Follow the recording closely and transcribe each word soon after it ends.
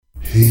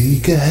He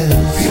can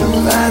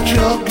invite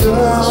your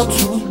girl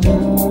to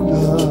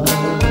Luna.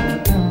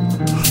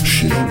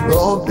 She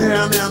broke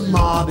down and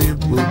Marty,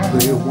 but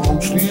they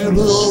won't steal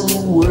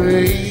her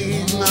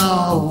away.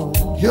 No,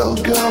 your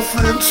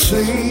girlfriend's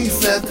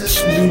safe at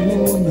this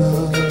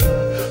Luna.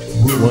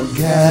 One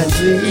guy's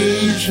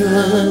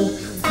Asian,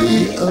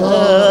 the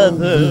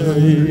other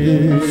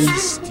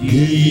is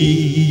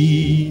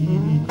Steve.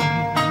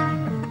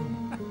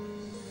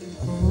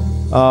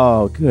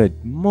 Oh,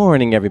 good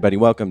morning, everybody.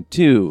 Welcome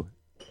to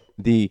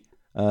the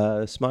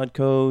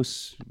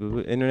Smodco's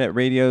Internet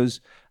Radio's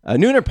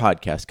Nooner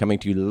podcast, coming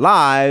to you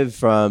live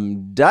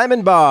from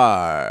Diamond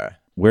Bar.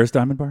 Where's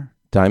Diamond Bar?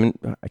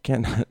 I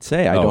can't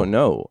say. I don't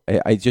know.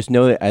 I just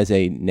know it as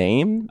a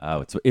name.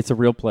 Oh, it's a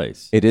real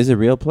place. It is a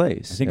real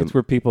place. I think it's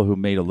where people who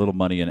made a little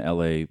money in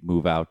L.A.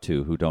 move out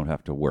to who don't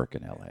have to work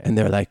in L.A. And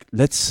they're like,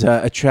 let's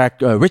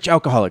attract rich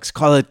alcoholics.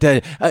 Call it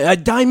a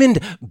Diamond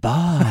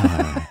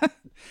Bar.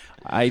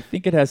 I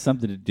think it has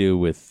something to do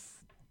with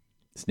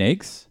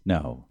snakes.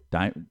 No,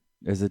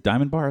 is a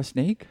Diamond Bar a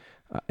snake?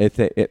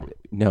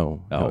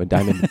 No, Oh. a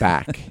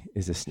Diamondback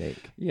is a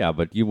snake. Yeah,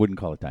 but you wouldn't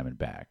call it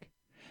Diamondback.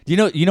 Do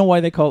you know why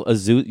they call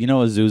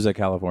Azusa,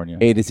 California?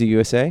 A to Z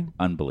USA.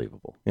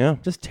 Unbelievable. Yeah,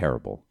 Just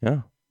terrible.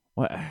 yeah.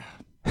 What?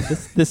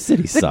 This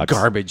city It's a sucks.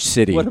 garbage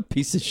city. What a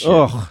piece of shit.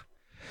 Ugh.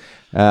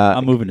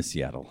 I'm moving to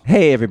Seattle.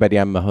 Hey, everybody.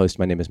 I'm a host.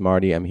 My name is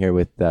Marty. I'm here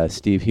with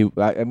Steve.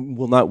 I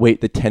will not wait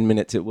the 10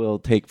 minutes it will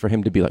take for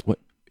him to be like, what?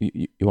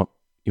 You want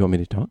me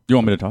to talk? You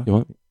want me to talk? You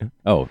want? Yeah.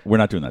 Oh, we're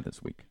not doing that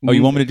this week. Oh,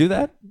 you want me to do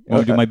that? You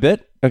want me to do my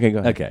bit? Okay, go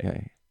ahead.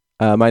 Okay.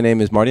 My name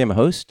is Marty. I'm a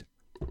host.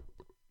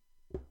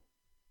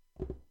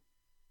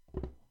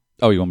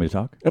 Oh, you want me to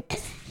talk?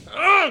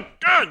 Oh,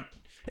 God.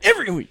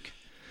 Every week.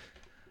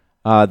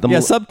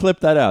 Subclip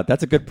that out.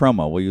 That's a good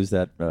promo. We'll use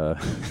that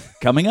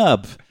coming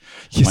up.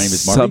 My name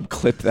is Marty.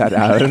 Subclip that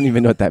out. I don't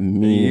even know what that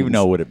means. You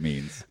know what it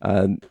means.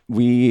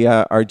 We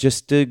are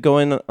just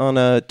going on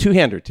a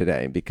two-hander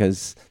today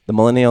because the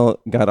millennial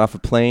got off a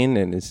plane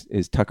and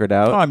is tuckered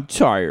out. I'm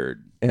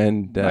tired.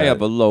 And I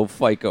have a low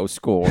FICO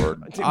score.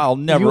 I'll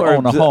never you are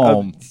own a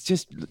home.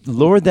 Just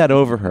lord that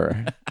over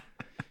her.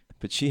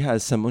 But she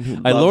has someone who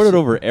I loves lord it her.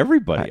 over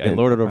everybody. I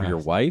lord it over uh, your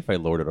wife. I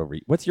lord it over.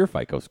 What's your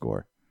FICO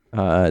score?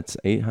 It's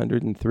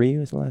 803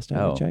 was the last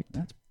time I checked.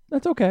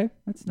 That's okay.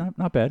 That's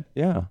not bad.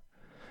 Yeah.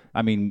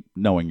 I mean,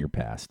 knowing your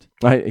past,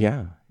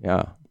 Yeah.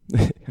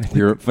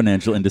 your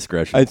financial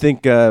indiscretion. I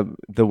think the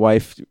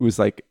wife was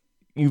like,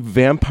 "You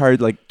vampired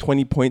like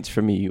 20 points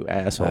from me, you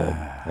asshole."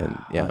 And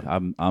yeah.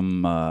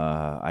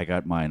 I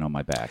got mine on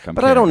my back.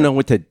 But I don't know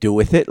what to do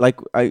with it,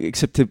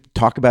 except to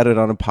talk about it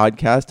on a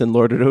podcast and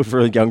lord it over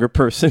a younger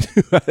person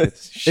who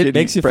has It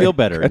makes you feel shitty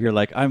better. You're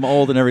like, I'm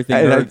old and everything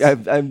And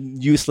hurts. I'm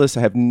useless. I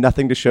have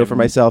nothing to show for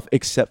myself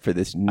except for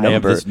this number. I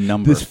have this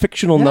number. This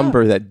fictional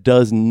number that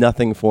does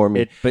nothing for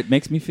me. But it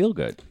makes me feel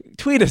good.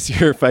 Tweet us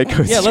your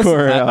FICO Yeah,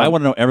 score. I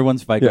want to know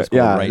everyone's FICO score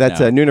right that's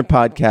now. a Nooner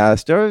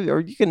podcast, or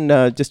you can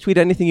just tweet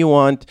anything you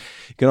want.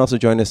 You can also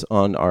join us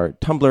on our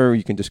Tumblr.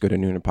 You can just go to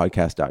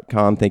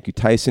noonerpodcast.com. Thank you,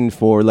 Tyson,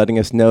 for letting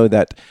us know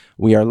that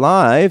we are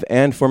live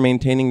and for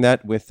maintaining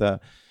that with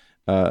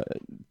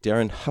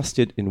Darren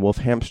Husted in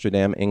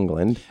Wolfhamsterdam,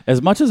 England.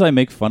 As much as I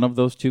make fun of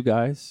those two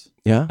guys,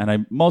 Yeah. and I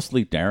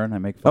mostly Darren, I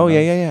make fun Oh, of.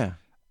 yeah.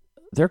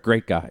 They're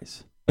great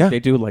guys. Yeah. They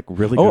do like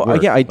really good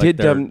work. I Like, did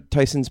they're-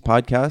 Tyson's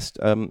podcast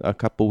a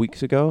couple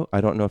weeks ago.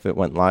 I don't know if it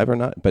went live or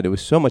not, but it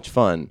was so much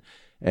fun.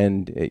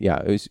 And it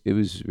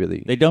was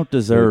really. They don't really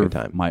deserve good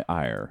time. my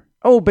ire.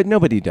 Oh, but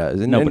nobody does.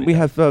 And Nobody we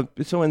does. have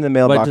someone in the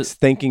mailbox just-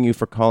 thanking you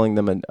for calling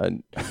them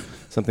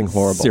something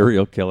horrible.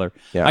 Serial killer.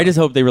 Yeah. I just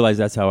hope they realize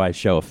that's how I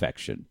show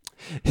affection.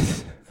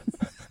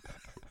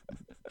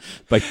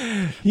 by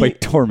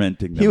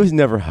tormenting them. He was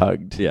never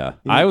hugged. Yeah,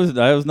 I was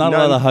not a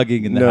lot of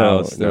hugging in the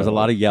house. There was a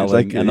lot of yelling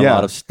Like, and a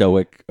lot of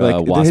stoic,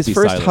 waspy his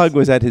first silence. hug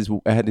was at his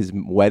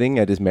wedding,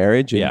 at his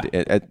marriage, and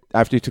Yeah.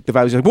 after he took the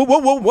vow, he was like,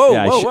 whoa,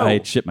 Yeah, whoa. I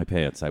had shit my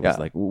pants. I was Yeah.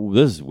 like, "Ooh,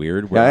 this is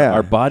weird. Yeah.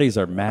 Our bodies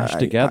are mashed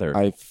together."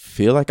 I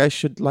feel like I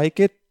should like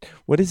it.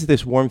 What is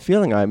this warm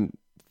feeling?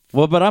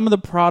 But I'm the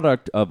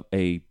product of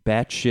a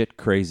batshit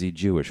crazy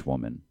Jewish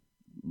woman.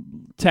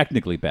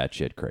 Technically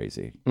batshit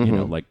crazy,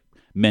 like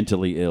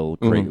mentally ill,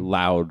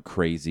 loud,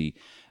 crazy.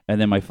 And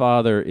then my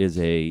father is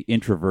a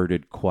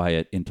introverted,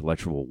 quiet,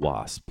 intellectual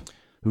wasp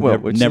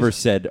who never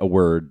said a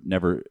word,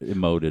 never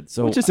emoted.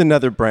 So Which is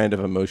another brand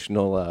of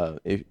emotional,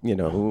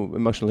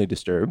 emotionally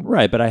disturbed.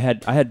 right, but I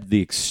had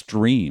the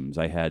extremes.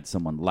 I had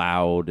someone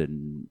loud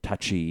and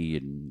touchy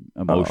and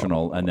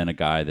emotional, and then a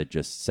guy that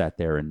just sat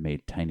there and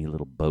made tiny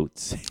little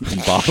boats in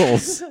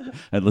bottles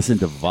and listened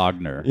to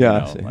Wagner.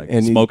 Yeah,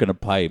 and smoking a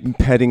pipe.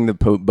 Petting the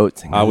boat,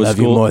 saying, I was love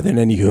you cool. more than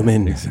any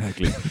human.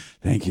 Exactly.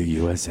 Thank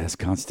you, USS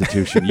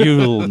Constitution.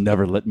 You'll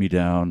never let me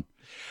down.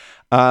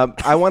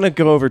 I want to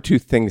go over two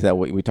things that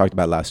we talked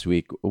about last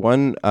week.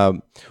 One,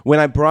 when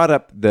I brought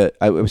up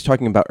I was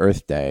talking about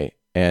Earth Day,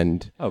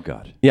 And Oh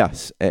God.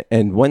 yes,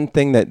 and one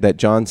thing that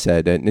John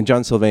said, and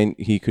John Sylvain,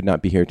 he could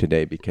not be here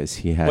today because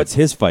he had. What's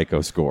his FICO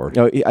score?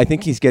 No, I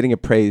think he's getting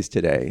appraised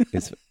today.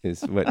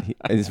 Is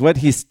what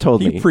he's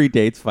told me. He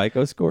predates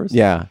FICO scores.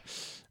 Yeah,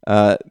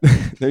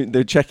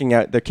 they're checking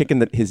out. They're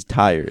kicking his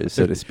tires,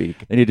 so to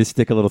speak. They need to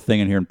stick a little thing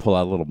in here and pull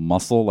out a little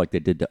muscle like they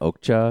did to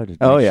Okja.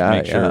 To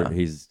make sure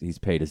he's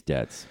paid his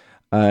debts.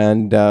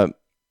 And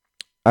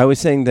I was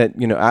saying that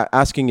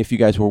asking if you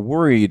guys were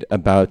worried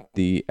about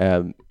the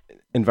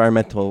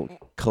environmental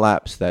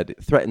collapse that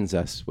threatens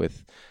us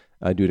with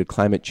due to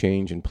climate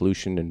change and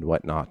pollution and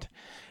whatnot.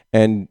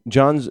 And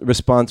John's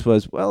response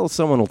was, "Well,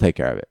 someone will take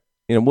care of it.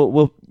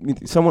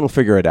 Someone will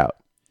figure it out."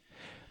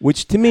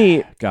 Which to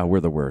me, God,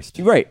 we're the worst.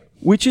 right?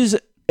 Which is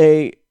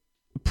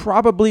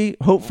probably,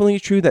 hopefully,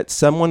 true that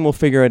someone will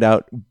figure it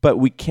out, but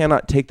we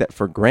cannot take that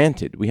for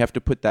granted. We have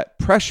to put that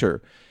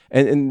pressure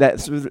and that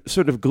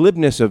sort of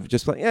glibness of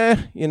just like,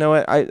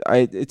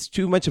 it's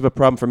too much of a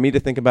problem for me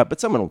to think about, but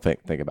someone will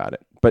think about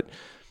it. But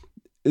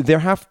there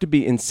have to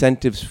be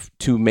incentives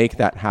to make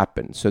that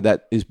happen. So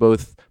that is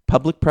both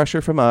public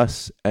pressure from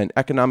us and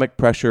economic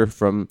pressure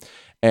from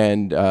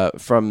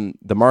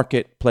the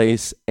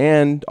marketplace,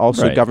 and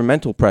also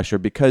governmental pressure,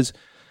 because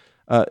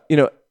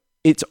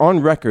it's on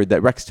record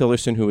that Rex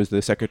Tillerson, who was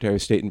the Secretary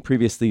of State and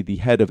previously the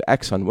head of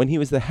Exxon, when he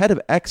was the head of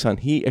Exxon,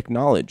 he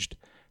acknowledged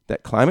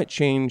that climate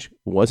change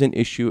was an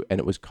issue and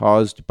it was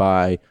caused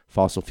by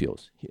fossil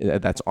fuels.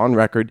 That's on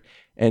record.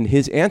 And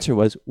his answer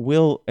was,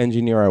 we'll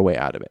engineer our way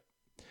out of it.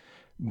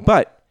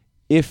 But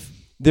if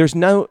there's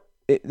no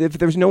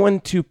one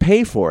to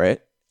pay for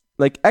it,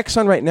 like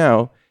Exxon right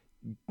now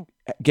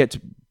gets...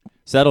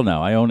 Settle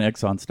now. I own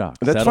Exxon stock.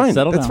 That's fine.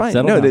 Settle That's now. fine.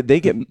 Settle No, now. they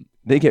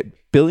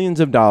get billions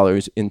of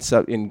dollars in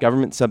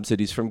government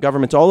subsidies from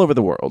governments all over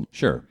the world.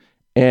 Sure.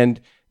 And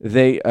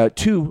they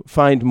too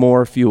find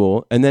more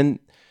fuel, and then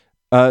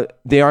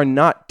they are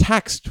not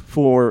taxed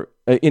for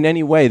in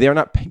any way. They are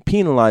not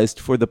penalized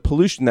for the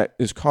pollution that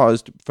is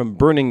caused from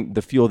burning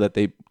the fuel that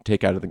they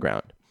take out of the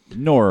ground.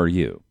 Nor are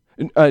you.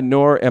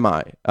 Nor am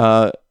I.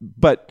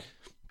 But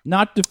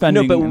Not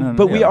defending.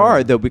 but we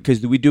are, though,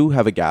 because we do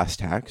have a gas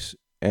tax,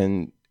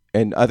 and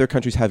other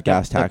countries have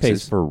gas that taxes.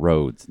 pays for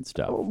roads and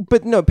stuff.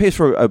 But no, it pays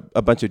for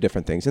a bunch of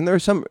different things. And there are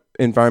some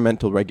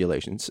environmental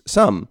regulations,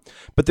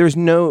 but there's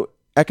no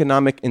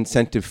economic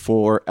incentive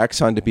for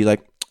Exxon to be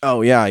like,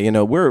 oh yeah,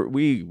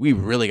 we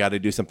really got to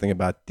do something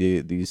about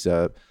these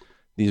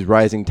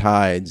rising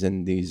tides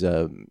and these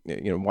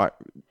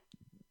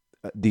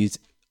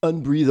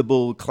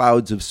unbreathable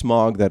clouds of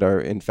smog that are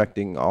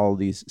infecting all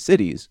these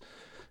cities.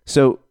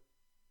 So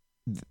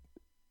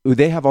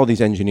they have all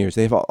these engineers,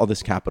 they have all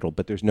this capital,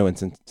 but there's no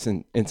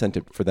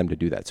incentive for them to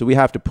do that. So we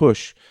have to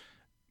push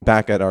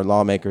back at our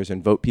lawmakers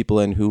and vote people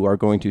in who are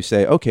going to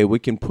say, okay, we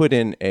can put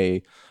in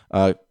a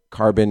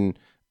carbon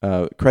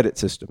credit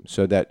system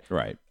so that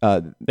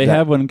they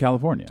have one in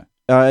California.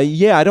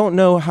 I don't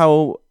know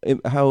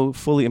how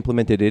fully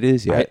implemented it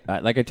is yet.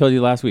 Like I told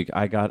you last week,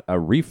 I got a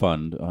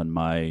refund on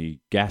my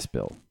gas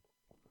bill.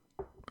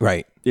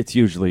 Right. It's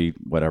usually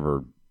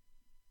whatever,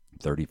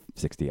 30,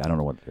 60, I don't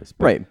know what it is.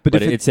 Right. But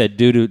it said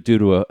due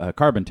to a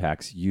carbon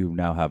tax, you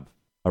now have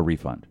a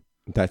refund.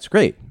 That's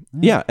great.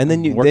 Yeah. And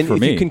then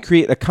if you can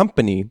create a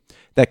company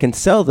that can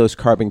sell those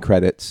carbon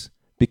credits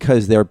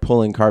because they're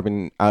pulling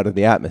carbon out of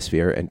the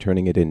atmosphere and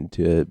turning it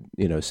into,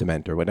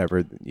 cement or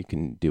whatever you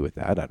can do with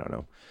that. I don't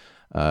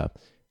know.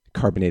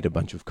 Carbonate a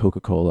bunch of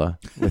Coca-Cola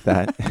with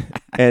that.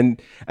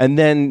 and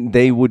then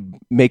they would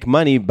make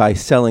money by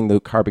selling the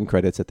carbon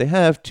credits that they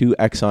have to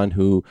Exxon,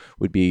 who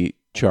would be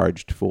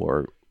charged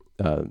for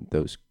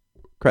those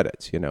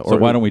credits, So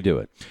why don't we do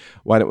it?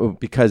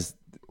 Because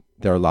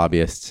there are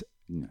lobbyists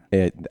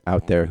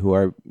out there who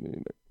are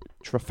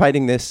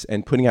fighting this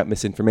and putting out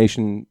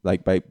misinformation,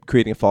 like by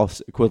creating a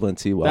false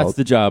equivalency. Well, that's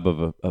the job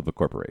of a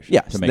corporation.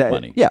 Yes, to make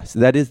money. Yes,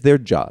 that is their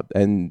job,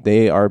 and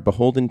they are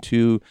beholden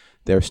to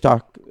their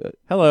stock.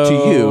 Hello to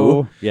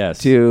you. Yes,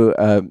 to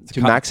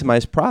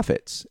maximize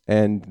profits,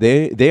 and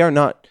they are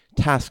not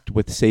tasked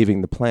with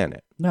saving the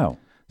planet. No.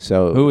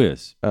 So who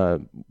is?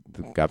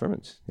 The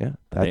governments. Yeah,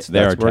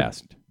 they are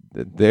tasked.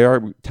 They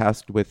are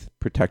tasked with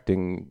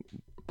protecting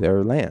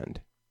their land.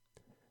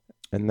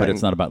 But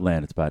it's not about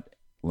land. It's about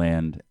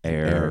land,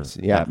 air,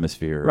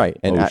 atmosphere. Right.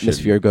 And ocean.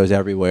 Atmosphere goes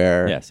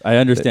everywhere. Yes. I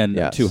understand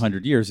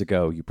 200 years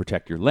ago, you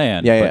protect your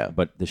land.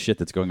 But the shit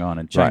that's going on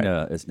in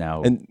China is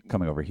now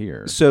coming over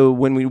here. So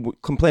when we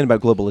complain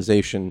about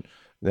globalization,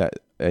 that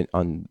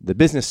on the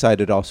business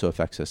side, it also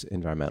affects us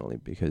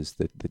environmentally, because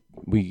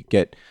we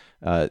get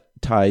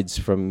tides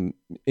from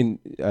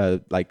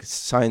like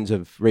signs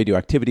of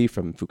radioactivity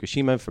from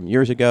Fukushima from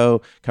years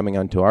ago coming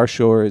onto our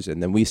shores,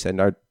 and then we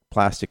send our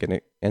plastic and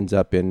it ends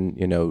up in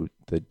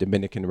the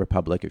Dominican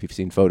Republic. If you've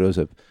seen photos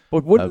of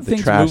but wouldn't the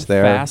things trash move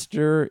there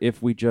faster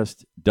if we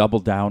just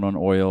doubled down on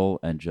oil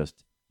and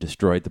just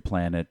destroyed the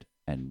planet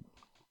and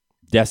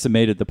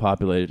decimated the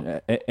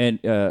population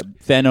and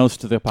Thanos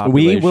to the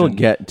population? We will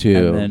get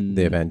to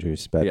the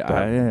Avengers, but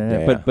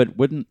but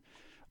wouldn't,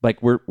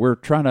 like, we're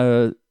trying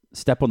to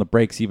step on the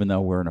brakes even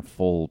though we're in a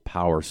full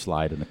power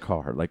slide in the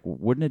car. Like,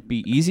 wouldn't it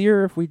be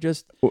easier if we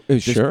just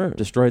Sure.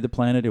 destroyed the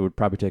planet? It would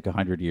probably take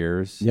 100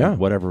 years. Yeah. And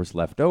whatever was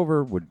left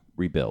over would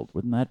rebuild.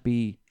 Wouldn't that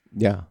be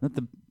Yeah. not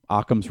the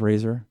Occam's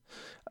razor?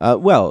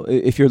 Well,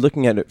 if you're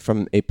looking at it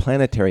from a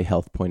planetary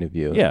health point of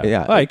view,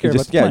 Yeah. Oh, I care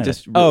just, about the planet.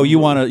 just you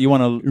want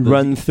to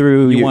run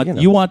through.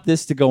 You want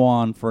this to go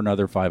on for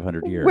another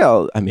 500 years.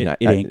 Well, I mean, it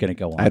ain't going to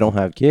go on. I don't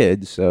have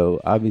kids, so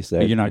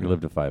obviously You're not going to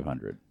live to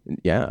 500.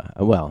 Yeah.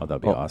 Well, Oh,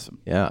 that'd be awesome.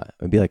 Yeah,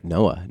 it'd be like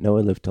Noah. Noah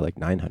lived to like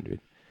 900.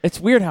 It's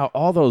weird how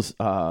all those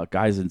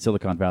guys in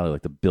Silicon Valley,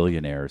 like the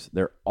billionaires,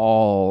 they're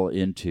all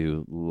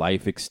into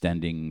life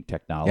extending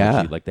technology.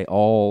 Yeah. Like they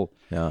all.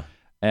 Yeah.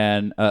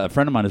 And a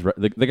friend of mine is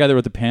the guy that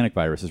wrote the Panic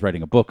Virus is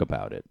writing a book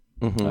about it.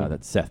 Mm-hmm.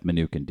 That Seth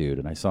Mnookin dude,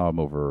 and I saw him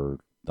over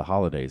the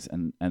holidays.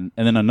 And then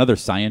another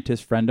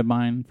scientist friend of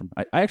mine.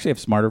 I actually have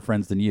smarter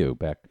friends than you.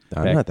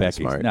 I'm not that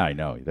smart. No, I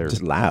know they're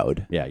Just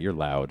loud. Yeah, you're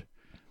loud.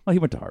 Well, he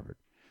went to Harvard.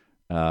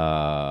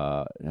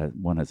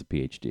 One has a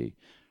PhD.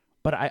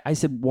 But I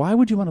said, why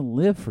would you want to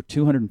live for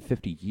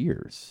 250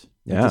 years?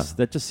 Yeah.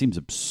 That just seems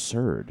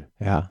absurd.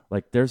 Yeah.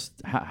 Like, there's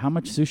how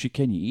much sushi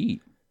can you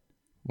eat?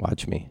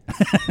 Watch me.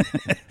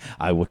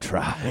 I will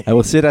try. I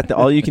will sit at the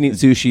all-you-can-eat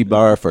sushi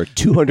bar for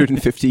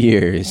 250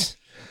 years.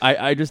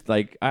 I just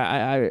like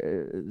I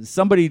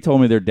somebody told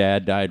me their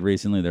dad died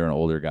recently. They're an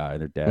older guy.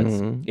 Their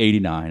dad's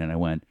 89, and I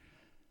went,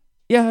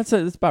 yeah, that's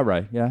about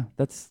right. Yeah,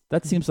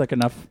 that seems like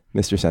enough.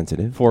 Mr.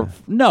 Sensitive.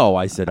 No,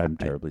 I said I'm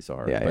terribly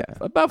sorry. Yeah, but yeah.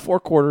 About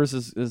 4 quarters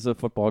is a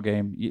football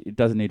game. It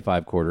doesn't need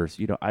 5 quarters.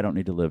 I don't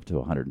need to live to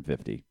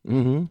 150.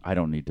 Mm-hmm. I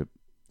don't need to.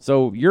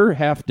 So you're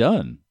half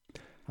done.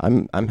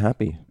 I'm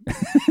happy.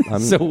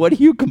 So what are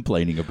you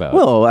complaining about?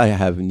 Well, I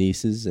have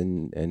nieces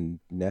and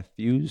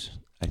nephews.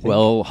 I think.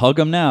 Well, hug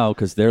them now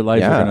because their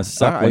lives are going to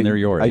suck when they're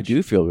your age. I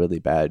do feel really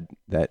bad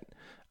that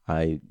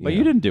But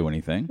you didn't do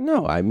anything.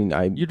 No, I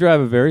mean You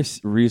drive a very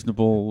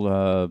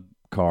reasonable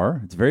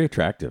car. It's very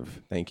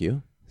attractive. Thank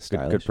you.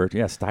 Stylish. Good purchase.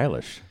 Yeah,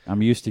 stylish.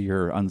 I'm used to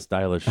your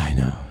unstylish. I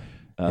know.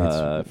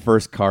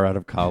 First car out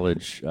of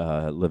college,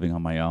 living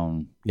on my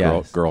own.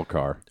 Yes. Girl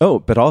car. Oh,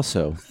 but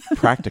also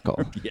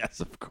practical. Yes,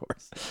 of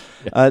course.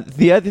 Yes.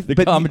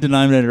 The common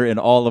denominator in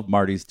all of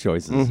Marty's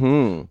choices: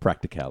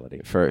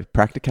 practicality. For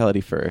practicality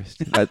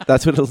first.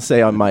 That's what it'll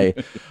say on my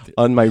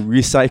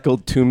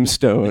recycled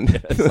tombstone.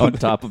 Yes, on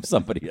top of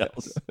somebody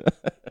else.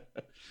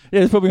 Yeah,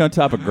 just put me on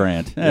top of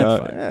Grant.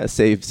 That's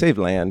fine. Save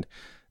land.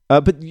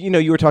 But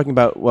you were talking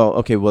about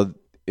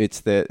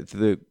it's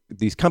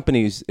these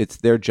companies, it's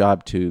their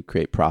job to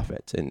create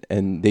profits,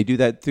 and they do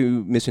that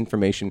through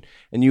misinformation.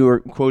 And you were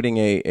quoting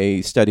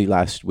a study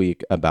last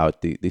week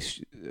about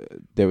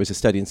there was a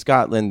study in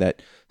Scotland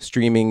that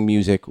streaming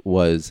music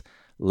was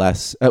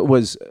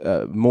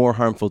more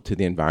harmful to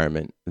the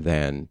environment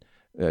than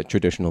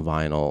traditional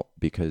vinyl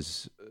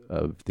because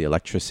of the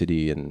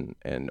electricity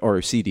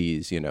or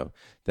CDs,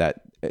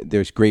 that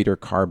there's greater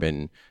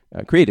carbon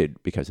created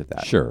because of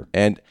that. Sure.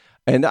 And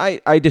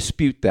I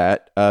dispute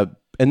that.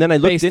 And then I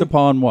looked based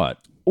upon what?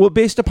 Well,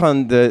 based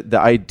upon the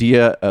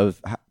idea of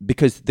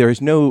because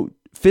there's no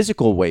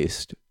physical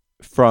waste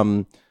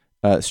from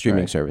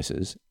streaming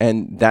services,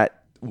 and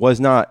that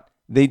was not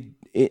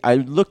I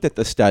looked at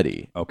the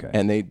study, okay,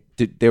 and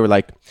they were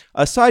like,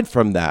 aside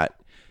from that,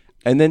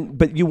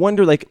 but you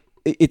wonder, like,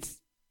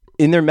 it's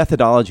in their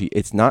methodology,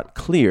 it's not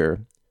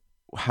clear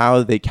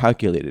how they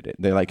calculated it.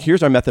 They're like,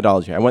 here's our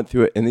methodology. I went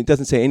through it, and it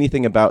doesn't say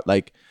anything about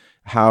like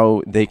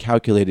how they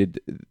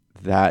calculated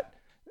that.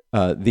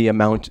 The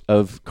amount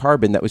of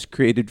carbon that was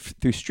created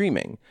through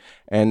streaming.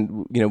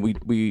 And,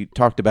 we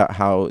talked about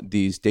how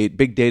these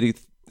big data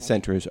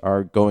centers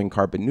are going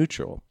carbon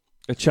neutral.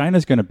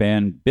 China's going to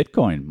ban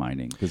Bitcoin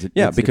mining because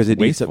it's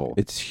wasteful.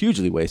 It's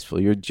hugely wasteful.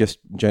 You're just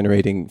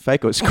generating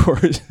FICO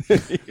scores,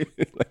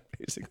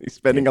 basically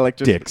spending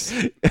electricity. Dicks.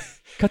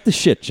 Cut the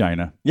shit,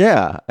 China.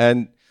 Yeah.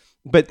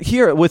 But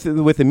here with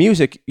the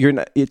music,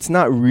 it's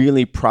not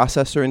really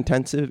processor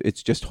intensive.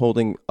 It's just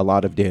holding a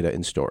lot of data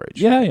in storage.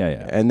 Yeah.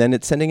 And then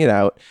it's sending it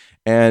out,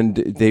 and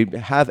they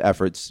have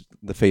efforts,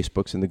 the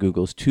Facebooks and the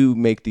Googles, to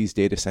make these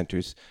data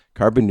centers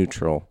carbon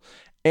neutral.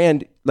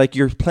 And like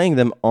you're playing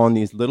them on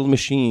these little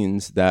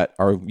machines that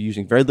are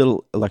using very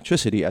little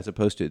electricity, as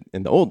opposed to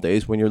in the old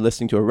days when you're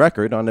listening to a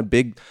record on a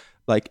big,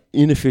 like,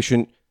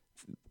 inefficient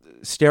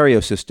stereo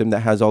system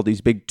that has all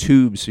these big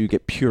tubes, so you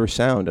get pure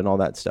sound and all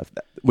that stuff,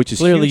 which is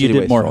clearly you did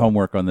wasteful. more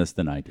homework on this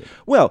than I did.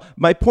 Well,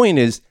 my point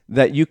is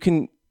that you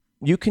can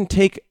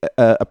take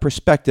a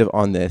perspective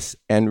on this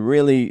and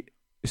really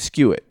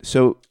skew it.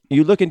 So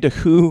you look into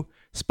who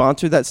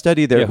sponsored that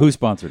study. Who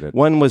sponsored it?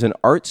 One was an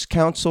arts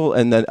council,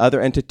 and then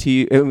other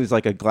entity. It was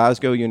like a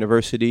Glasgow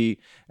University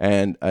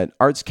and an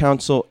arts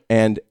council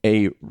and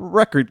a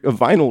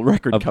vinyl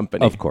record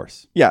company. Of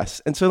course.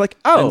 Yes. And so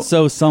and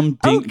so some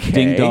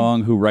ding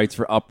dong who writes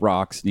for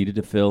Uprocks needed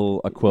to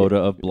fill a quota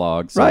of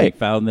blogs. So I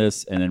found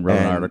this and then wrote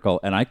an article,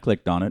 and I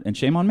clicked on it, and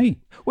shame on me.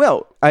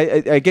 Well,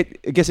 I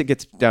guess it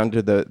gets down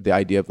to the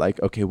idea of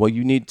like, okay, well,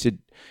 you need to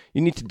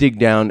dig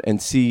down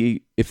and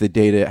see if the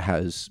data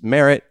has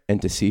merit,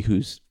 and to see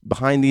who's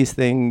behind these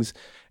things.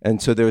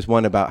 And so there's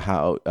one about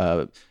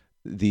how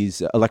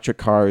these electric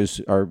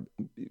cars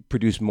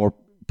produce more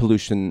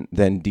pollution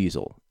than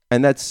diesel.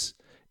 And that's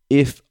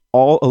if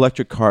all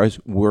electric cars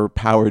were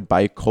powered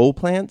by coal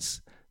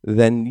plants,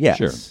 then yes.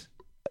 Sure.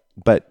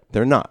 But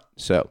they're not.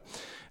 So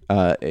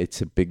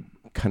it's a big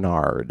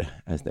canard,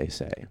 as they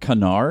say.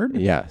 Canard?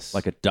 Yes.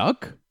 Like a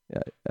duck?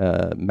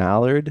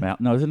 Mallard.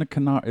 No, isn't a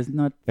canard? Isn't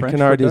that A French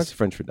canard for duck? is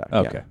French for duck.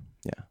 Okay.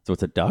 Yeah. So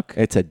it's a duck?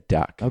 It's a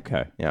duck.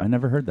 Okay. Yeah. I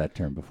never heard that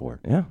term before.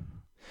 Yeah.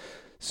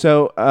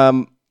 So,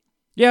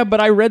 Yeah,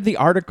 but I read the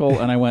article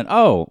and I went,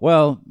 oh,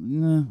 well,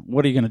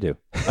 what are you going to do?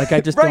 Like,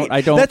 I just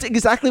right. don't. That's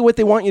exactly what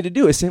they want you to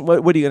do. Is say,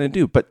 what are you going to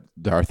do? But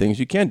there are things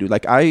you can do.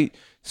 Like I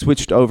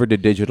switched over to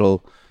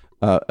digital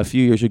a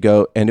few years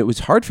ago, and it was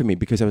hard for me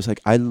because I was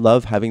like, I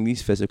love having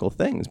these physical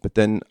things. But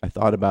then I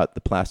thought about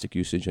the plastic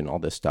usage and all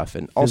this stuff,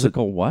 and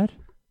Physical what?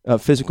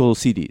 physical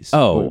CDs.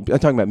 Oh. I'm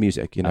talking about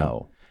music, you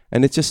know. Oh.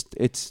 And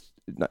it's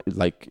not,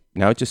 like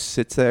now it just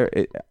sits there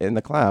in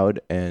the cloud,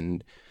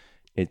 and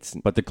it's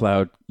But the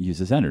cloud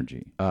uses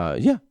energy.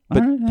 yeah.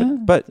 All right, yeah.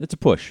 But It's a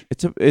push.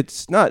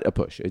 it's not a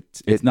push.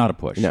 It's not a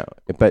push. No,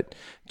 but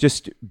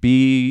just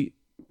be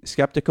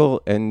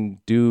skeptical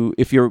and do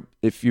if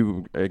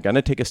you are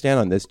gonna take a stand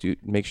on this,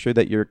 make sure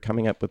that you're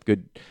coming up with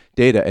good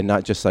data and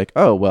not just like,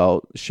 oh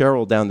well,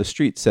 Cheryl down the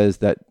street says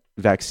that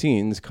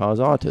vaccines cause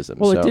autism.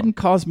 Well, so it didn't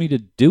cause me to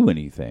do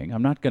anything.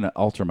 I'm not going to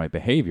alter my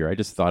behavior. I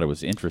just thought it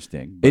was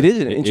interesting. It is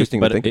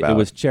interesting to think about. It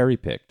was cherry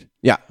picked.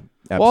 Yeah.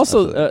 Well,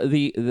 also,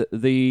 absolutely.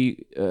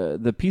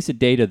 the piece of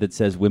data that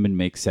says women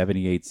make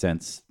 78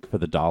 cents for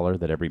the dollar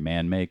that every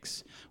man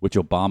makes, which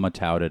Obama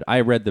touted.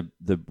 I read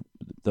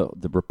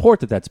the report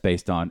that's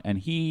based on, and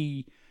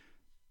he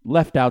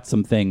left out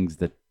some things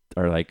that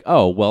are like,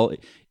 oh, well,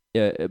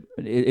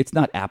 it's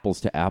not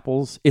apples to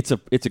apples. It's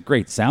a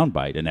great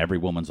soundbite, and every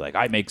woman's like,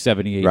 I make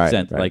 78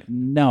 cents. Right. Like,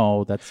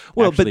 no, that's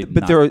well, actually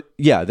but not.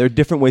 there are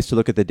different ways to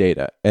look at the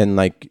data, and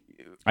like.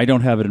 I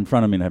don't have it in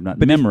front of me, and I have not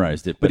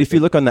memorized it. But if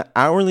you look on the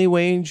hourly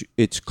wage,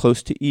 it's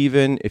close to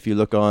even. If you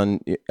look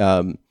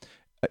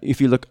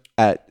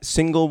at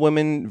single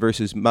women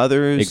versus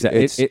mothers,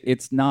 exactly,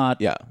 it's not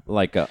yeah.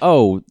 like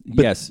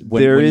yes.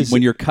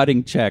 When you're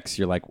cutting checks,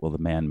 you're like, well, the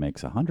man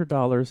makes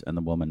 $100 and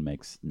the woman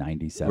makes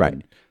 97.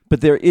 Right.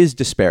 But there is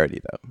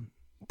disparity,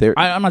 though.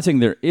 I'm not saying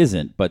there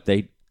isn't, but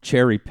they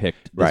cherry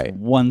picked this Right.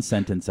 one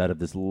sentence out of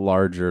this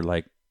larger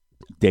like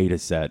data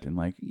set, and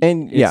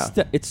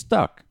it's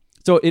stuck.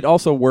 So it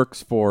also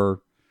works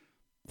for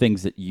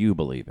things that you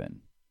believe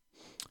in.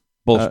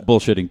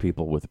 Bullshitting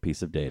people with a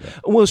piece of data.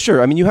 Well,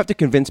 sure. I mean, you have to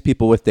convince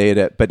people with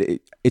data, but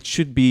it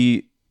should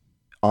be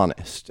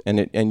honest,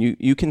 and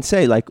you can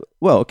say like,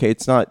 well, okay,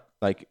 it's not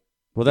like.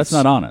 Well, that's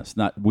not honest.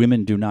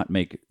 Women do not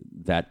make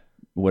that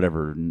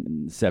whatever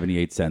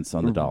 78 cents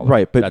on the dollar.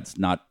 Right, but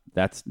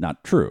that's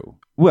not true.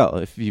 Well,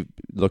 if you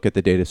look at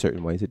the data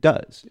certain ways, it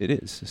does. It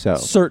is. So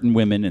certain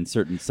women and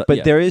certain. But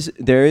yeah. there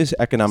is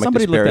economic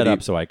Somebody disparity. look that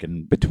up so I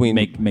can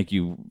make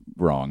you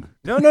wrong.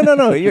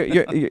 No.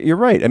 You're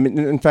right. I mean,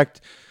 in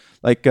fact,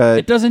 like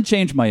it doesn't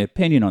change my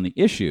opinion on the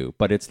issue,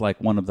 but it's like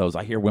one of those.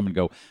 I hear women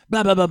go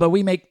blah blah blah, but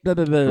we make blah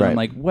blah blah. Right. I'm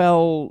like,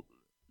 well,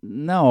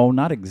 no,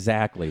 not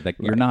exactly. Like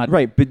you're not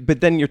right.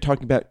 But then you're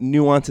talking about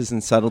nuances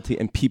and subtlety,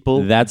 and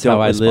people. That's don't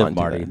how I respond live, to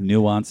Marty. that.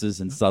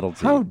 Nuances and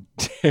subtlety. How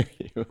dare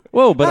you?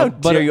 Whoa, but how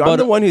dare you? I'm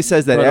the one who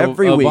says that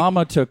every week.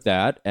 Obama took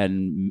that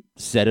and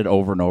said it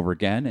over and over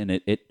again, and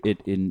it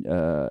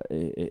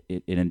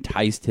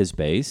enticed his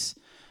base.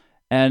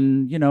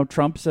 And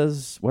Trump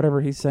says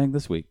whatever he's saying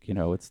this week.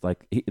 It's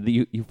like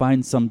you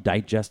find some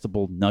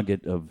digestible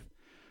nugget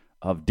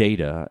of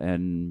data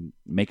and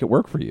make it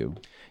work for you.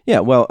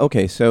 Yeah. Well,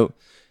 okay. So,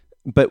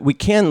 but we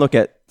can look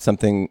at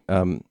something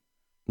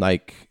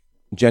like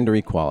gender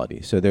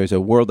equality. So there's a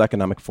World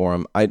Economic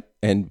Forum,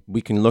 and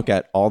we can look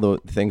at all the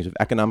things of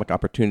economic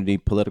opportunity,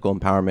 political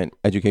empowerment,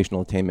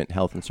 educational attainment,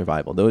 health, and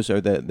survival. Those are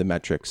the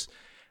metrics.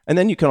 And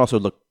then you can also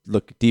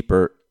look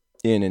deeper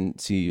in and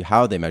see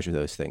how they measure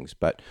those things.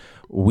 But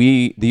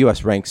the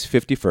U.S. ranks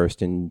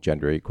 51st in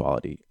gender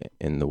equality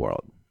in the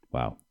world.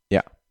 Wow.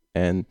 Yeah.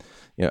 And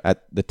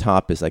at the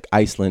top is like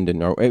Iceland and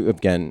Norway,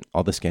 again,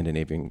 all the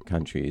Scandinavian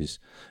countries,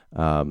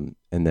 and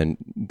then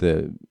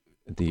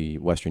the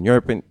Western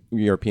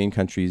European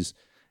countries,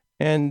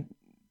 and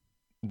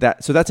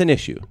so that's an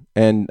issue.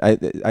 And I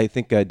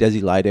think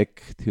Desi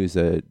Lydic, who's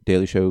a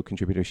Daily Show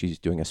contributor, she's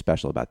doing a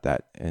special about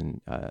that, and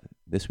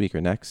this week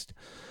or next.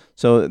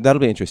 So that'll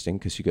be interesting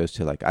because she goes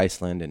to like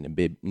Iceland and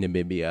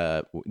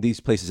Namibia, these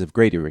places of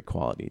greater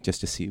equality, just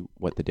to see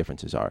what the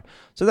differences are.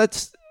 So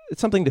it's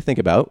something to think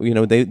about.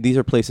 These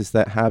are places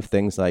that have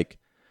things like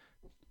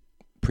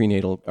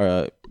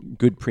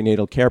good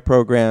prenatal care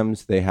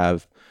programs. They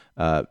have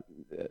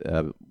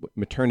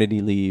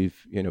maternity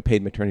leave,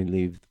 paid maternity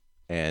leave,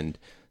 and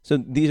so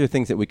these are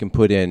things that we can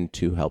put in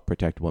to help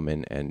protect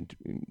women and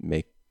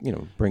make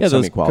bring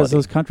some equality. Because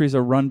those countries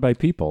are run by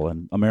people,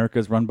 and America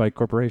is run by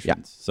corporations.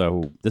 Yeah.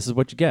 So this is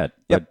what you get.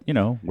 Yep.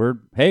 But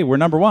we're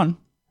number one.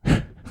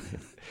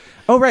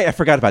 Oh, right. I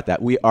forgot about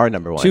that. We are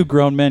number one. Two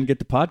grown men get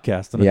to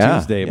podcast on a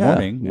Tuesday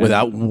morning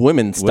without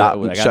women shutting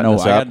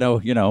us up. I got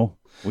no, you know,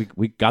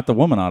 we got the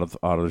woman out of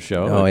the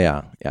show. Oh,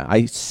 yeah. Yeah.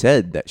 I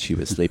said that she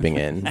was sleeping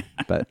in,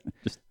 but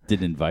just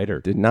didn't invite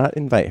her. Did not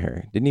invite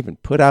her. Didn't even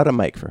put out a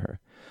mic for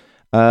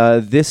her.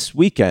 This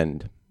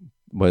weekend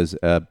was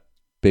a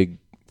big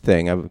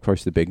thing. Of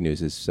course, the big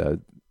news is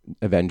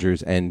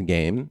Avengers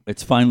Endgame.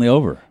 It's finally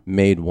over.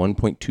 Made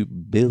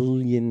 $1.2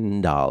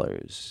 billion,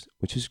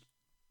 which is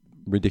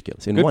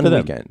ridiculous in Good one for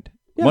them. weekend.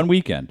 One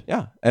weekend.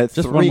 Yeah.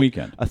 Just 1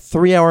 weekend. A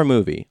 3-hour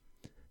movie,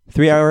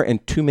 3-hour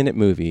and 2-minute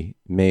movie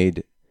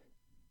made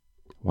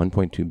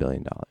 $1.2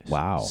 billion.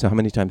 Wow. So how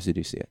many times did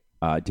you see it?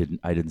 I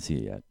didn't see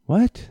it yet.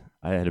 What?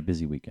 I had a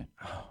busy weekend.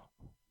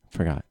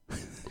 Forgot.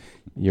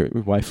 Your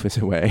wife was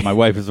away. My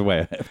wife is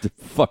away. I have to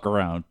fuck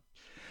around.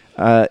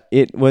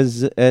 It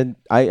was,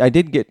 I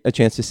did get a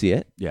chance to see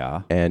it.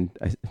 Yeah. And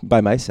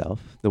by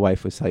myself, the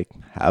wife was like,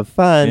 have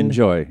fun.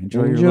 Enjoy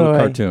your little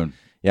cartoon.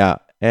 Yeah.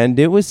 And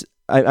it was,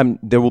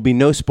 there will be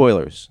no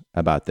spoilers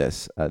about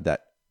this that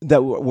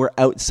were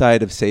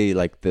outside of, say,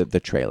 like the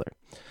trailer.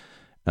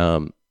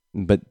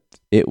 But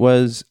it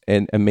was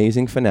an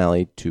amazing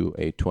finale to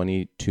a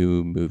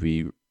 22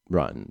 movie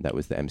run. That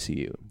was the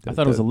MCU. I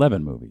thought it was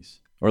 11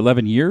 movies or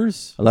 11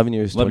 years. 11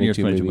 years,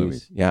 22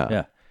 movies. Yeah.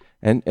 Yeah.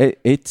 And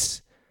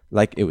it's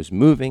like, it was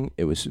moving.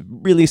 It was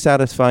really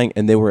satisfying.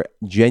 And they were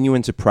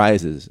genuine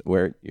surprises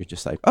where you're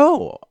just like,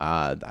 oh,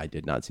 I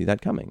did not see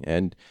that coming.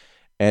 And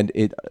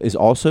it is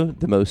also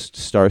the most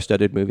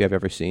star-studded movie I've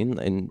ever seen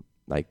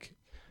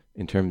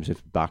in terms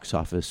of box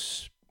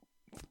office.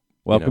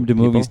 Welcome to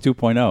Movies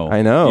 2.0.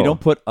 I know. You don't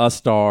put a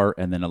star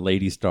and then a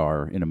lady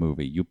star in a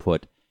movie. You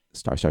put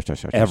star,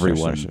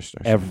 everyone,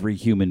 star. every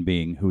human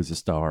being who's a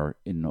star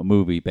in a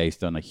movie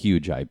based on a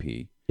huge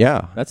IP.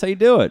 Yeah. That's how you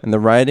do it. And the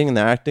writing and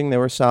the acting, they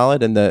were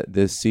solid. And the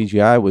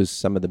CGI was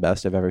some of the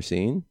best I've ever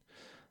seen.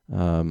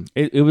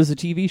 It was a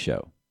TV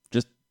show,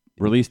 just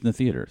released in the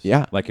theaters.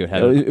 Yeah. Like it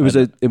had. It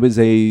was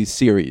a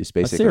series,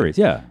 basically. A series,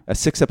 yeah. A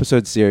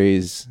 6-episode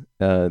series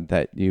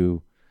that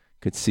you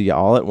could see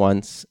all at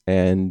once.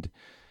 And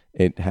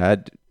it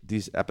had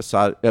these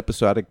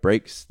episodic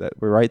breaks that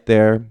were right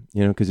there,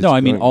 because I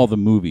mean all the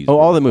movies. Oh,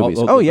 all the movies.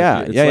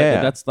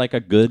 Yeah. That's like a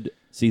good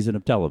season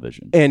of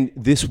television. And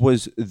this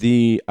was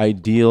the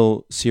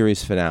ideal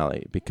series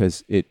finale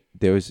because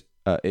there was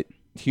a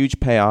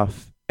huge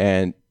payoff,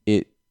 and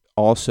it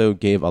also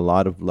gave a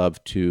lot of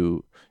love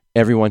to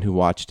everyone who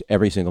watched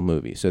every single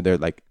movie. So there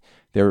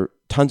are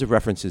tons of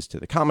references to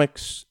the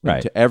comics,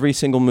 right, to every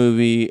single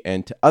movie,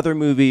 and to other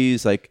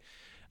movies like.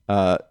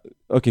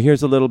 Okay,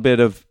 here's a little bit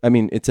of,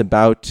 it's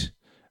about,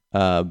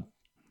 so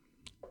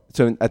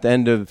at the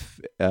end of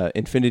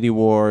Infinity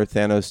War,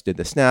 Thanos did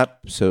the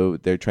snap, so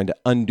they're trying to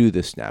undo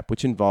the snap,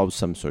 which involves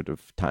some sort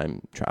of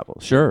time travel.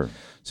 Sure.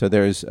 So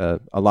there's a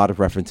lot of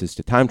references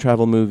to time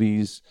travel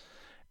movies,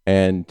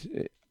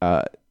 and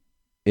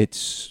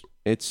it's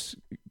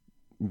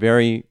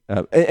very,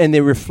 and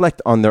they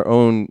reflect on their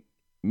own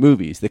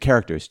movies, the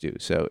characters do,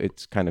 so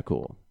it's kind of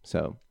cool.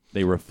 So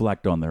they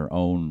reflect on their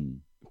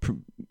own...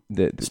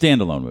 The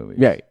standalone movie,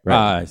 right?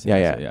 I see,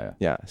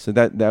 yeah. So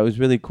that was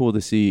really cool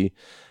to see,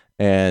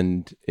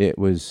 and it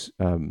was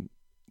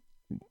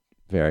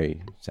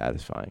very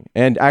satisfying.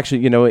 And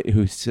actually,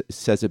 who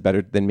says it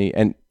better than me?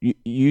 And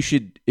you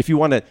should, if you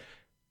don't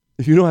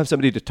have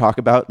somebody to talk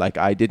about, like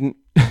I didn't,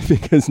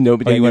 because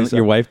nobody.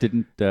 Your wife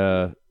didn't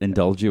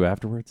indulge you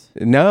afterwards?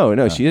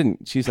 No, she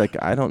didn't. She's like,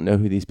 I don't know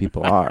who these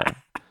people are.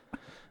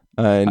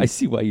 And I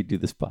see why you do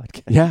this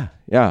podcast.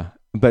 Yeah.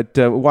 But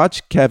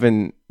watch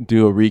Kevin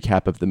do a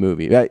recap of the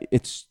movie.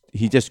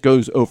 He just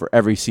goes over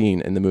every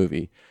scene in the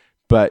movie,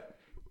 but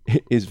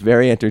is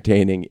very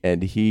entertaining,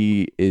 and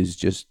he's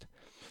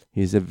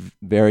a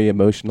very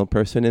emotional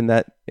person in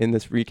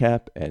this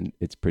recap, and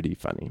it's pretty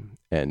funny,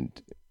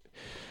 and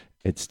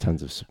it's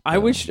tons of. I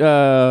wish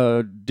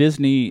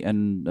Disney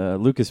and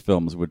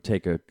Lucasfilms would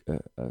take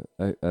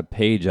a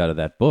page out of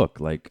that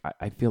book. Like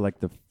I feel like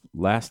the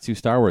last 2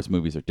 Star Wars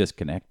movies are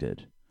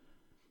disconnected.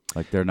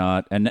 Like they're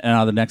not, and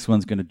now the next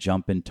one's going to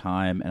jump in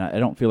time, and I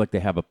don't feel like they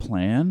have a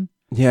plan.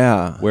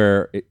 Yeah,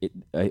 where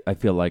I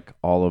feel like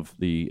all of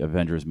the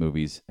Avengers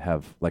movies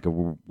have like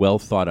a well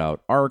thought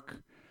out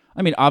arc.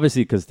 I mean,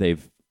 obviously because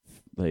they've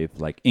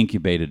like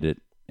incubated it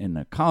in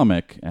a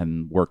comic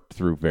and worked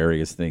through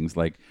various things.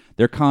 Like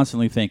they're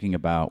constantly thinking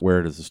about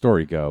where does the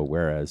story go,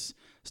 whereas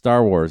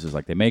Star Wars is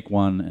like they make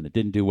one and it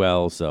didn't do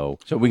well, so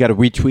we got to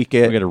retweak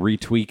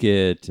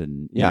it.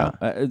 And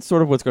it's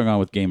sort of what's going on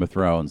with Game of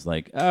Thrones.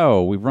 Like,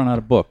 oh, we've run out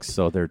of books,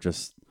 so they're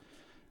just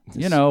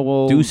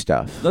we'll do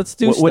stuff. Let's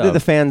do stuff. What do the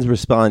fans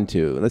respond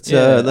to? Let's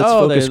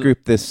focus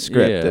group this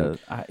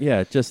script.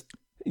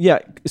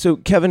 So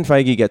Kevin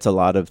Feige gets a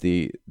lot of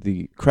the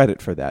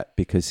credit for that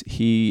because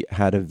he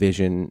had a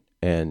vision,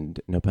 and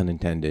no pun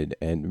intended,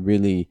 and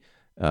really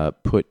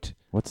put.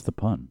 What's the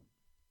pun?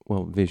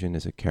 Well, Vision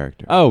is a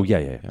character. Oh,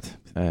 yeah.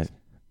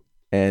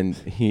 And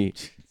he...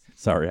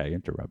 Sorry, I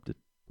interrupted.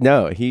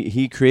 No,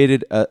 he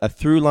created a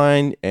through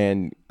line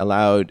and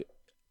allowed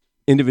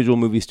individual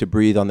movies to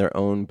breathe on their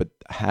own, but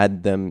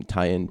had them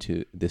tie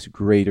into this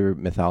greater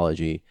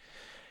mythology,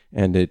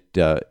 and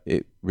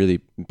it really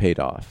paid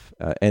off.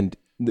 And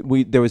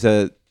there was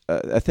a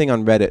thing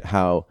on Reddit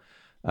how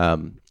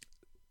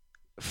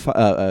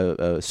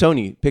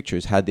Sony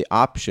Pictures had the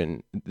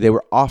option. They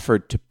were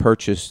offered to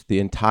purchase the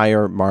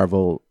entire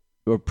Marvel,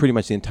 or pretty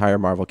much the entire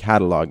Marvel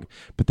catalog,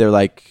 but they're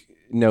like,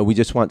 no, we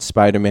just want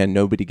Spider-Man.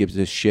 Nobody gives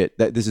a shit.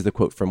 This is the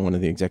quote from one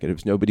of the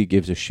executives. Nobody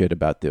gives a shit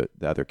about the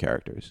other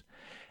characters.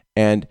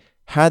 And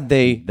had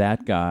they...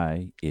 That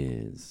guy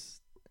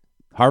is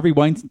Harvey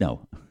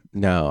Weinstein.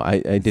 No, I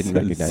didn't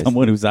recognize.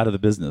 Someone who's out of the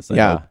buzy.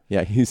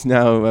 Yeah. He's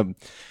now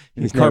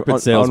he's now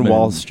carpet salesman on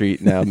Wall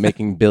Street now,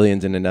 making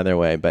billions in another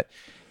way. But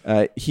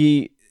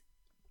Sony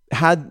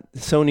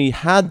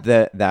had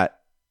that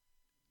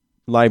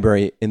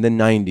library in the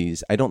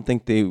 90s. I don't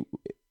think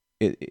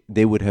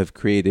they would have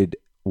created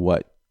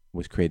what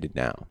was created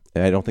now.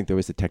 And I don't think there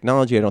was the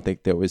technology. I don't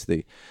think there was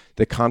the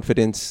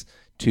confidence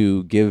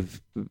to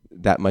give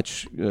that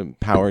much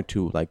power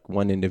to like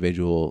one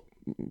individual,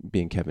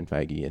 being Kevin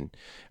Feige,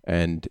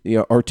 and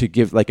or to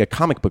give like a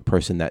comic book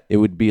person that it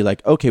would be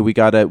like, okay, we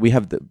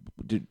have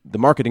the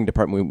marketing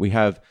department, we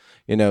have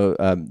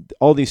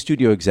all these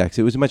studio execs.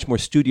 It was a much more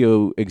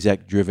studio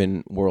exec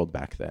driven world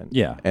back then.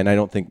 Yeah. And I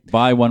don't think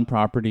buy one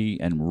property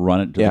and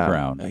run it to the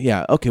ground.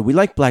 Yeah. Okay, we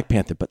like Black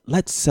Panther, but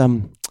let's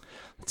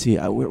see.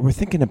 We're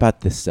thinking about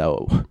this.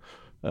 So,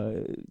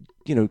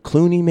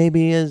 Clooney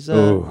maybe is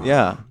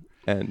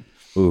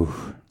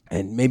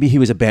and maybe he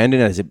was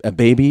abandoned as a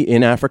baby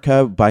in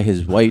Africa by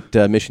his white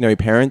missionary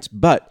parents,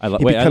 but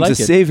he becomes a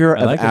savior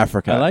of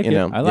Africa. I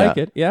like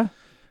it. Yeah.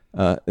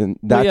 And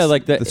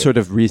that's the sort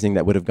of reasoning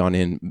that would have gone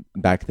in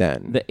back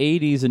then. The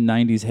 80s and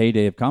 90s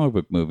heyday of comic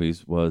book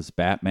movies was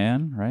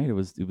Batman, right? It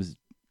was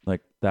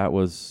like that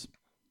was.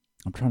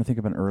 I'm trying to think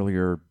of an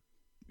earlier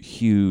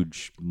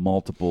huge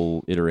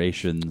multiple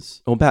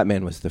iterations. Well,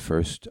 Batman was the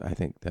first. I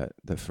think that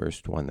the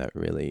first one that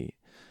really.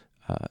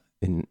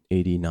 In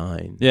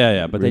 '89, but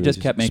really they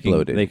just kept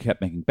exploded. making. They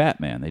kept making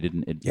Batman. They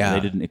didn't. They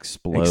didn't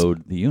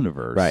explode the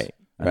universe. Right.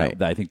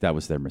 I think that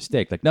was their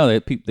mistake. Like, no,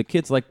 the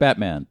kids like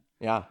Batman.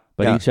 Yeah.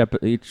 But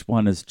each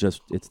one is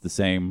just it's the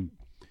same.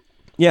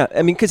 Yeah,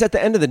 I mean, because at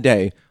the end of the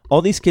day,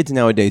 all these kids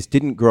nowadays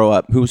didn't grow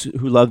up who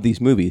love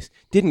these movies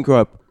didn't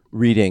grow up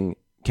reading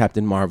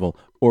Captain Marvel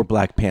or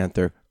Black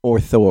Panther or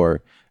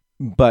Thor,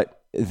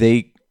 but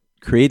they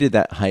created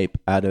that hype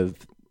out of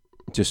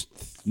just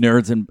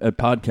nerds and a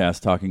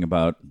podcast talking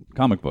about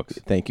comic books.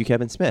 Thank you,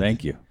 Kevin Smith.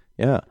 Thank you.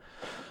 Yeah.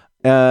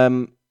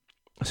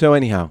 So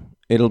anyhow,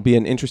 it'll be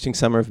an interesting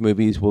summer of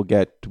movies. We'll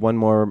get one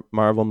more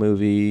Marvel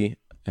movie,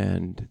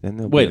 and then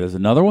there's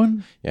another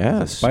one? Yeah,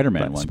 there's a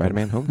Spider-Man one.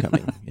 Spider-Man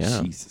Homecoming.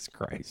 Yeah. Jesus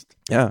Christ.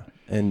 Yeah,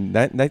 and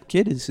that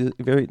kid is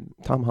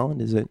Tom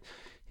Holland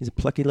he's a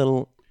plucky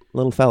little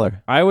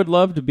feller. I would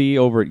love to be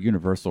over at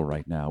Universal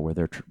right now,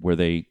 where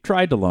they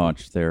tried to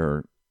launch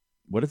their.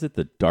 What is it?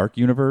 The Dark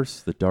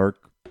Universe? The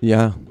Dark...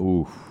 Yeah.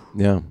 Ooh.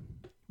 Yeah.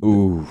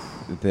 Ooh.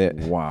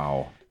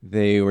 Wow.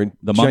 They were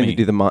the trying Mummy.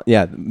 to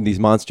do these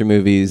monster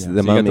movies. Yeah.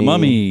 The Mummy. You got the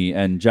Mummy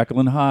and Jekyll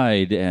and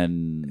Hyde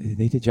and...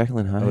 They did Jekyll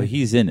and Hyde? Oh,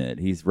 he's in it.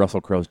 He's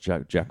Russell Crowe's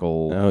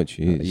Jekyll. Oh,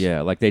 jeez.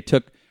 Yeah, like they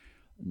took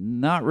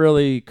not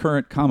really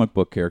current comic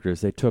book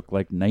characters. They took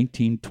like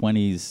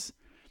 1920s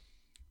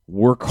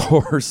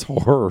workhorse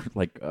horror.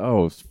 Like,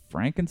 oh, is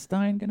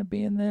Frankenstein going to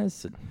be in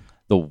this?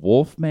 The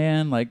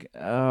Wolfman? Like,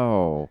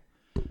 oh...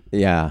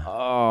 Yeah.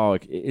 Oh,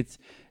 it's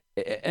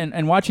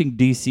and watching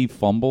DC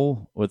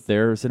fumble with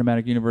their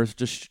cinematic universe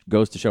just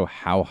goes to show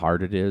how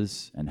hard it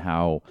is and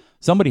how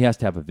somebody has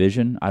to have a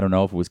vision. I don't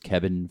know if it was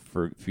Kevin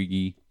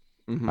Feige.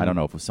 Mm-hmm. I don't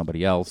know if it was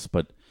somebody else,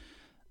 but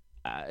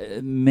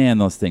man,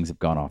 those things have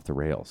gone off the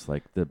rails.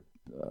 Like the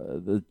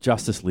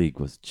Justice League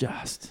was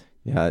just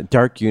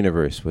Dark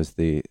Universe was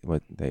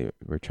what they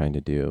were trying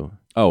to do.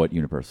 Oh, at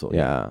Universal.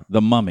 Yeah.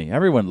 The Mummy.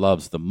 Everyone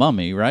loves The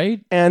Mummy,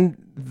 right? And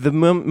the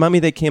Mummy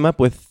they came up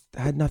with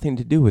had nothing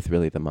to do with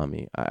really The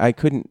Mummy. I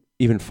couldn't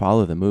even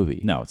follow the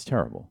movie. No, it's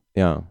terrible.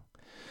 Yeah.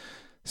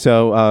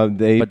 So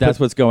But that's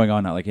what's going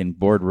on now. Like in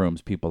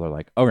boardrooms, people are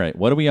like, all right,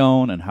 what do we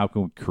own and how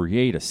can we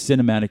create a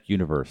cinematic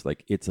universe?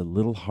 Like it's a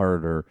little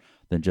harder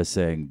than just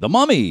saying The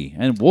Mummy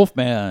and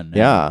Wolfman.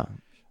 Yeah.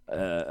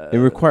 It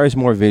requires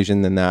more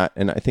vision than that.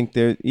 And I think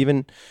they're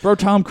even... Throw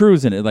Tom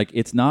Cruise in it. Like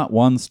it's not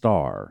one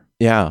star.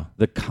 Yeah.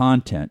 The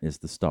content is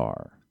the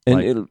star.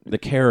 And like, the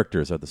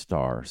characters are the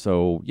star.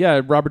 So,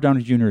 yeah, Robert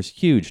Downey Jr. is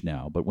huge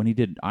now. But when he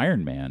did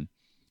Iron Man,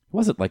 he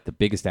wasn't like the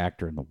biggest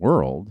actor in the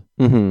world.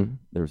 Mm-hmm.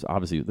 There's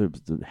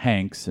the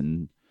Hanks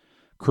and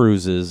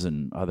Cruises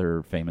and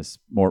other famous,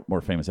 more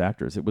famous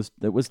actors. It was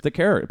the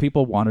character.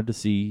 People wanted to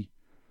see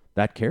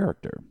that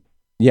character.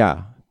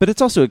 Yeah. But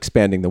it's also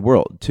expanding the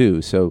world,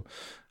 too. So...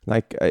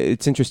 Like,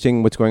 it's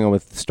interesting what's going on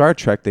with Star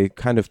Trek. They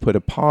kind of put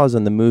a pause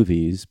on the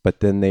movies,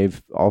 but then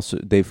they've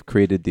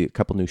created a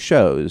couple new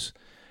shows.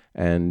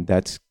 and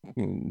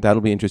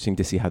that'll be interesting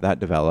to see how that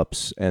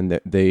develops. And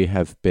they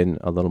have been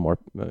a little more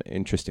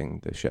interesting,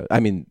 the show. I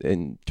mean,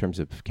 in terms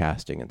of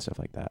casting and stuff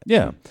like that.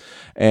 Yeah.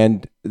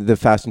 And the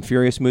Fast and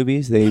Furious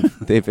movies,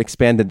 they've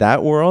expanded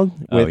that world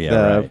with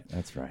right.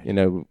 That's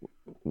right.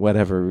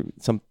 Whatever,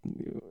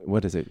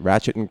 what is it,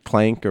 Ratchet and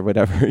Clank or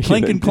whatever.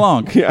 Clink and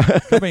Clonk. Yeah.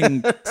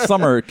 Coming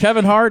summer,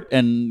 Kevin Hart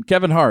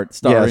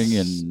starring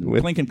Yes, in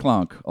with- Clink and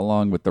Clonk,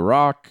 along with The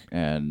Rock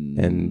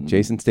and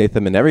Jason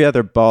Statham and every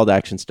other bald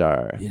action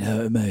star. You know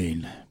what I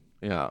mean?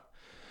 Yeah.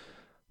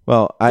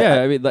 Well,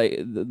 I mean, like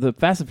the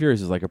Fast and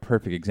Furious is like a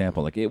perfect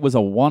example. Like it was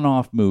a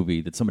one-off movie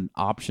that someone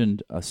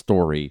optioned a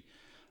story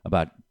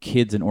about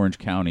kids in Orange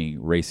County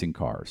racing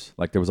cars.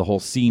 Like there was a whole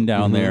scene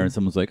down there, and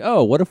someone's like,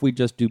 "Oh, what if we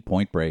just do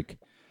Point Break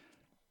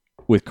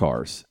with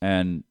cars?"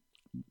 And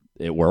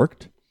it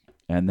worked.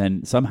 And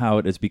then somehow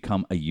it has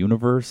become a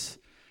universe.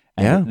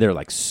 And they're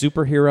like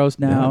superheroes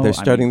now. they're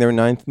starting their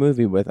 9th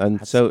movie with,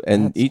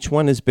 and each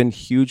one has been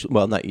huge.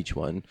 Well, not each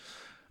one,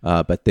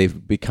 but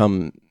they've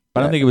become. I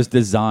don't think it was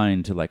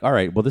designed to like, all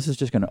right, well, this is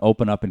just going to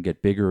open up and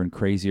get bigger and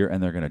crazier,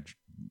 and they're going to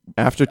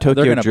After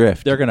Tokyo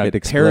Drift, they're going it to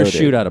exploded.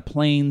 parachute out of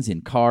planes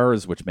in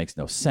cars, which makes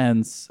no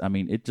sense. I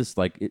mean, it just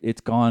like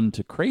it's gone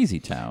to crazy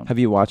town. Have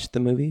you watched the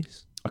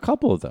movies? A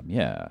couple of them,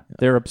 yeah.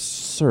 They're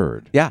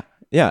absurd. Yeah,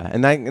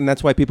 and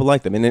that's why people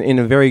like them. And in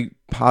a very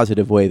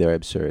positive way, they're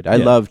absurd. I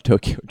love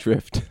Tokyo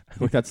Drift. I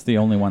think that's the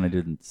only one I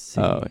didn't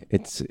see. Oh,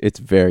 it's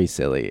very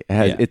silly.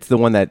 It's the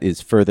one that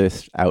is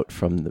furthest out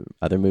from the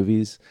other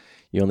movies.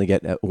 You only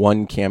get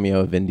one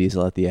cameo of Vin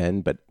Diesel at the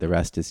end, but the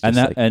rest is just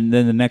and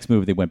then the next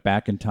movie they went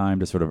back in time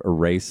to sort of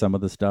erase some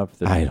of the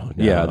stuff. I don't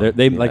know. Yeah,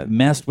 they like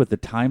messed with the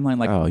timeline.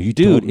 Like, Oh, you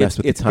dude, don't mess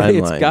with the it's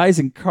timeline. guys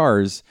in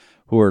cars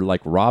who are like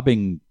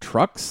robbing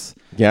trucks,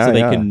 Yeah, so they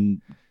yeah.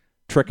 can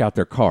trick out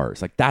their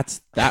cars. Like that.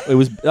 It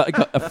was like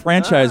a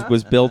franchise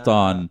was built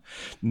on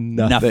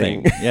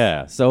nothing.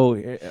 Yeah. So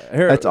here,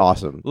 That's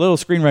awesome. little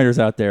screenwriters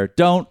out there,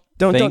 don't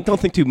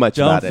think too much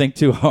about Don't think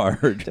too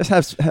hard. it.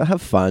 Just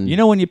have fun. You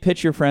know when you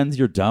pitch your friends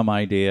your dumb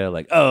idea,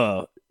 like,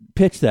 oh,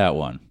 pitch that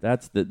one.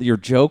 That's your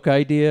joke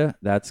idea.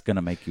 That's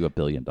gonna make you $1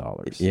 billion.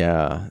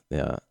 Yeah.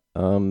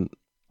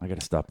 I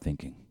gotta stop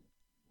thinking.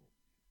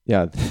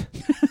 Yeah.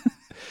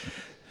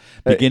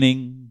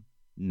 Beginning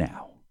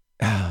now.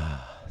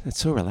 That's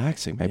so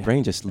relaxing. My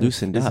brain just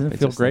loosened up. Doesn't it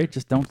feel just great?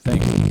 Just don't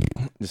think.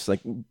 Just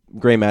like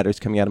gray matter's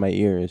coming out of my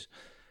ears.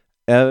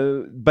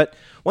 But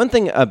one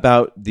thing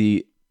about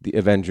the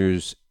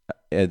Avengers,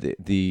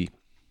 the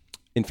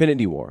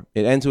Infinity War,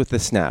 it ends with the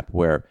snap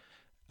where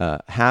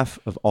half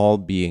of all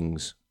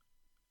beings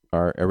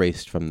are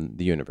erased from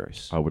the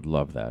universe. I would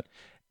love that.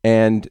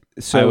 And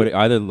so I would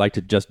either like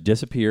to just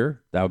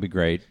disappear. That would be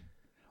great,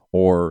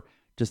 or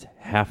just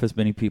half as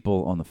many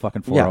people on the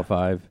fucking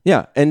 405.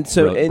 Yeah, and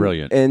so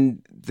Brilliant.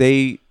 And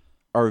they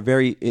are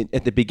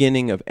at the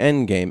beginning of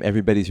Endgame.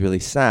 Everybody's really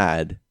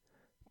sad,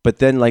 but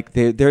then like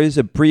there is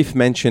a brief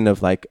mention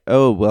of like,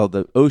 oh well,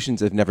 the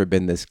oceans have never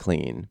been this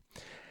clean,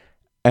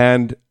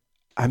 and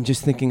I'm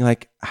just thinking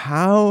like,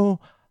 how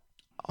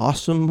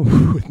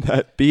awesome would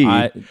that be?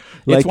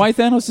 It's why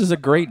Thanos is a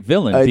great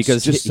villain,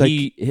 because just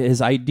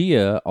his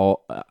idea,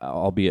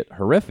 albeit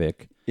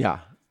horrific,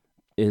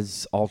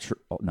 is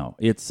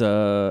it's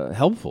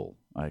helpful.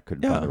 I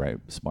couldn't find the right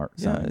smart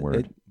sounding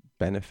word.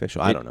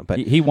 Beneficial. I don't know, but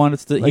he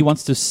wants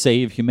to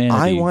save humanity.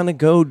 I want to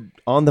go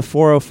on the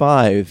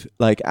 405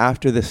 like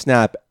after the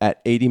snap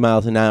at 80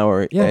 miles an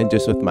hour and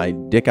just with my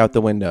dick out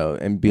the window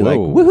and be like,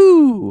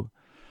 woohoo!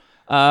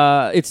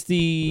 It's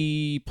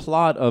the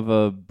plot of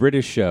a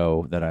British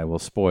show that I will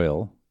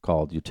spoil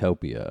called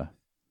Utopia.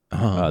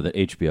 That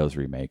HBO's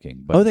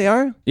remaking. But they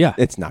are? Yeah.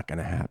 It's not going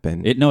to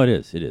happen. It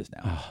is. It is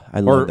now.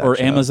 I love that or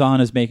show. Amazon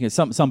is making it.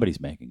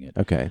 Somebody's making it.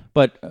 Okay.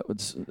 But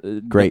it's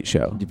Great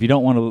show. If you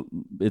don't want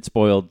it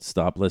spoiled,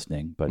 stop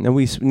listening. But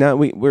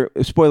we're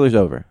spoilers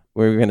over.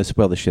 We're going to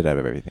spoil the shit out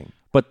of everything.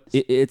 But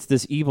it's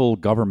this evil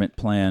government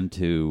plan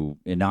to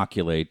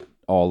inoculate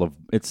all of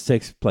it.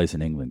 Takes place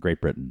in England, Great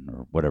Britain,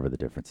 or whatever the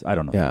difference. I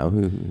don't know. Yeah,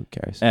 who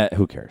cares?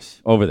 Who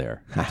cares? Over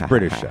there, it's a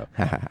British show.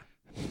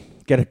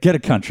 Get a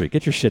country.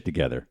 Get your shit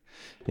together.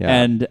 Yeah.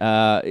 And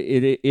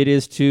it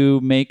is to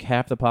make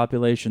half the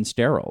population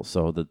sterile,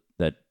 so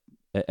that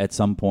at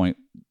some point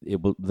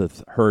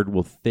the herd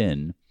will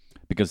thin,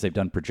 because they've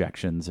done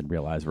projections and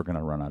realize we're going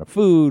to run out of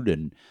food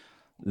and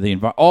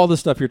all the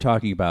stuff you're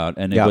talking about,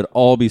 and it would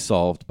all be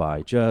solved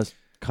by just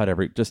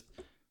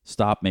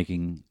stop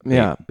making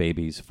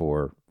babies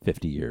for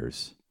 50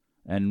 years,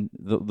 and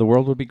the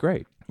world would be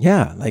great.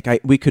 Yeah, like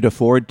we could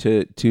afford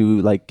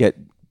to like get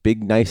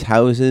big nice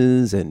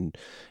houses and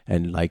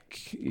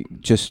like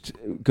just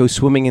go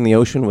swimming in the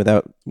ocean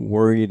without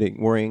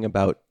worrying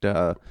about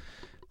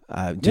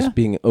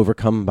being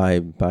overcome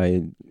by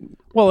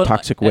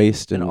toxic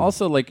waste and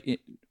also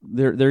like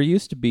there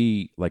used to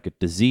be like a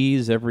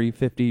disease every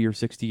 50 or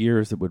 60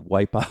 years that would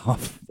wipe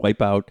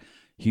out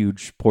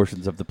huge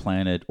portions of the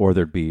planet, or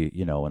there'd be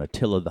an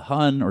Attila the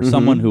Hun or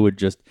someone who would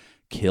just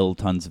kill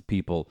tons of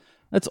people.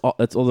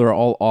 They're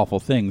all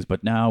awful things,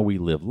 but now we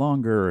live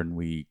longer and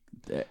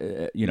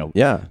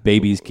Yeah.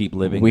 babies keep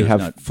living. We There's have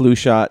not- flu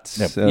shots.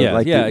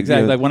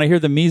 exactly. Like when I hear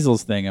the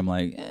measles thing, I'm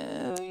like,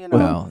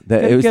 Well,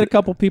 get a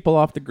couple people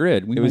off the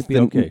grid. We it was might be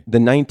okay. the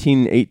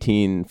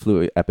 1918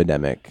 flu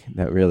epidemic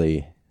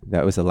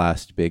that was the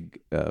last big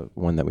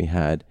one that we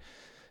had.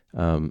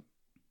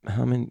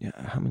 How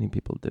many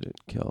people did it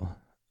kill?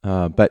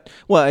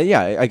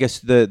 I guess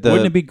the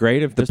Wouldn't it be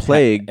great if the just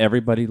plague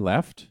everybody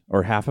left,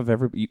 or half of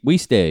everybody? We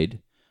stayed,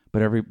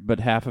 but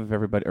half of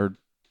everybody, or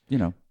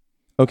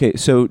Okay,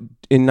 so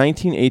in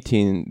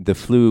 1918,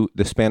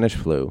 the Spanish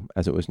flu,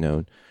 as it was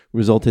known,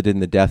 resulted in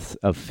the deaths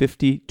of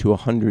 50 to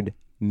 100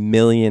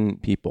 million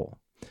people.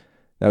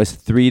 That was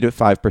 3 to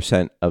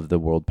 5% of the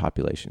world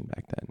population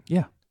back then.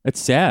 Yeah, it's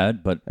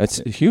sad, but That's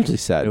hugely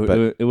sad,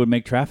 but it would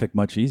make traffic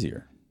much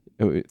easier.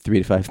 3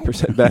 to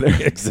 5% better.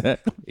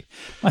 Exactly.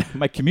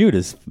 My commute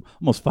is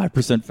almost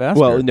 5% faster.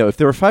 Well, no, if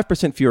there were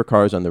 5% fewer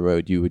cars on the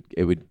road,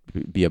 it would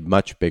be a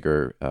much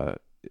bigger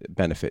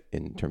benefit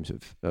in terms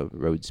of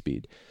road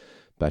speed.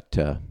 But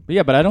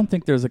I don't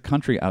think there's a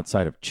country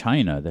outside of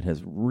China that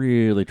has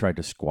really tried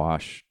to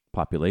squash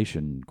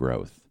population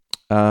growth.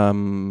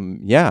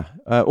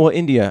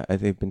 India,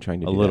 they've been trying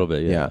to do A little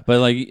that. bit, yeah. But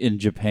like in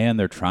Japan,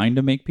 they're trying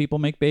to make people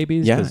make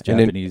babies. Yeah, 'cause and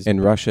Japanese,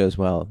 in Russia as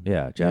well.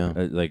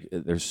 like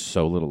there's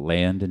so little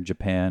land in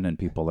Japan, and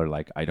people are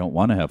like, I don't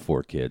want to have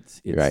 4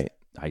 kids. Right.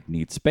 I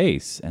need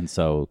space, and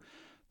so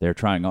the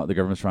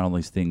government's trying all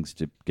these things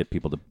to get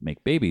people to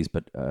make babies,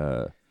 but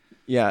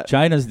Yeah,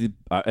 China's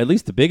at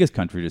least the biggest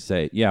country to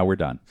say, yeah, we're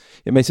done.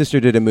 Yeah, my sister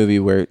did a movie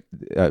where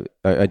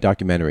a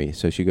documentary.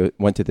 So she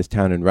went to this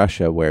town in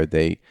Russia where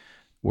they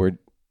were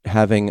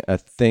having a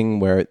thing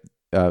where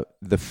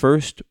the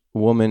first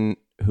woman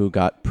who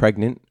got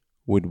pregnant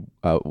would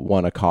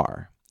want a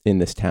car in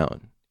this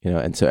town,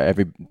 and so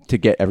to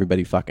get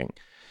everybody fucking.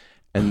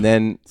 And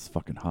then It's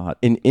fucking hot.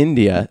 in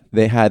India,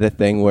 they had a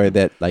thing where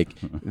that like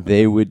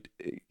they would,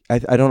 I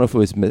don't know if it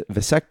was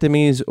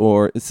vasectomies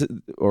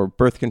or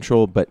birth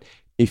control, but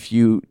if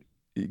you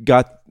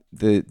got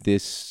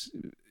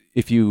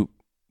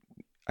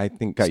I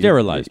think got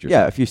Sterilized yourself.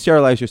 Yeah, if you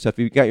sterilized yourself,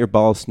 you got your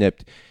balls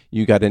snipped,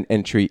 you got an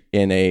entry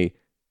in a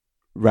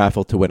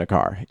raffle to win a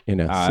car.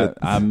 So,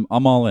 I'm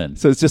all in.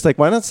 so it's just like,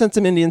 why not send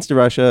some Indians to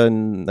Russia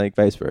and like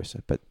vice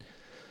versa? But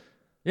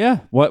Yeah.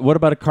 What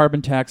about a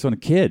carbon tax on a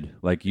kid?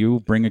 Like you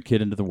bring a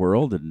kid into the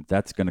world, and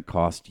that's going to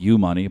cost you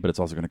money, but it's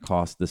also going to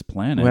cost this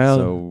planet. well,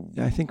 So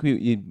I think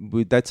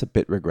that's a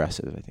bit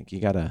regressive. I think you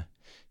gotta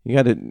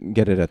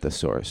get it at the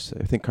source.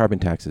 I think carbon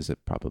taxes are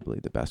probably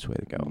the best way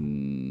to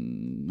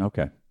go.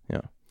 okay,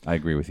 Yeah. I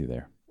agree with you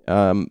there.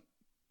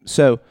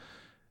 So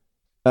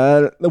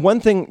the one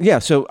thing,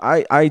 so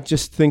I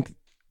just think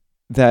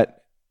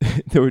that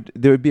there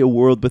would be a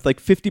world with like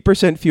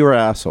 50% fewer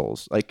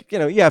assholes. Like,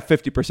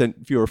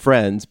 50% fewer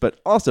friends, but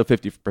also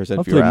 50%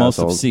 Hopefully, fewer most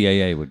assholes. of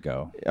CAA would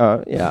go.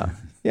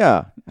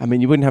 Yeah. I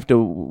mean, you wouldn't have to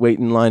wait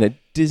in line at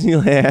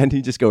Disneyland.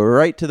 You just go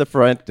right to the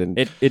front, and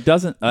It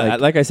doesn't.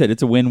 Like I said,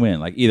 it's a win-win.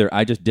 Like either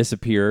I just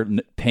disappear,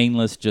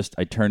 painless, just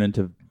I turn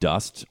into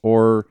dust,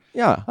 or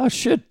yeah. oh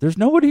shit, there's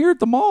nobody here at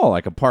the mall. I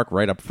can park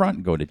right up front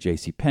and go to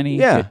JCPenney.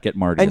 Yeah. Get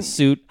Marty a And-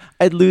 suit.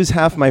 I'd lose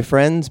half my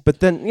friends,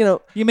 but then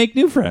You make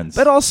new friends.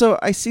 But also,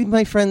 I see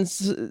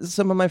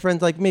some of my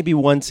friends, like maybe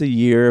once a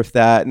year, if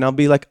that, and I'll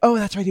be like, "Oh,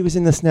 that's right, he was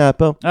in the Snap."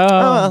 Oh,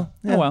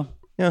 well,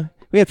 yeah,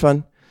 we had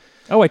fun.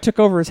 Oh, I took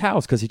over his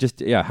house because he just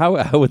How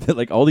would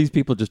like all these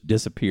people just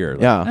disappear?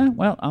 Like, Yeah.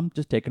 Well, I'm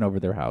just taking over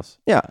their house.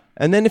 Yeah,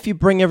 and then if you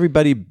bring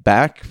everybody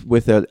back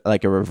with a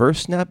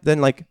reverse snap,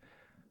 then like,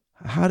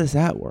 how does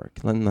that work?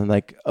 And then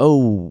like,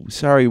 oh,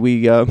 sorry,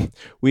 we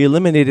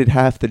eliminated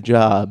half the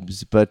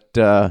jobs, but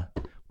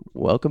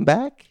welcome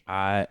back.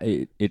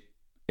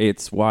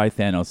 It's why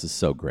Thanos is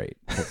so great.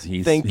 'Cause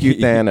Thank you,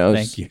 Thanos.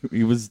 Thank you.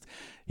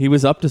 He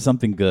was up to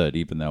something good,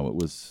 even though it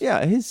was.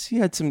 Yeah, he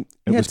had some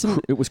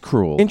It was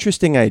cruel.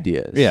 interesting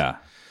ideas. Yeah.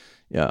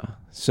 Yeah.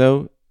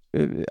 So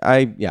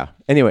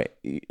Anyway,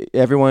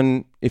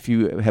 everyone, if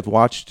you have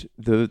watched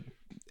the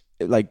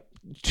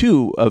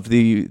two of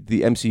the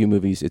MCU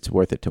movies, it's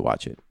worth it to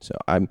watch it. So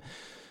I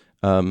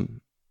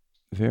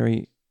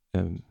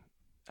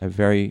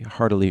very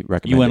heartily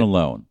recommend. You went it.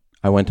 alone.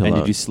 I went alone.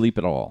 And did you sleep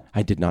at all?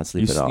 I did not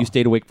sleep at all. You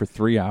stayed awake for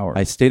 3 hours.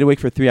 I stayed awake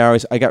for 3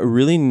 hours. I got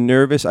really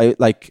nervous. I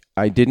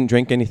didn't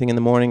drink anything in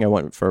the morning. I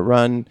went for a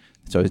run,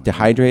 so I was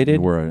dehydrated.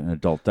 You wore an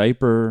adult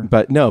diaper.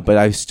 But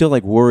I was still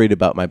worried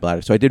about my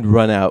bladder. So I did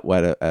run out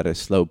at a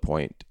slow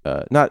point.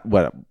 I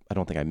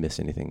don't think I missed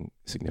anything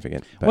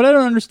significant. But What I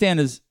don't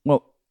understand is,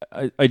 well,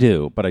 I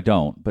do, but I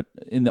don't. But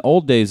in the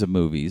old days of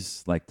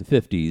movies, like the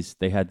 50s,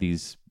 they had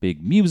these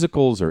big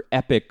musicals or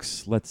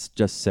epics. Let's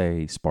just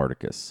say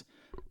Spartacus.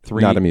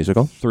 Not a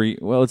musical.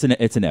 Well, it's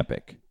an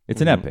epic.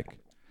 It's an epic.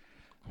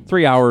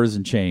 3 hours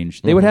and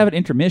change. They would have an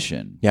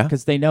intermission. Yeah.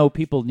 Because they know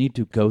people need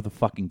to go to the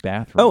fucking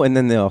bathroom. Oh, and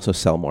then they also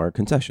sell more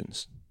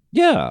concessions.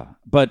 Yeah.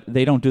 But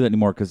they don't do that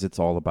anymore because it's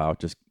all about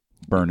just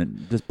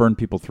burn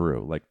people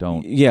through. Like,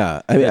 don't.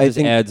 Yeah. I I just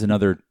think adds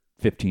another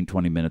 15,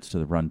 20 minutes to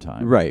the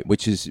runtime. right,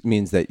 which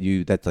means that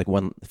that's like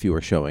one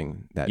fewer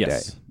showing that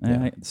Yes. day.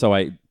 Yeah. So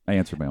I I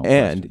answered my own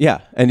And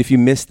question. and if you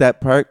missed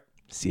that part,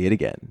 see it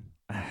again.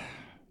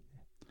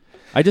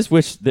 I just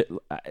wish that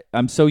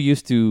I'm so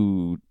used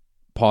to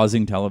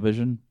pausing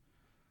television.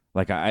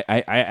 Like I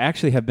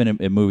actually have been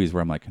in movies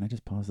where I'm like, can I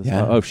just pause this?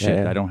 Yeah, Oh shit,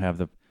 yeah. I don't have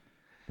the.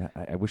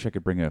 I wish I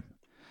could bring a.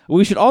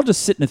 We should all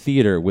just sit in a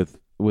theater with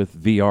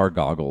VR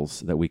goggles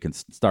that we can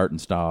start and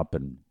stop,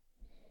 and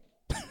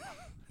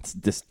it's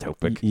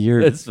dystopic.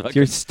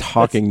 You're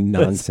talking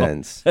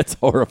nonsense. That's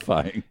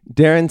horrifying.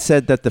 Darren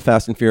said that the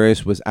Fast and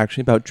Furious was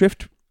actually about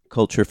drift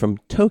culture from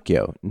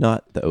Tokyo,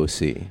 not the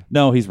OC.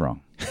 No, he's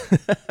wrong.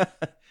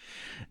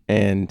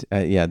 And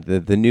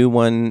the new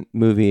one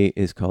movie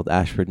is called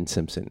Ashford and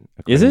Simpson.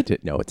 Is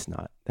it? No, it's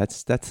not.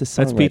 That's the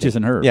song. That's Peaches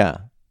and Herb. Yeah.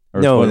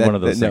 Or no, one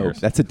of those no,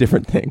 singers. that's a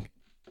different thing.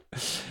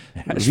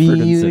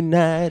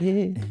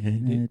 Reunited,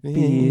 and it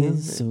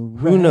feels so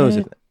Who knows?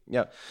 right.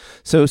 Yeah.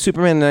 So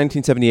Superman in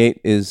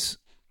 1978 is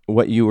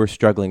what you were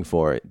struggling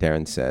for,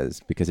 Darren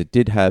says, because it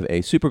did have a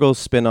Supergirl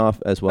spin-off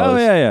as well. Oh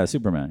as, yeah,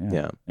 Superman.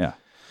 Yeah. Yeah.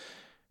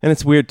 And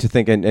it's weird to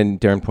think, and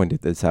Darren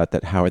pointed this out,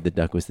 that Howard the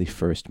Duck was the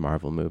first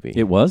Marvel movie.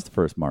 It was the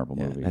first Marvel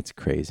Yeah, movie. that's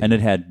crazy. And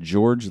it had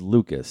George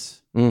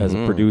Lucas as a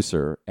Mhm.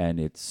 producer, and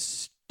it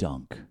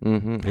stunk.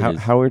 Mhm. It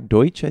is- Howard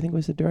Deutsch, I think,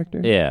 was the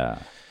director. Yeah.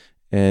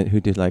 And who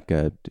did like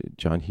a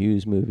John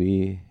Hughes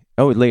movie.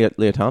 Oh,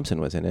 Leah Thompson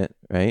was in it,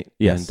 right?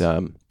 Yes. And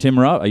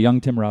A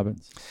young Tim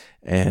Robbins.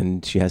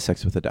 and she has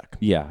sex with a duck.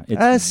 Yeah.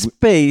 A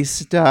space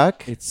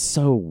duck. It's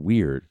so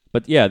weird.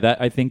 But yeah,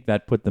 I think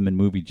that put them in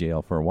movie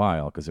jail for a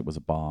while because it was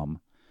a bomb.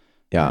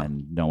 Yeah.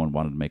 And no one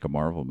wanted to make a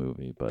Marvel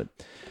movie. But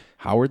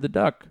Howard the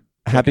Duck.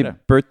 Happy it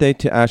out. birthday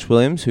to Ash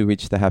Williams, who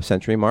reached the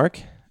half-century mark,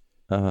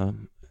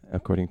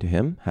 according to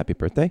him. Happy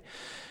birthday.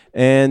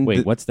 And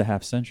Wait, what's the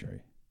half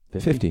century?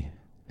 50.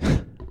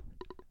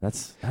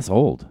 That's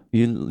old.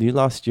 You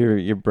lost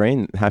your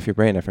brain, half your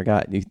brain. I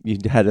forgot. You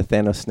had a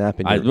Thanos snap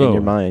in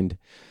your mind.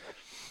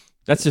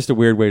 That's just a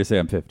weird way to say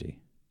I'm 50.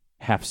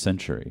 Half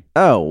century.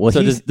 Oh well,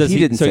 So he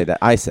didn't so- say that.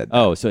 I said that.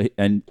 Oh, so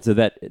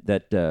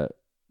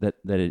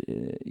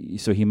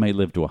so he may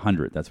live to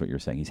 100. That's what you're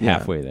saying. He's Yeah.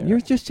 halfway there. You're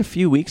just a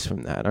few weeks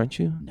from that, aren't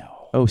you?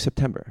 No. Oh,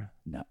 September.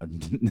 No.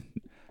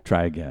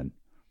 Try again.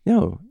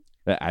 No.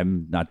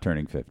 I'm not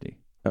turning 50.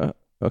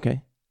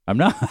 Okay. I'm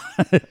not.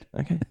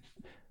 Okay.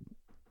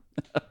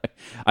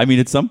 I mean,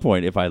 at some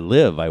point, if I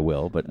live, I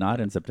will, but not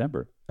in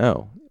September.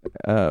 Oh,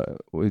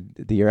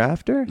 the year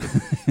after?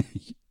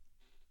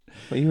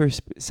 Well, you were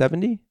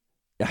 70?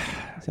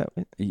 Is that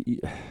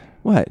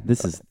what?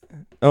 This is,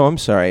 Oh, I'm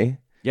sorry.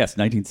 yes,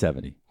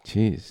 1970.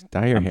 Jeez,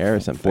 dye your I'm hair or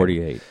something.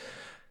 48.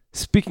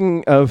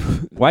 Speaking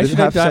of Why the should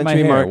I dye my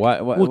half-century hair? mark,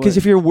 Why, well, because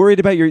if you're worried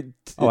about your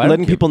Oh, I don't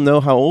letting give- people know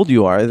how old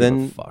you are, then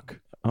then fuck.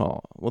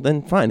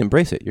 then fine,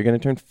 embrace it. You're going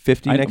to turn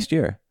 50 I next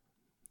year.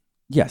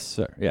 Yes,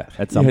 sir. Yeah,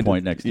 at some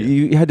point next year.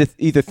 You had to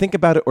either think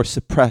about it or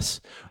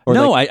suppress. Or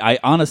No, like, I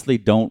honestly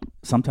don't.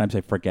 Sometimes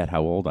I forget how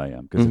old I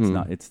am because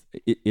Mhm.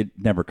 it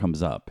never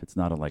comes up. It's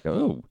not like,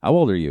 oh, how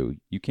old are you?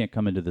 You can't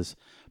come into this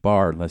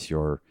bar unless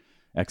you're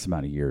X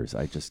amount of years.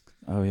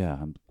 Oh yeah,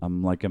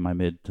 I'm like in my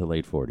mid to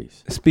late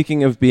 40s.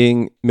 Speaking of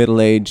being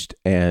middle-aged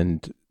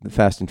and the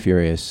Fast and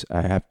Furious,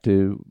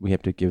 we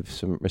have to give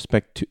some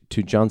respect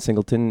to John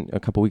Singleton. A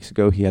couple weeks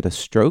ago, he had a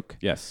stroke,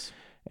 Yes.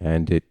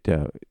 and it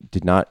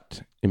did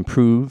not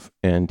improve,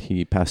 and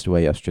he passed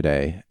away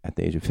yesterday at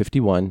the age of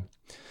 51.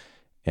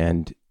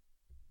 And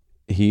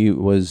he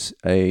was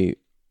a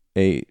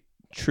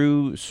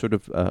true sort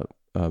of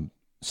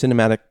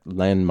cinematic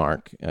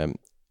landmark.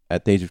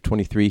 At the age of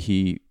 23,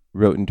 he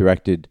wrote and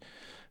directed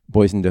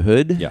Boys in the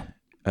Hood. Yeah.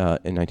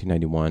 In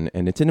 1991,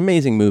 and it's an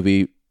amazing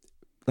movie.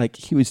 Like,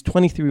 he was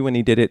 23 when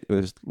he did it. There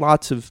was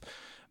lots of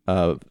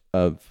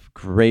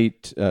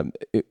great.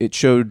 It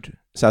showed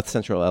South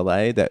Central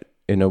LA that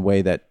in a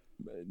way that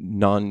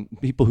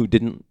people who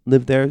didn't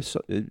live there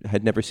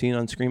had never seen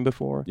on screen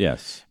before.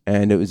 Yes.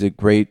 And it was a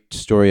great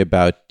story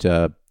about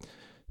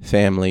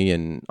family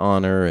and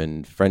honor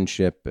and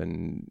friendship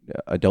and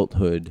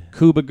adulthood.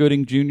 Cuba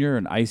Gooding Jr.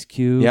 and Ice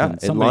Cube. Yeah, and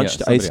it somebody launched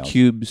somebody Ice else.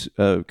 Cube's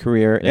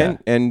career Yeah.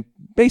 and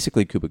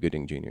basically Cuba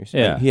Gooding Jr.'s.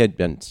 Yeah. He had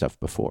done stuff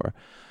before.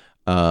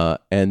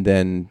 And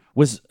then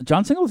Was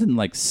John Singleton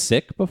like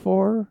sick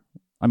before?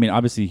 I mean,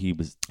 obviously he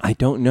was. I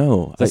don't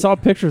know. I saw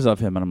pictures of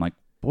him and I'm like,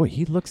 boy,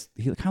 he kind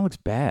of looks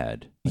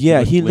bad. Like,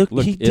 Yeah, he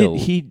ill.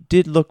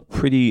 did look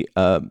pretty.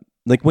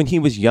 Like when he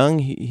was young,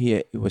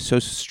 he was so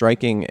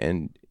striking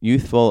and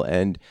youthful,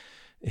 and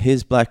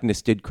his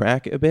blackness did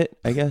crack a bit,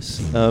 I guess.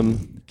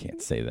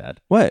 Can't say that.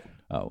 What?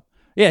 Oh,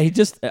 yeah. He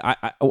just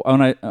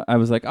I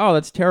was like, oh,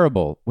 that's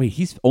terrible. Wait,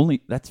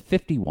 that's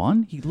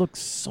 51. He looks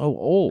so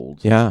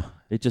old. Yeah,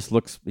 He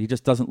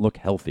just doesn't look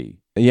healthy.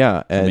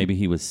 yeah, So and maybe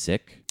he was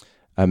sick.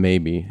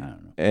 maybe. I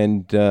don't know.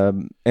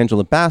 And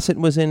Angela Bassett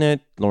was in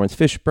it. Lawrence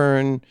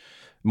Fishburne,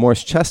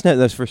 Morris Chestnut.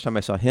 That's the first time I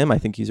saw him. I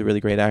think he's a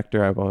really great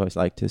actor. I've always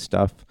liked his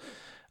stuff.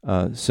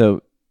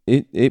 So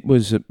it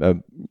was a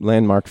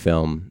landmark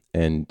film,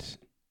 and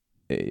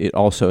it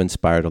also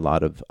inspired a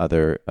lot of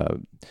other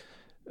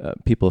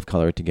people of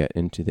color to get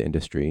into the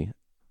industry.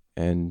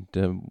 And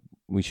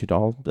we should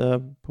all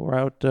pour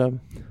out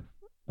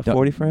a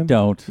 40 for him?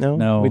 Don't. No,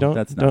 No, we don't.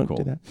 that's not don't cool.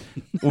 do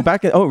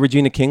that. Well,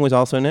 Regina King was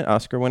also in it,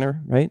 Oscar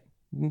winner, right?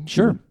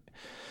 Sure.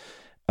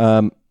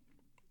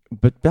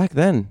 But back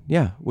then,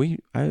 yeah, we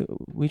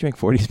drank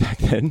 40s back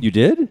then. You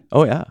did?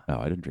 Oh yeah. Oh,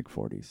 I didn't drink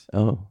 40s.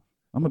 Oh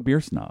I'm a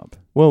beer snob.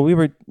 well, we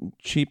were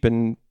cheap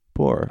and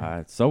poor.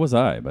 So was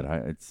I, but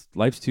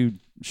life's too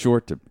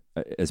short to,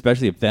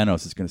 especially if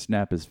Thanos is going to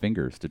snap his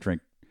fingers to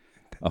drink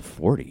a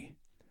 40.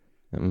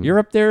 You're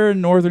up there in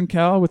Northern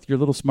Cal with your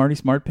little smarty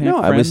smart pants.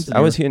 No, I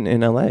was here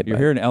in L.A. You're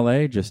here in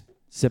L.A. just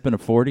sipping a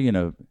 40 in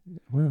a.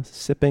 Well,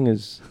 sipping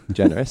is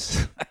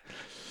generous.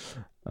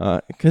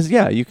 Because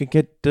you could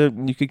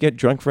get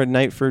drunk for a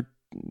night for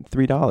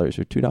 $3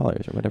 or $2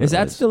 or whatever. Is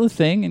that still a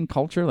thing in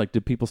culture? Like, do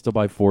people still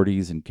buy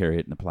 40s and carry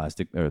it in a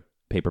plastic or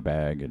paper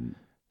bag and?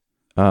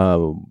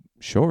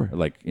 Sure.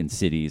 Like in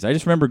cities, I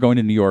just remember going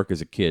to New York as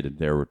a kid, and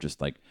there were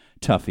just like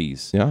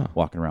toughies,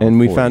 walking around. And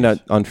with we 40s. found out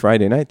on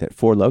Friday night that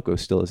Four Loko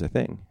still is a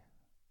thing.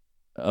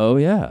 Oh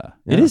yeah,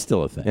 it is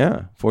still a thing.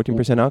 Yeah,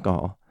 14%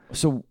 alcohol.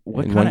 So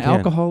what In kind one of can.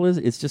 alcohol is?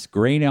 It's just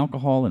grain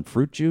alcohol and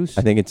fruit juice.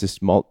 I think it's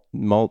just malt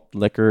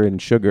liquor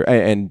and sugar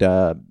and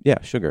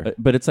sugar.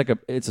 But it's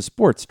it's a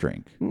sports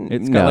drink.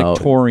 It's got No.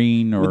 like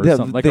taurine or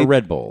something, like a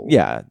Red Bull.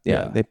 Yeah.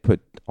 Yeah. They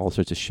put all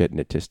sorts of shit in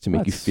it just to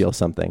make you That's- feel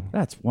something.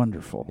 That's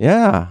wonderful.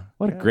 Yeah.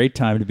 What a great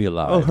time to be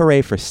alive. Oh,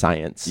 hooray for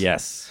science.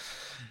 Yes.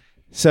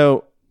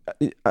 So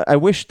I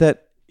wish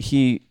that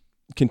he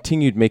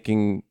continued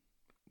making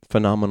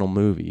phenomenal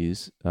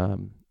movies,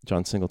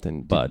 John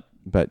Singleton. But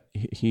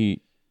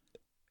he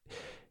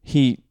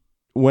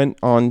went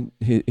on,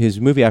 his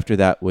movie after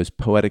that was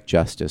Poetic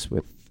Justice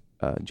with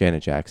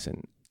Janet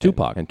Jackson.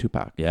 Tupac. And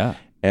Tupac. Yeah.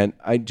 And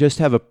I just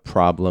have a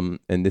problem,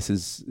 and this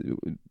is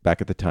back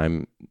at the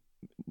time,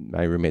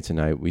 my roommates and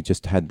I, we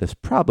just had this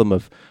problem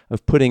of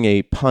putting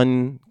a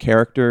pun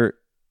character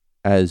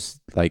as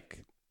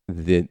like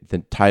the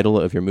title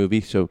of your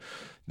movie. So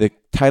the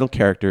title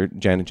character,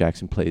 Janet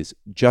Jackson, plays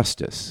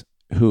Justice,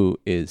 who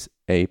is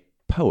a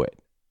poet.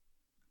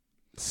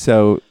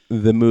 So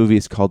the movie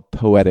is called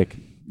Poetic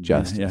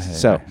Justice. Yeah,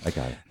 so I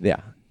got it.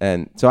 yeah,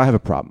 and so I have a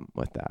problem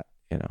with that.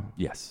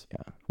 Yes.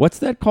 Yeah. What's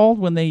that called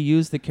when they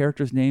use the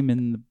character's name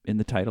in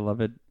the title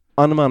of it?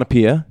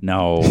 Onomatopoeia.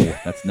 No,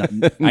 that's not.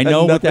 I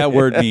know what that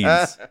word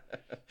means.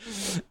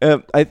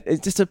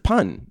 It's just a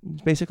pun.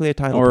 It's basically a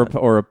title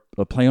pun. Or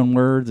a play on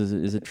words.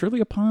 Is it truly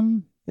a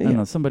pun? I don't Yeah.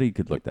 know. Somebody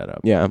could look that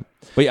up. Yeah.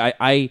 But yeah,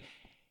 I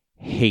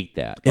hate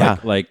that. Yeah.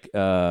 Like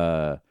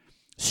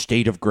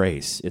State of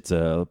Grace. It's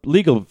a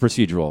legal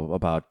procedural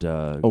about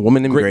A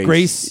woman named Grace.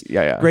 Grace.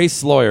 Yeah.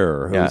 Grace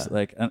Lawyer. Who's Yeah.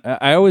 like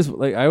I always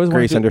wanted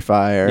Grace to, Under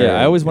Fire.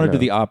 Yeah, I always you wanted to know.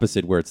 do the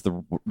opposite, where it's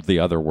the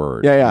other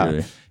word.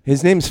 Yeah.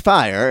 His name's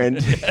Fire,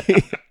 and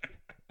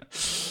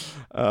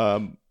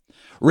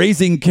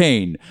Raising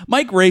Cain.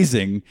 Mike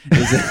Raising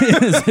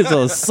is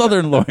a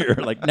Southern lawyer.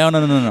 Like no.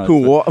 who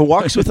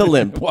walks with a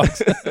limp.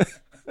 Walks-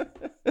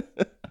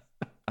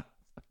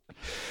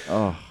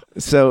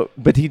 So,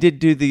 but he did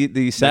do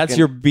the second. That's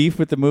your beef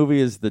with the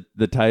movie. Is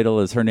the title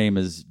is her name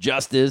is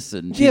Justice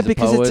and she's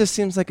because a poet. it just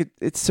seems like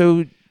it's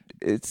so.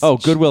 It's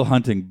Goodwill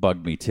Hunting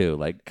bugged me too.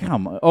 Like,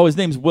 come on. Oh, his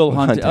name's Will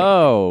Hunting. Hunting.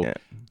 Oh, Yeah.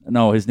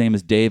 no, his name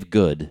is Dave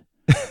Good,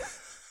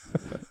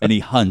 and he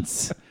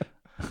hunts.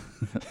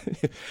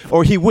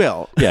 or he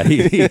will. Yeah,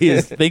 he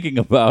is thinking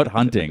about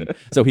hunting,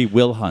 so he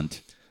will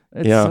hunt.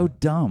 It's Yeah. so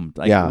dumb.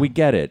 Like, Yeah. we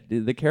get it.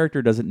 The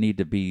character doesn't need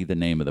to be the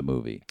name of the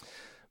movie.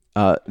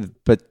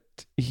 But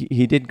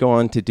he did go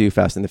on to do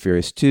Fast and the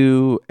Furious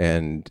 2,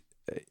 and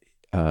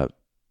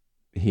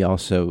he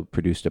also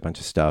produced a bunch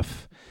of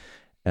stuff,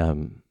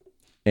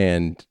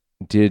 and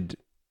did.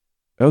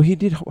 Oh, he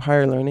did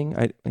Higher Learning.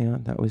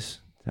 That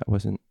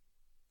wasn't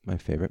my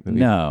favorite movie.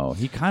 No,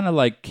 he kind of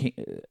like.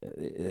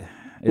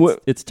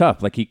 It's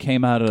tough. Like he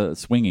came out of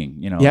swinging,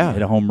 Yeah.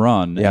 hit a home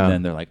run, Yeah. and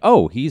then they're like,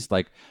 "Oh, he's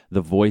like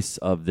the voice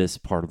of this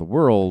part of the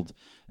world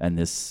and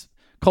this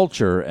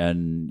culture,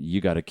 and you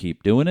got to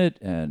keep doing it."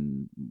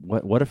 And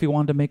what if he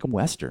wanted to make a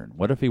western?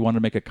 What if he wanted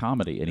to make a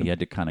comedy, and he had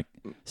to kind of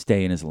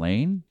stay in his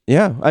lane?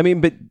 Yeah, I mean,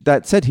 but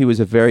that said, he was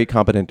a very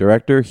competent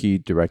director. He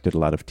directed a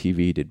lot of TV.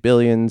 He did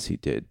Billions. He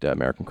did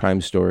American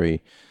Crime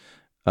Story.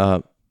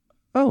 Yeah.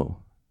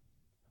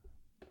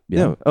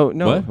 No. Oh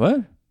no.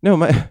 What? No,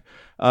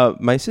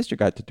 my sister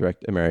got to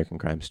direct American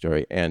Crime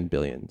Story and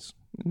Billions.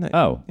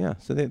 Oh. Yeah.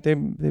 So they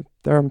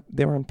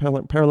were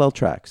on parallel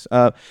tracks.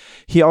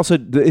 He also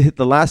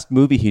the last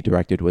movie he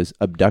directed was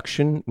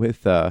Abduction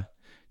with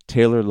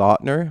Taylor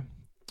Lautner.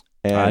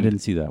 And I didn't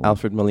see that one.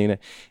 Alfred Molina.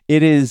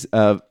 It is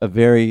a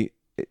very.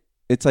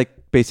 It's like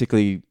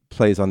basically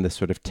plays on this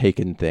sort of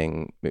Taken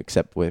thing,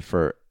 except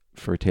for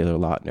Taylor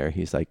Lautner.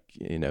 He's like,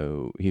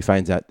 he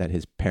finds out that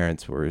his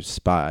parents were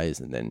spies,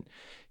 and then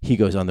he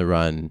goes on the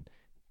run,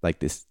 like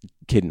this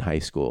kid in high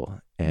school,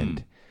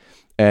 and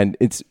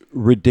it's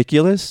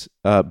ridiculous,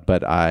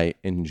 but I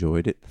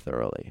enjoyed it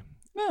thoroughly.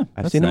 Yeah,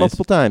 I've that's seen it nice.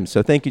 multiple times.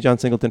 So thank you, John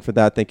Singleton, for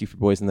that. Thank you for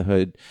Boys in the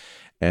Hood,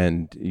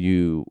 and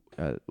you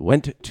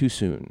went too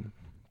soon.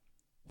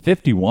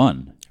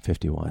 51.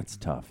 51. That's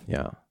tough.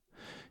 Yeah.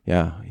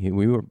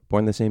 We were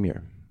born the same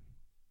year.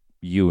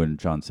 you and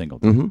John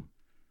Singleton. Mm-hmm.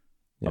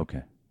 Yep.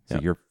 Okay, so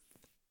Yep. you're.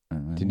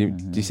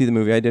 Did you see the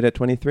movie I did at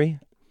 23?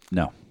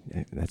 No,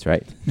 That's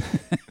right.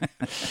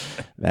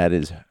 That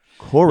is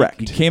correct.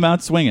 he came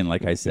out swinging,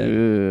 like I said.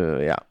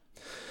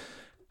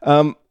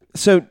 Yeah.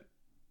 So,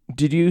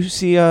 did you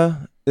see?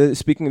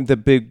 Speaking of the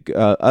big,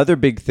 other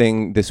big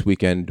thing this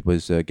weekend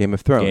was Game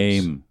of Thrones.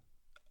 Game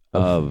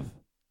of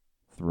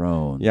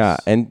Thrones. Yeah,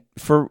 and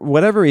for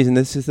whatever reason,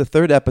 this is the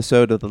third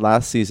episode of the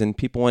last season.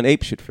 People went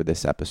apeshit for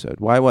this episode.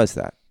 Why was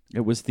that?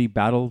 It was the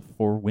battle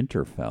for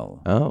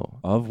Winterfell. Oh,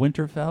 Of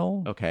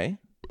Winterfell? okay.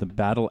 The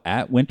battle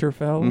at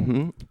Winterfell?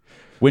 Mm-hmm.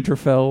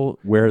 Winterfell,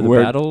 where the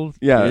battle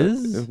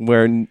is?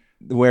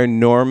 Where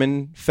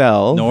Norman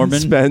fell. Norman?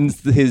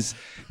 spends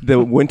the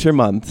winter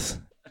months.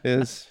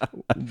 Is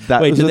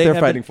that Wait, was do what they they're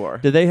have fighting for?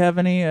 Did they have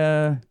any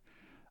A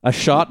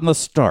Shot in the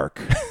Stark?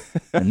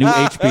 A new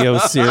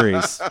HBO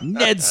series.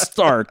 Ned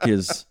Stark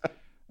is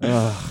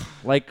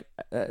like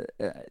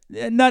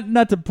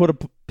not to put a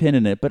pin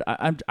in it, but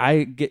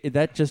I get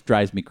that just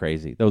drives me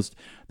crazy. Those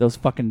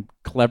fucking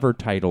clever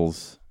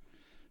titles.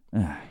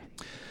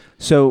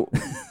 So,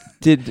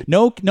 did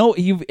No,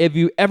 have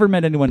you ever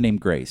met anyone named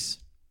Grace?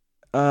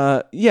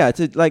 yeah,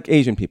 it's like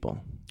Asian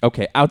people.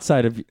 Okay,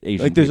 outside of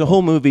Asian Like there's a people.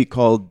 whole movie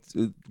called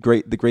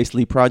the Grace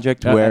Lee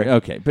Project where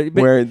okay, but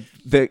where a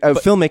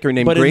filmmaker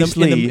named but Grace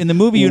Lee in the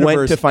movie went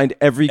universe- to find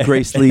every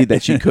Grace Lee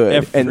that she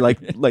could, and like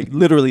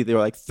literally there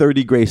were like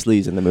 30 Grace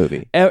Lees in the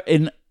movie.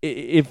 And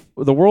if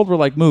the world were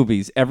like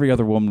movies, every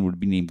other woman would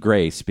be named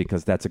Grace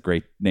because that's a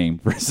great name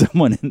for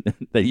someone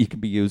that you can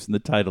be used in the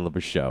title of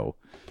a show.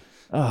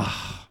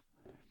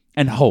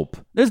 And Hope.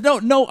 There's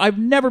no. I've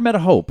never met a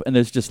Hope, and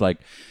there's just like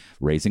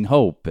Raising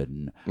Hope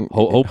and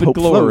Hope and Hope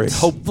Glory. floats.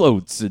 Hope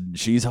floats, and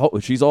she's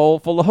all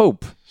full of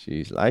hope.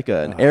 She's like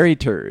an airy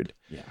turd.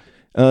 Yeah.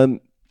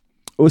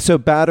 So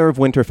Battle of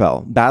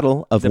Winterfell.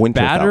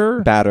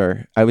 Batter?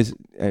 Batter.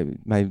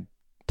 My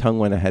tongue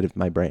went ahead of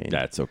my brain.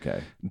 That's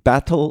okay.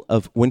 Battle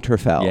of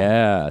Winterfell.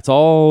 Yeah, it's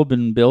all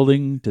been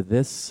building to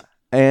this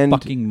And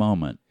fucking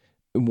moment.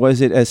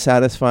 was it as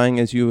satisfying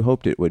as you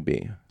hoped it would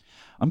be?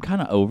 I'm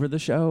kind of over the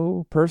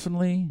show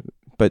personally.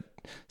 But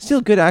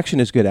still, good action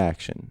is good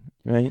action,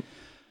 right?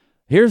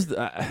 Here's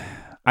the,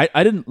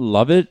 I didn't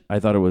love it. I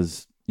thought it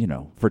was,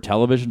 for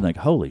television, like,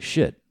 holy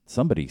shit,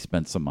 somebody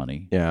spent some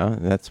money. Yeah,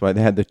 that's why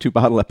they had the 2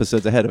 bottle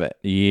episodes ahead of it.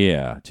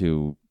 Yeah,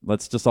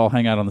 let's just all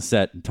hang out on the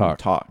set and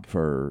talk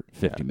for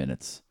 50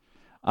 minutes.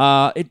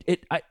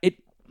 It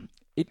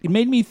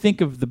made me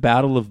think of the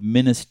Battle of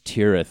Minas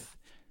Tirith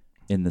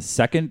in the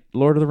second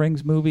Lord of the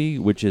Rings movie,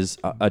 which is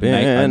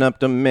Been up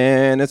to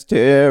Minas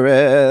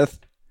Tirith.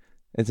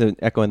 It's an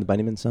Echo and the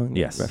Bunnymen song.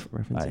 Yes,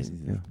 References.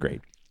 Yeah. Great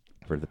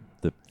for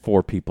the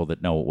 4 people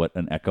that know what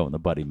an Echo and the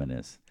Bunnymen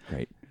is.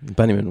 Great.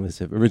 Bunnyman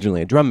was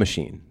originally a drum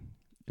machine,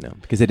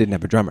 because they didn't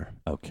have a drummer.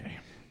 Okay.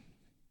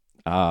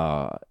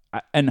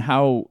 And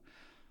how,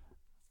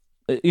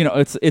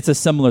 it's a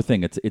similar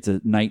thing. It's a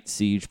night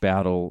siege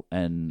battle,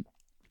 and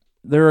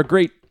there are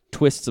great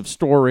twists of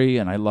story,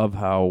 and I love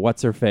how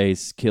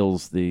what's-her-face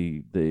kills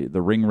the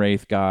ring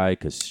wraith guy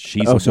because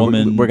she's a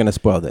woman. We're going to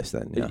spoil this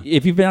then. Yeah.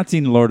 If you've not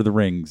seen Lord of the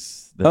Rings...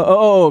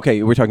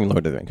 okay. We're talking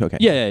Lord of the Rings. Okay.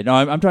 Yeah, no,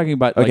 I'm talking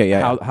about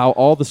how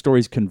all the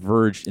stories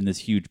converged in this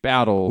huge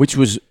battle. Which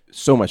was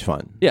so much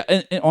fun. Yeah,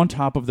 and on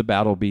top of the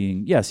battle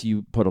being, yes,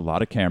 you put a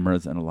lot of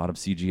cameras and a lot of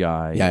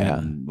CGI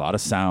and a lot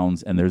of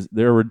sounds, and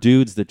there were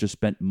dudes that just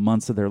spent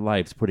months of their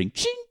lives putting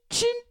chin,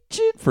 chin,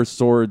 chin for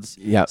swords,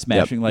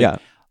 smashing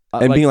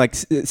and being like,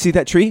 see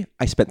that tree?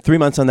 I spent 3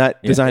 months on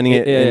that, designing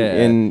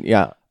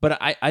it. But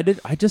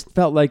I just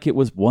felt like it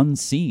was one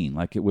scene.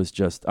 Like it was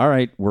just, all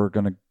right, we're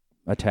going to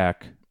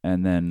attack.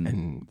 And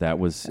then that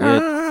was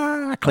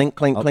it. Clink,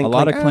 clink, clink. A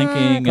lot of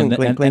clinking. Clink,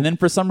 clink, clink. And then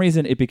for some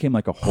reason, it became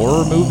like a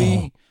horror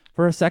movie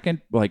for a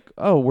second. Like,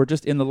 oh, we're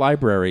just in the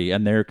library.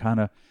 And they're kind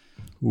of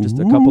just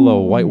a couple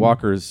of White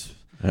Walkers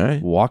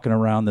walking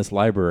around this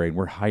library. And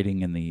we're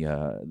hiding in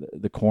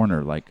the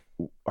corner. Like,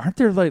 aren't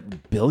there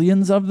like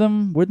billions of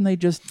them? Wouldn't they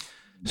just...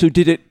 So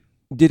did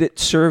it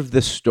serve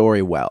the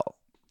story well?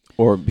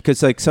 Or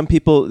because like some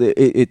people,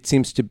 it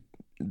seems to...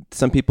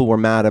 Some people were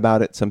mad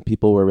about it. Some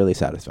people were really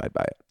satisfied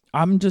by it.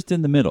 I'm just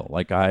in the middle.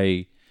 Like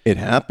It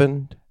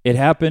happened. It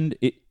happened.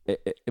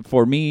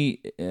 For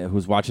me,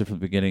 who's watched it from the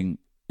beginning,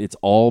 it's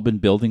all been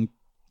building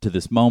to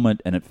this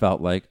moment, and it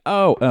felt like,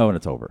 and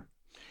it's over.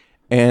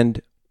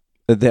 And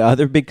the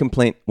other big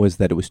complaint was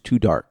that it was too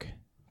dark.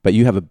 But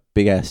you have a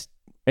big ass.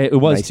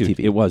 It was nice too. TV.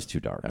 It was too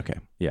dark. Okay.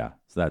 Yeah.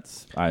 So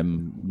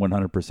I'm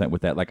 100%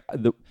 with that. Like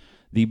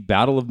the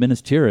Battle of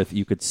Minas Tirith,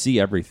 you could see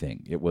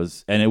everything. It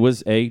was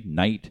a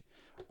night.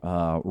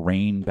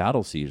 Rain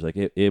battle siege, like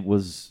it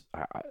was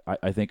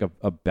I think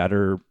a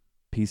better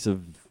piece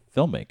of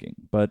filmmaking.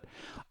 But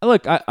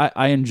look,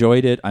 I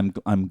enjoyed it.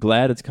 I'm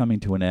glad it's coming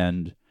to an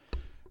end.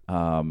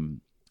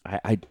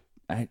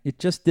 It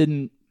just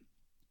didn't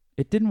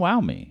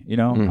wow me,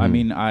 Mm-hmm. I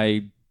mean,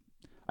 I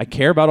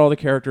care about all the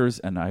characters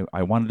and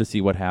I wanted to see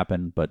what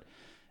happened, but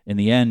in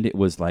the end, it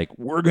was like,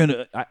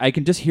 I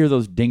can just hear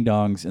those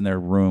ding-dongs in their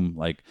room,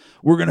 like,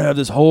 we're going to have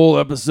this whole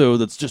episode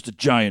that's just a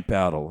giant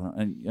battle.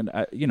 And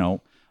I,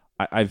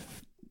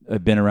 I've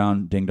been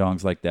around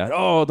ding-dongs like that.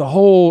 Oh, the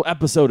whole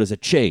episode is a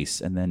chase.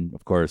 And then,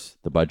 of course,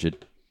 the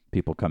budget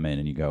people come in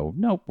and you go,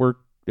 nope,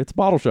 it's a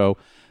bottle show.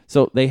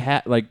 So they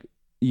had, like,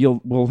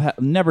 we'll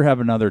never have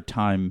another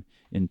time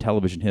in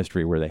television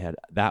history where they had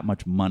that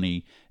much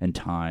money and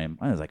time.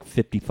 It was like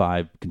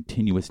 55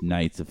 continuous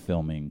nights of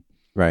filming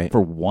Right.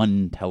 for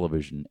one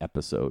television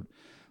episode.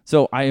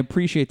 So I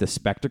appreciate the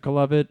spectacle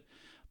of it,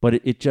 but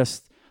it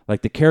just,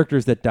 like, the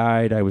characters that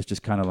died, I was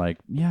just kind of like,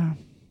 yeah,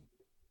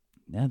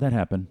 that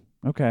happened.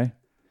 Okay.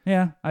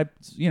 Yeah,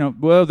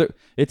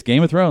 it's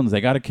Game of Thrones.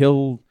 They got to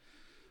kill,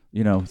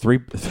 3 to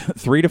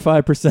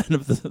 5%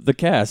 of the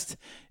cast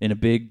in a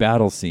big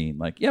battle scene.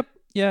 Like, yep,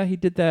 yeah, he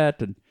did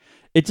that. And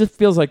it just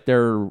feels like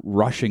they're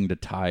rushing to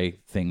tie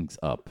things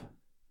up.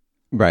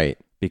 Right.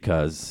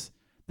 Because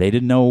they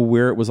didn't know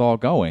where it was all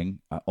going.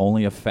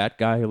 Only a fat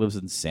guy who lives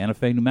in Santa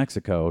Fe, New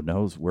Mexico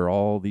knows where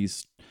all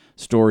these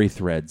story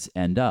threads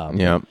end up.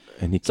 Yeah.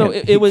 And he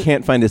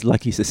can't find his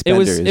lucky It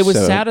suspenders. was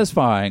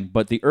satisfying,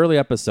 but the early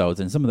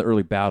episodes and some of the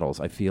early battles,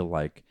 I feel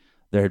like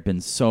there had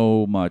been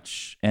so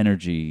much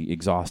energy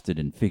exhausted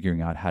in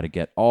figuring out how to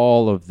get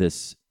all of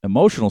this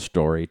emotional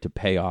story to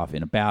pay off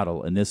in a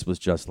battle, and this was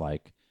just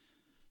like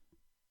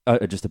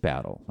just a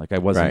battle. Like, I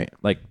wasn't Right.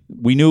 like,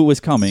 we knew it was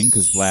coming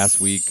because last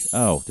week.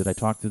 Oh, did I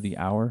talk through the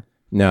hour?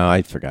 No,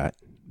 I forgot.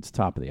 It's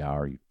top of the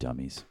hour, you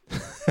dummies.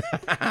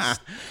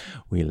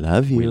 We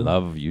love you. We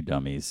love you,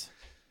 dummies.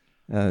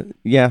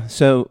 Yeah.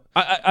 So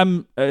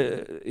I'm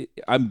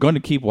going to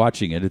keep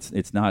watching it.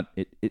 It's not.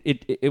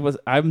 It was.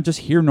 I'm just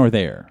here nor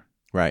there.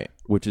 right.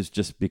 Which is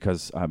just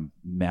because I'm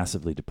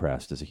massively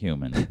depressed as a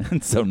human,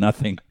 and so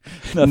nothing.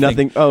 Oh,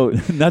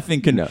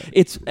 Nothing can. No.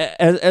 It's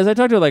as I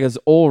talked to, like, this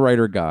old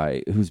writer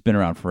guy who's been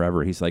around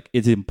forever. He's like,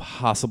 it's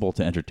impossible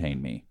to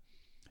entertain me,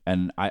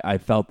 and I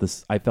felt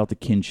this. I felt a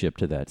kinship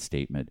to that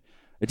statement.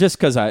 Just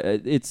because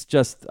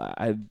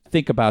I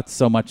think about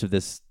so much of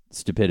this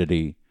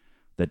stupidity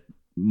that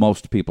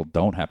most people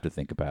don't have to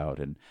think about,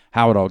 and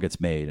how it all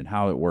gets made and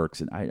how it works.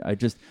 And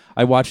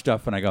I watch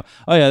stuff and I go,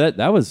 oh yeah,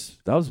 that was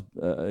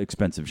an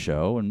expensive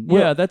show, and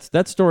yeah,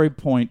 that story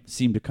point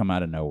seemed to come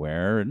out of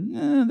nowhere,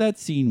 and that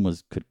scene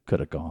could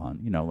have gone.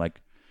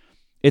 Like,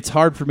 it's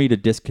hard for me to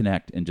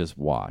disconnect and just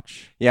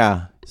watch.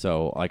 yeah.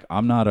 So, like,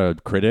 I'm not a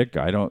critic.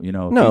 I don't,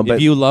 No,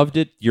 if you loved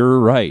it, you're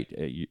right.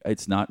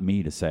 It's not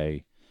me to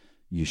say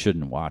you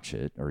shouldn't watch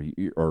it or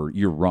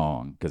you're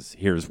wrong because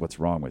here's what's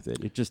wrong with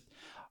it. It just,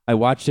 I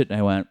watched it and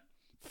I went,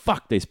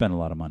 fuck, they spent a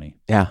lot of money.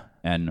 Yeah.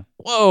 And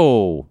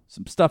whoa,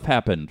 some stuff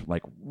happened,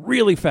 like,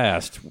 really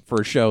fast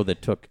for a show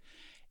that took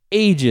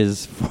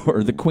ages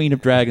for the Queen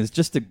of Dragons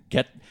just to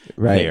get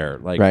there.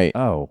 Like, right.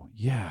 Oh,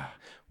 yeah.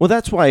 Well,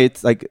 that's why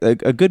it's like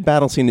a good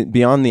battle scene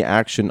beyond the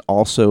action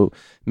also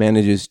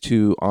manages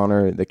to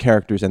honor the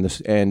characters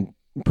and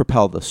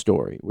propel the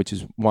story, which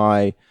is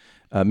why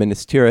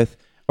Minas Tirith,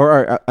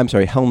 I'm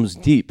sorry, Helm's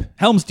Deep.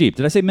 Helm's Deep.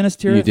 Did I say Minas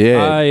Tirith? You did.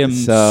 I am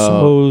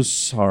so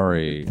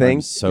sorry.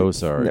 I'm so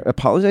sorry.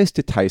 Apologize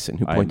to Tyson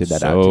who pointed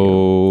that out to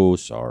you.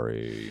 So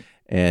sorry.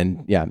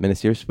 And yeah,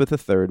 Minas Tirith with the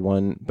third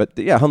one, but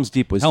yeah, Helm's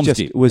Deep was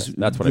Deep.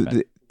 That's what I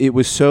meant. It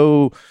was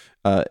so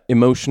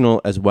emotional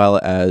as well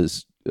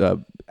as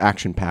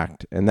action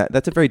packed, and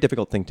that's a very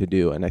difficult thing to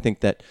do. And I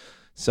think that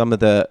some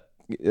of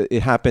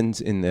it happens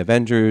in the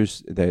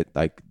Avengers, that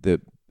like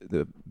the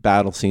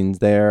battle scenes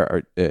there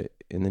are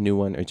in the new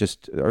one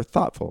are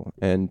thoughtful,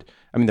 and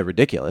I mean they're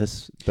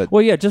ridiculous, but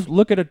well, yeah, just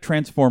look at a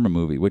Transformer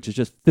movie, which is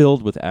just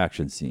filled with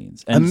action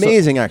scenes, and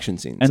amazing action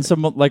scenes. And so,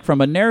 like,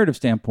 from a narrative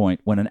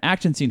standpoint, when an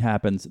action scene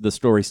happens, the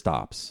story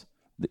stops.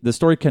 The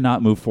story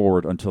cannot move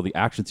forward until the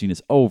action scene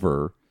is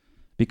over,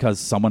 because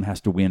someone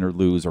has to win or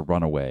lose or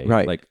run away.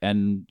 Right.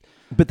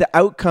 But the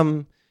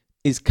outcome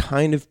is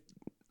kind of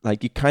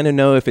like, you kind of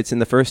know if it's in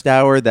the first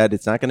hour that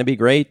it's not going to be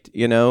great,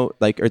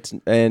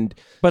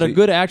 But a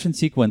good action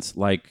sequence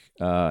like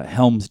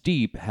Helm's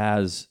Deep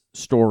has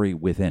story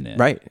within it.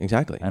 Right,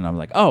 exactly. And I'm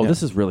like, oh,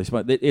 this is really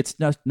smart. It's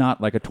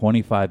not like a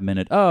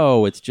 25-minute,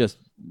 it's just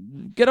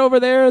get over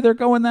there, they're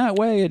going that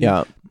way,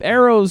 and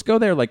arrows go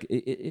there. Like,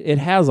 it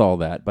has all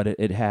that, but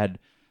it had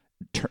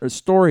a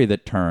story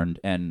that turned,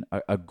 and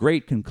a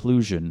great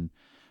conclusion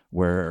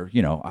where,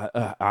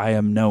 I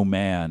am no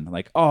man.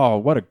 Like,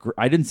 oh,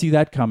 I didn't see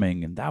that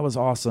coming, and that was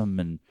awesome.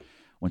 And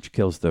when she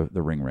kills the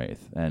ring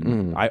wraith,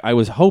 and I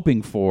was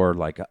hoping for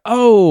like,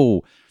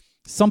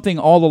 something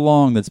all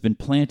along that's been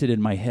planted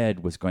in my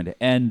head was going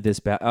to end this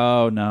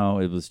Oh no,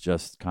 it was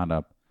just kind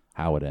of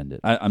how it ended.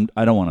 I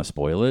don't want to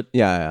spoil it.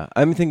 Yeah.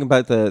 I'm thinking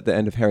about the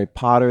end of Harry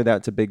Potter.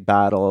 That's a big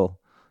battle,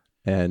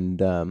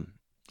 and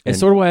it's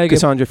sort of why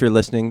Cassandra, if you're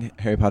listening,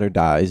 Harry Potter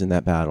dies in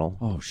that battle.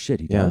 Oh shit,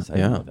 he does. I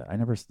didn't know that. I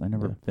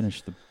never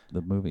finished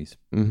the movies.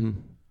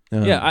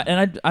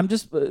 Mm-hmm. I'm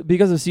just,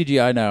 because of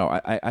CGI now,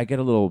 I get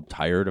a little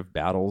tired of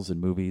battles in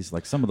movies.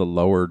 Like some of the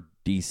lower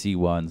DC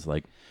ones,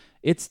 like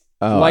it's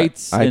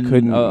lights I and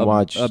couldn't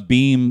watch a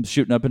beam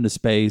shooting up into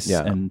space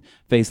Yeah. and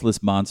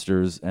faceless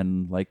monsters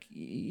and like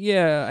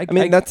I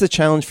mean, that's the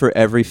challenge for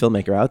every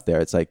filmmaker out there.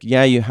 It's like,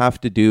 yeah, you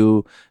have to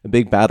do a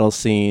big battle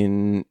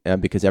scene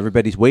because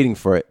everybody's waiting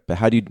for it. But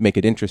how do you make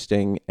it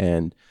interesting?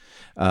 And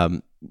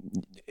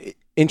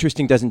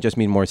interesting doesn't just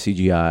mean more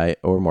CGI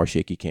or more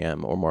shaky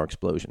cam or more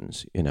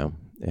explosions. You know,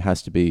 it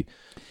has to be.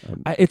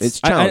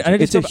 It's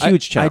challenging. It's a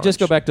huge challenge. I just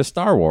go back to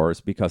Star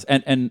Wars because,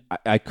 and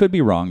I could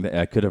be wrong.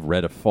 I could have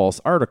read a false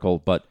article,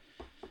 but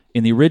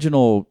in the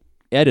original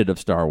edit of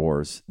Star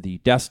Wars, the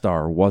Death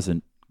Star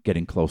wasn't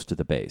getting close to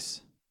the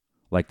base.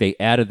 Like they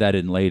added that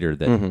in later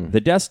that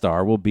the Death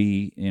Star will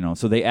be,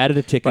 so they added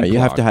a ticking clock. You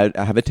have to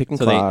have a ticking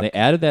clock. So they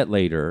added that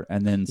later,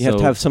 and then you have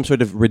to have some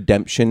sort of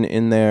redemption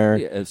in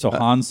there. So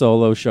Han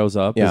Solo shows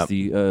up as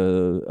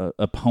the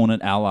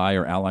opponent ally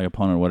or ally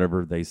opponent,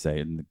 whatever they say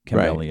in the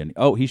Camellian.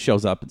 Right. He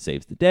shows up and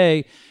saves the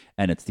day,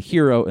 and it's the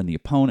hero and the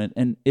opponent.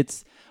 And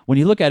it's when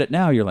you look at it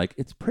now, you're like,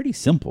 it's pretty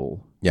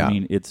simple. Yeah. I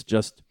mean, it's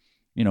just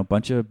a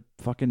bunch of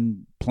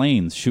fucking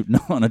planes shooting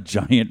on a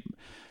giant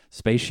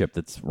spaceship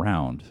that's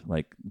round,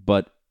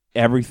 but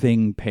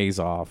everything pays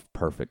off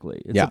perfectly.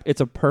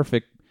 It's a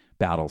perfect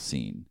battle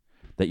scene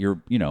that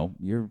you're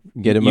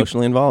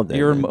emotionally involved in.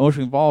 You're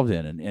emotionally involved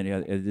in, and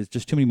it's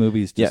just too many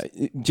movies.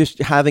 Just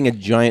having a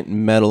giant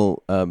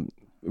metal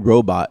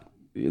robot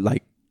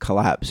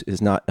collapse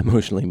is not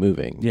emotionally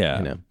moving.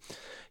 Yeah.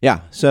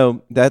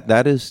 So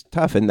that is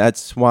tough, and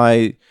that's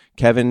why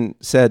Kevin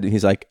said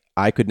he's like,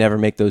 I could never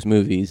make those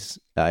movies,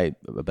 but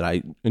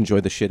I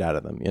enjoy the shit out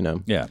of them.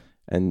 Yeah.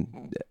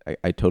 And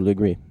I totally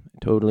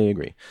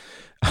agree.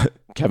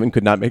 Kevin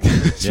could not make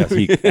this. Yes,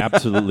 he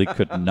absolutely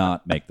could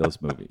not make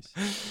those movies.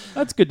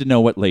 That's good to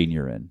know what lane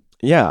you're in.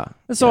 Yeah.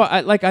 So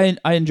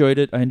I enjoyed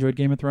it. I enjoyed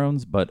Game of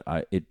Thrones, but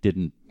it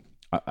didn't.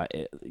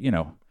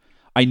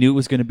 I knew it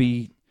was going to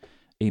be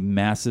a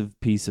massive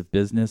piece of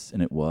business,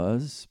 and it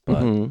was.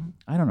 But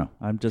I don't know.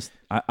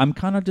 I'm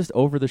kind of just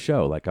over the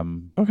show. Like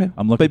I'm looking.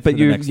 But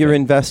you're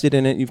invested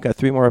in it. You've got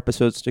 3 more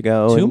episodes to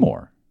go. 2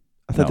 more.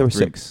 I thought there were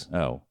 6.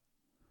 Oh.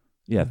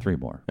 Yeah, 3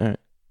 more. All right.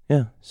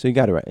 Yeah. So you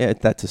got it right. Yeah,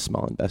 that's a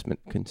small investment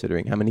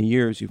considering how many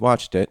years you've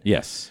watched it.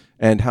 Yes.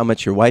 And how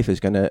much your wife is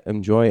going to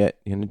enjoy it.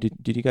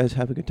 Did you guys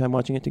have a good time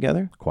watching it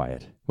together?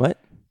 Quiet.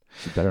 What?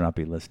 She better not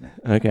be listening.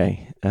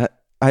 Okay.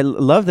 I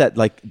love that.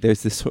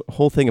 There's this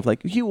whole thing of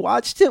you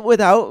watched it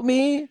without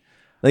me.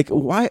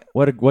 Why?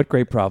 What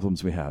great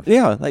problems we have.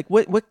 Yeah.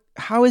 What?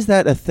 How is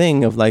that a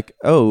thing of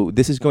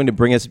this is going to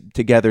bring us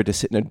together to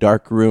sit in a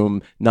dark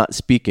room, not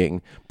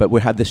speaking, but we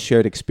have this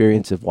shared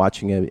experience of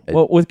watching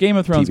well, with Game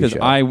of Thrones, because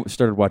show. I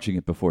started watching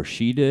it before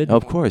she did.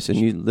 Of course. And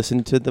you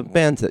listened to the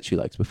bands that she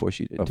likes before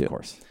she did, too. Of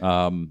course.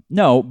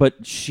 No,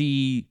 but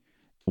she,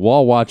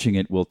 while watching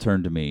it, will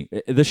turn to me.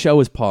 The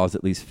show is paused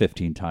at least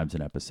 15 times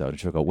an episode. And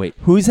she'll go, wait,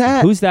 who's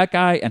that? Who's that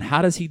guy? And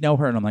how does he know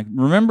her? And I'm like,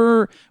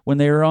 remember when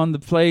they were on the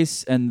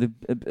place and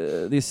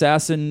the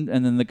assassin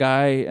and then the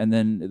guy and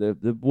then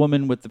the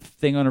woman with the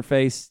thing on her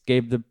face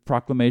gave the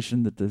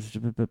proclamation that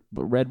the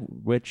Red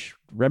Witch,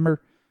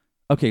 remember?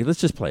 Okay, let's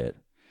just play it.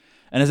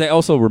 And as I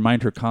also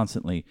remind her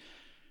constantly,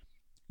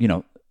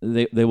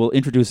 they will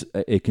introduce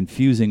a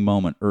confusing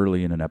moment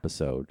early in an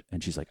episode,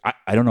 and she's like,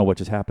 I don't know what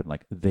just happened.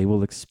 They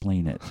will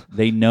explain it.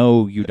 They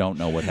know you don't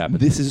know what happened.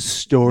 This is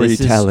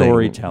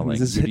storytelling.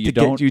 This is to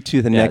get you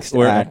to the next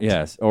act.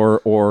 Yes,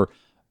 or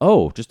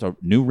just a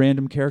new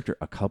random character.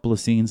 A couple of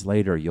scenes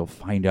later, you'll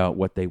find out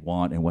what they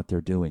want and what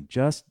they're doing.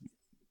 Just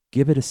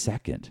give it a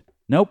second.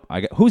 Nope.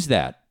 Who's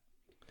that?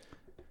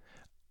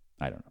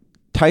 I don't know.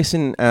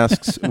 Tyson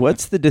asks,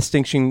 what's the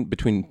distinction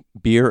between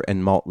beer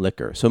and malt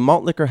liquor? So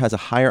malt liquor has a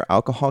higher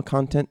alcohol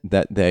content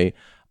that they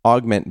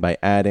augment by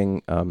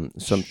adding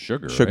some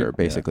sugar right?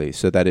 Basically,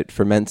 so that it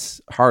ferments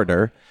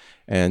harder,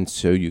 and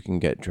so you can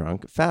get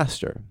drunk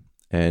faster.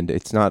 And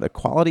it's not a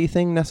quality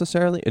thing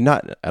necessarily,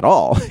 not at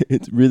all.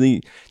 It's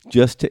really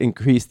just to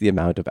increase the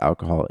amount of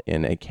alcohol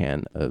in a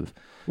can of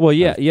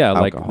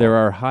alcohol. There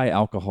are high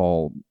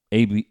alcohol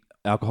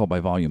alcohol by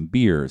volume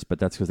beers, but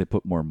that's because they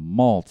put more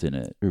malt in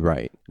it,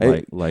 right?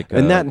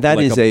 That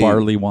is a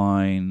barley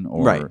wine,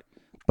 or right.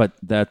 But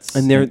that's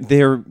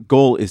their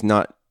goal is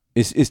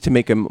to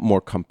make them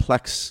more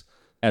complex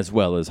as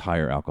well as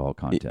higher alcohol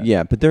content.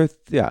 Yeah, but there's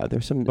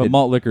some. But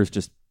malt liquor is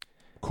just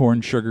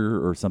corn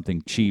sugar or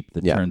something cheap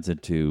that turns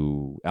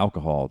into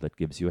alcohol that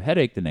gives you a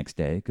headache the next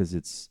day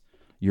because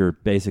you're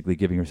basically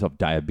giving yourself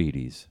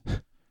diabetes.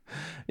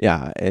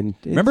 Yeah, and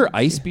remember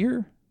ice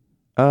beer?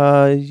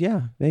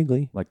 Yeah,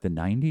 vaguely. Like the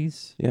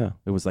 90s? Yeah.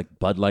 It was like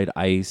Bud Light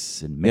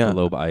Ice and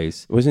Michelob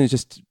Ice. Wasn't it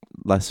just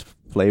less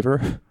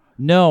flavor?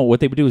 No,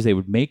 what they would do is they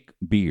would make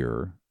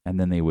beer and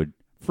then they would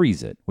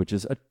freeze it, which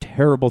is a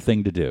terrible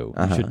thing to do.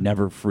 You should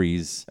never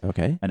freeze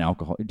an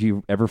alcohol. Do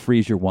you ever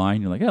freeze your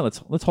wine? You're like, yeah,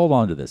 let's hold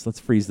on to this. Let's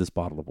freeze this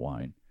bottle of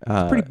wine.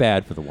 It's pretty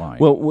bad for the wine.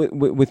 Well,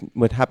 with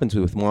what happens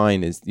with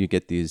wine is you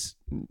get these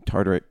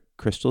tartaric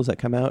crystals that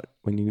come out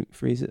when you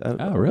freeze it.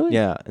 Oh, really?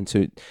 Yeah, and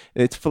so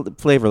it's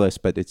flavorless,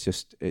 but it's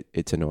just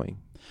it's annoying.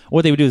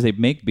 What they would do is they'd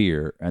make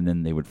beer and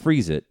then they would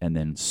freeze it and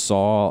then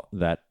saw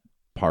that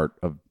part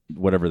of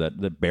whatever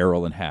the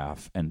barrel in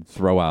half and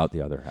throw out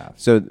the other half.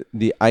 So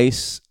the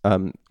ice,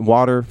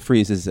 water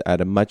freezes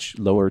at a much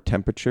lower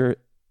temperature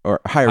or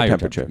higher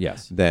temperature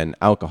yes. than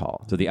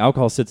alcohol. So the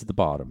alcohol sits at the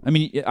bottom. I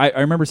mean, I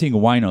remember seeing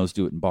winos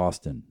do it in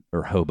Boston,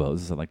 or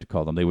hobos, as I like to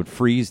call them. They would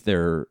freeze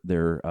their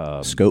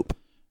Scope.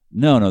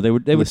 No, they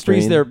would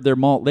freeze Listerine? their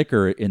malt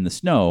liquor in the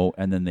snow,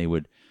 and then they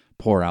would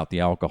pour out the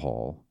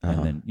alcohol.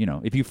 And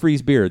then, if you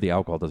freeze beer, the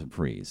alcohol doesn't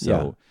freeze. So,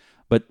 Yeah.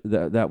 but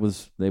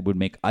they would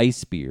make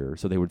ice beer,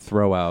 so they would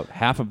throw out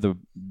half of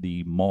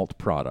the malt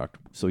product.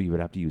 So you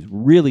would have to use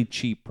really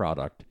cheap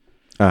product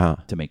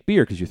to make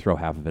beer because you throw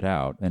half of it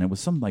out. And it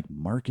was some like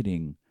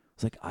marketing.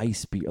 It's like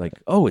ice beer, like,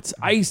 oh, it's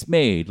ice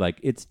made, like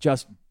it's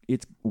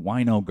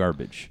wino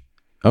garbage.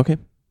 Okay.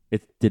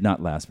 It did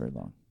not last very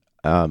long.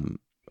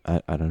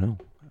 I don't know.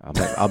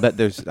 I'll bet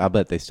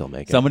they still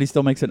make it. Somebody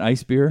still makes an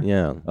ice beer.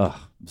 Yeah. Ugh,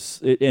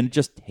 and it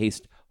just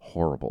tastes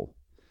horrible.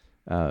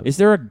 Is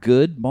there a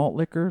good malt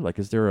liquor? Like,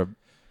 is there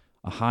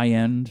a high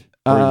end,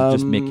 or is it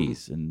just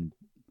Mickey's and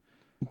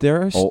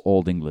There are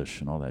Old English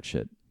and all that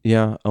shit?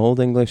 Yeah, Old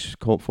English,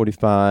 Colt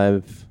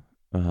 45,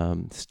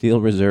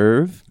 Steel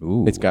Reserve.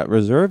 Ooh. It's got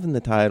Reserve in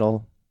the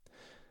title,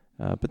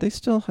 but they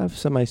still have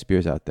some ice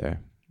beers out there.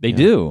 They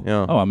do.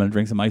 Yeah. Oh, I'm gonna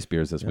drink some ice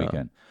beers this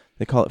weekend.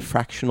 They call it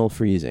fractional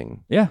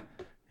freezing. Yeah.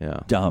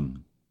 Yeah.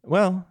 Dumb.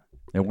 Well,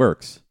 It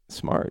works.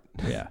 smart.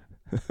 Yeah.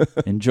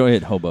 Enjoy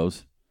it,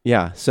 hobos.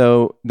 Yeah,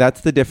 so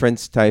that's the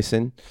difference,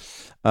 Tyson.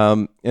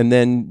 And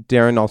then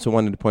Darren also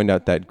wanted to point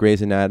out that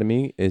Grey's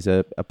Anatomy is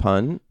a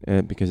pun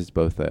because it's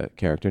both a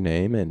character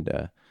name and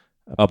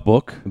A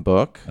book. a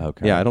book.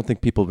 Okay. Yeah, I don't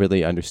think people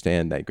really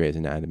understand that Grey's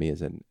Anatomy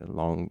is a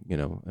long,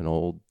 an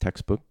old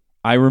textbook.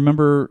 I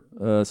remember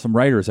some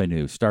writers I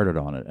knew started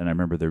on it, and I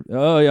remember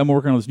I'm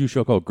working on this new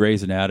show called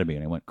Grey's Anatomy,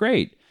 and I went,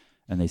 great.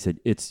 And they said,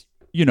 it's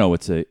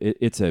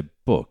a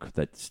book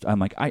that's, I'm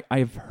like,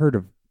 I've heard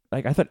of,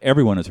 like, I thought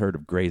everyone has heard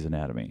of Grey's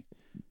Anatomy.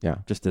 Yeah.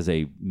 Just as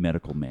a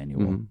medical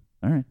manual. Mhm.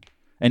 All right.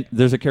 And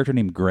there's a character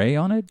named Grey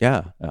on it?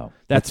 Yeah. Oh,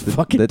 that's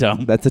fucking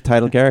dumb. That's a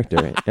title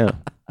character. Yeah.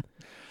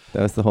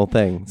 That was the whole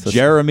thing. So,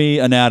 Jeremy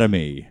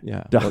Anatomy.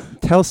 yeah. Dumb. Well,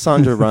 tell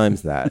Sandra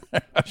Rhimes that.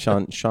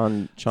 Sean.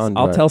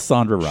 I'll tell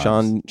Sandra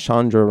Rhimes.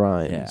 Chandra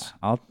Rhimes.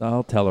 Yeah.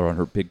 I'll tell her on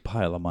her big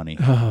pile of money.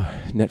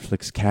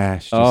 Netflix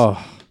cash.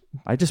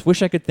 I just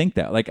wish I could think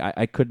that. Like,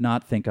 I could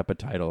not think up a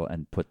title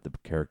and put the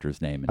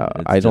character's name in it.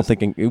 It's I don't just-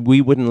 think we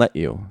wouldn't let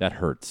you. that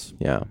hurts.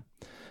 Yeah.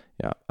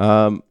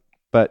 Yeah.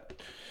 But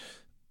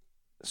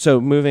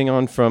so moving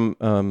on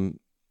from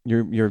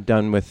you're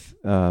done with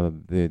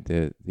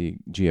the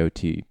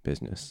GOT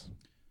business.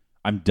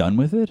 I'm done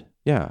with it.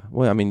 Yeah.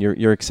 Well, I mean,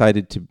 you're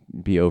excited to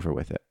be over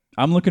with it.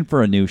 I'm looking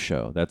for a new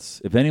show.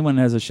 That's if anyone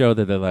has a show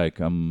that they like.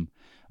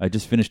 I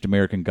just finished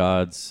American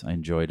Gods. I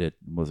enjoyed it.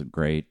 It wasn't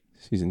great.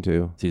 Season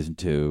 2. Season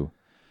 2.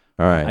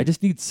 All right. I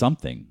just need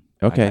something.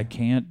 Okay. I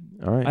can't.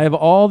 All right. I have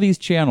all these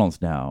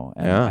channels now.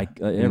 And Yeah.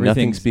 everything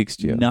Nothing speaks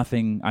to you.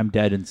 Nothing. I'm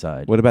dead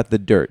inside. What about The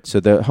Dirt? So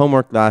the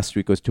homework last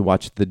week was to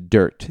watch The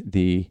Dirt,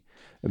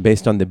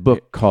 based on the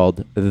book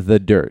called The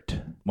Dirt.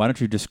 Why don't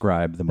you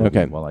describe the movie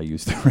Okay. while I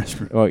use the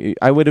restroom? Well,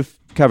 I would have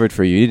covered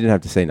for you. You didn't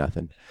have to say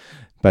nothing.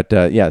 But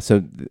yeah,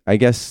 so I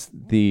guess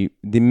the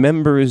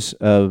members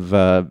of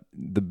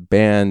the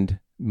band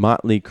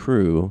Motley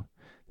Crue,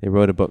 they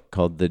wrote a book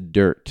called The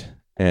Dirt,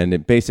 and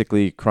it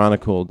basically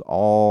chronicled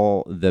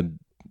all the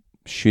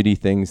shitty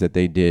things that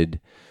they did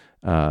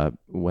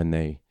when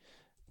they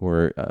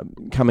were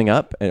coming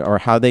up, or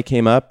how they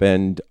came up,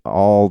 and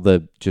all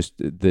the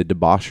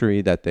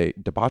debauchery that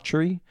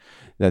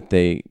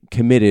they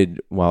committed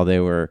while they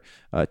were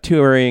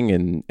touring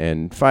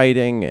and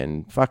fighting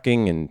and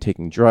fucking and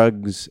taking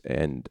drugs.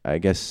 And I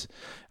guess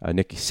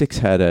Nikki Sixx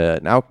had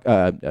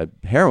a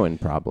heroin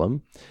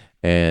problem,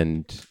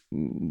 and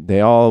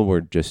they all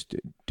were just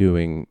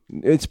doing.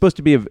 It's supposed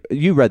to be.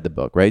 You read the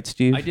book, right,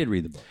 Steve? I did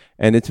read the book.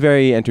 And it's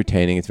very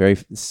entertaining. It's very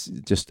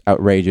just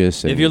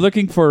outrageous. If you're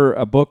looking for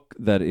a book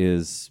that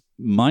is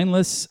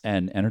mindless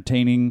and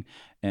entertaining,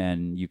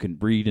 and you can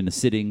read in a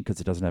sitting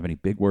because it doesn't have any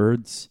big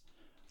words,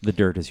 The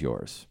Dirt is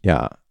yours.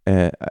 Yeah.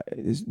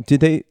 Did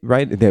they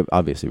write? They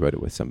obviously wrote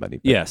it with somebody.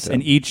 But, Yes,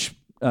 and each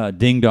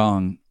Ding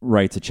Dong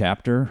writes a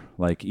chapter.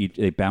 Like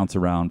they bounce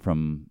around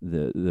from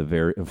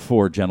the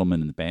 4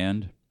 gentlemen in the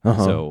band.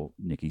 Uh-huh. So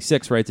Nikki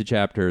Sixx writes a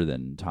chapter,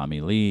 then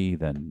Tommy Lee,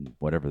 then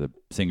whatever the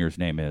singer's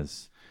name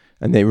is.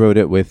 and they wrote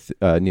it with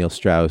Neil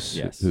Strauss,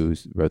 Yes. who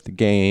wrote The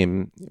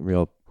Game.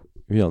 Real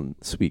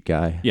sweet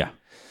guy. Yeah,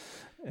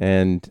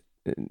 And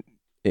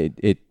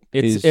it's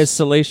it's as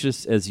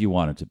salacious as you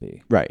want it to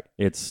be. right.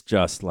 It's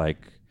just like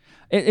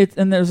it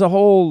and there's a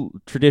whole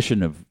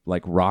tradition of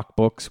like rock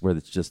books where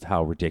it's just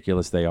how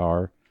ridiculous they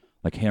are.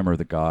 Like Hammer of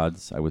the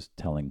Gods. I was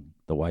telling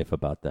the wife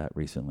about that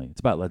recently. It's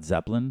about Led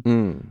Zeppelin.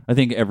 Mm. I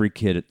think every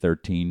kid at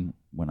 13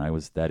 when I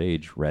was that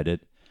age read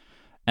it.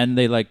 And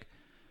they like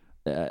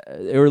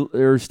they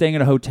were staying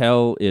in a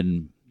hotel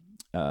in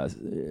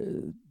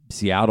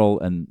Seattle,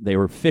 and they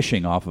were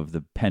fishing off of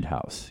the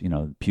penthouse,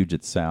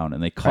 Puget Sound,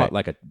 and they caught Right.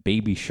 like a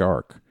baby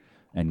shark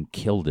and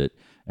killed it.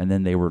 And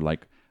then they were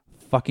like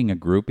fucking a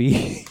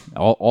groupie,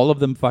 all of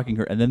them fucking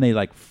her, and then they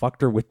like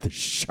fucked her with the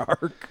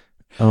shark.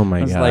 Oh my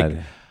I was God. like,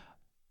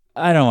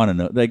 I don't want to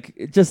know.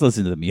 Like, just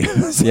listen to the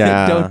music.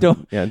 Yeah.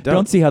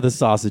 Don't see how the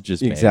sausage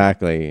is made.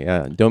 Exactly.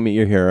 Yeah. Don't meet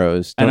your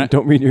heroes. And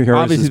Don't read your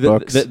heroes' Obviously,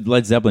 books.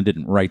 Led Zeppelin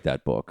didn't write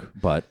that book,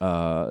 but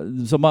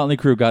so Motley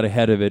Crue got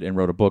ahead of it and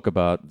wrote a book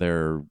about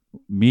their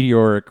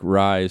meteoric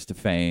rise to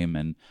fame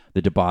and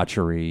the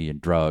debauchery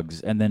and drugs,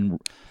 and then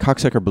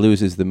Cocksucker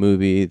Blues is the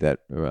movie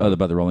that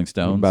about the Rolling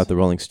Stones. about the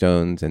Rolling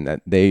Stones, and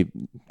that they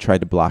tried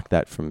to block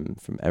that from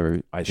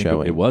ever I think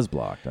showing. it was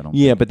blocked. I don't.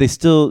 Yeah, but they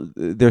still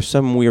there's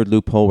some weird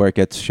loophole where it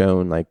gets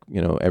shown like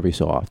every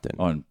so often.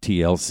 On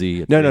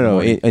TLC.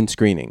 No, in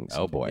screenings.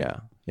 Oh, boy.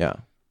 Yeah.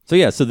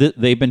 So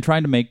they've been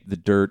trying to make The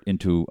Dirt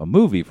into a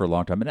movie for a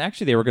long time, and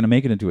actually they were going to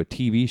make it into a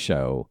TV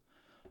show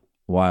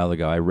a while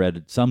ago. I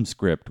read some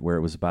script where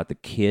it was about the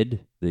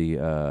kid, the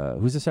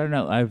who's the Saturday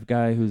Night Live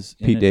guy who's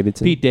in Pete it?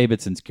 Davidson? Pete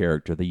Davidson's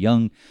character,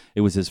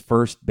 it was his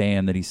first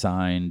band that he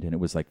signed, and it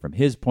was like from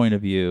his point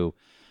of view,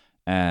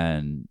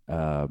 and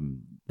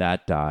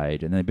that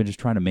died, and they've been just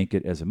trying to make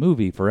it as a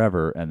movie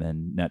forever, and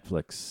then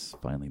Netflix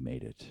finally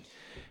made it.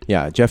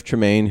 Yeah, Jeff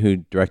Tremaine, who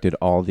directed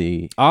all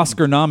the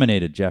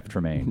Oscar-nominated Jeff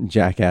Tremaine.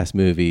 Jackass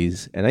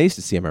movies, and I used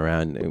to see him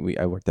around.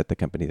 I worked at the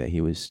company that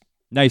he was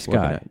Nice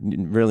working guy. at.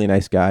 Really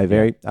nice guy.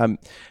 Very and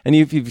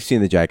if you've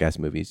seen the Jackass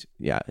movies,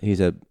 yeah, he's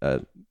a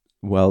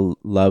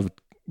well-loved,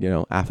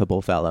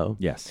 affable fellow.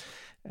 Yes.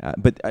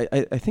 But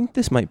I think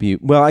this might be,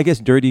 well, I guess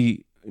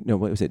Dirty, no,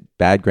 what was it?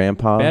 Bad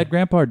Grandpa? Bad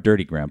Grandpa or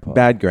Dirty Grandpa?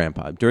 Bad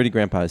Grandpa. Dirty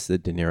Grandpa is the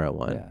De Niro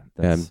one. Yeah.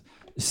 That's,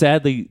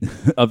 sadly,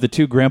 of the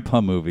two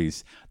Grandpa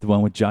movies, the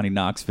one with Johnny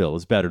Knoxville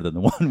is better than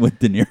the one with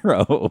De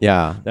Niro.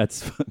 Yeah.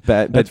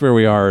 That's where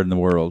we are in the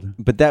world.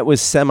 But that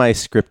was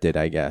semi-scripted,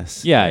 I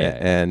guess. Yeah.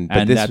 And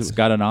this that's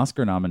got an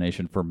Oscar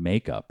nomination for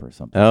makeup or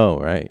something. Oh,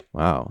 right.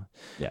 Wow.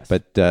 Yes.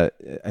 But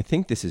I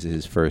think this is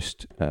his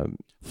first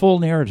full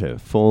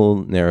narrative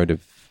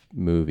narrative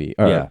movie.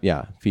 Or,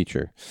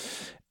 feature.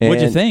 What'd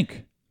you And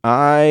think?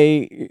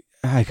 I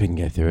couldn't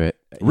get through it.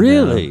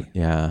 Really?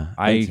 Yeah.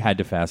 I had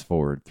to fast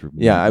forward through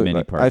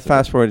many parts. I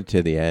fast forwarded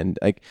to the end.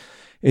 Like,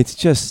 it's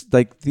just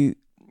like the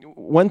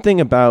one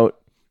thing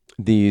about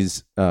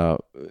this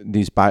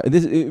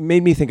it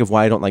made me think of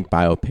why I don't like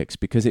biopics,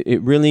 because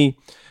it really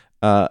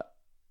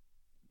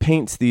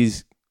paints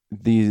these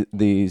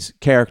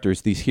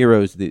characters, these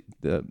heroes,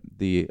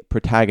 the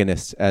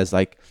protagonists as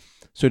like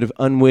sort of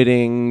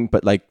unwitting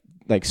but like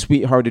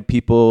sweethearted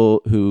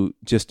people who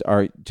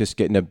are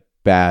get in a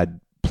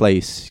bad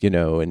place,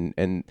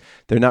 and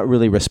they're not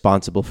really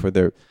responsible for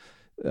their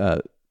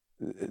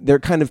they're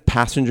kind of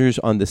passengers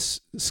on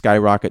this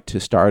skyrocket to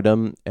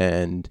stardom,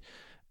 and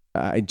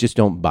I just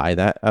don't buy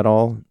that at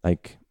all.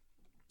 Like,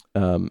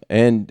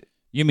 and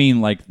you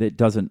mean like it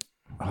doesn't?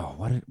 Oh,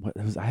 what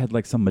was? I had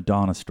like some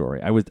Madonna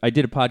story. I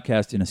did a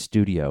podcast in a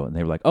studio, and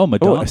they were like, "Oh,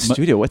 Madonna, a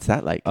studio. What's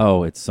that like?"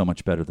 Oh, it's so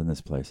much better than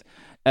this place.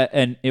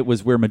 And it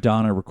was where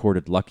Madonna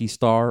recorded Lucky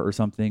Star or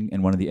something,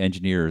 and one of the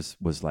engineers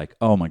was like,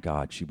 "Oh my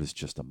God, she was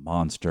just a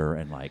monster!"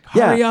 And like,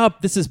 hurry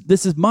up, this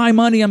is my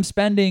money I'm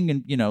spending,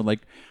 and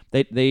like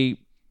the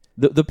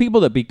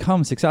people that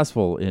become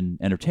successful in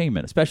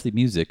entertainment, especially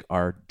music,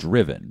 are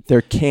driven.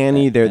 They're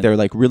canny. They're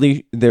like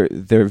really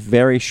they're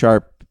very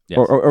sharp. Yes.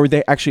 Or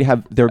they actually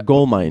have their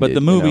goal minded. But the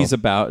movie's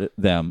about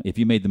them. If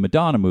you made the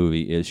Madonna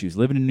movie, is she was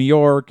living in New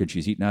York and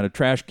she's eating out of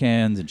trash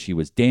cans and she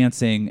was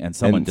dancing and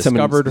someone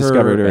discovered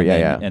her.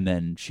 And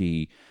then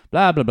she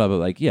blah blah blah blah.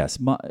 Like yes,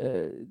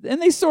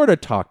 and they sort of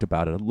talked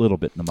about it a little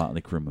bit in the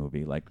Motley Crue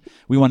movie. Like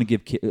we want to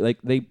give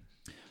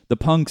the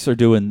punks are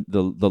doing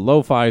the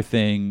lo-fi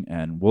thing,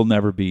 and we'll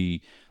never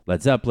be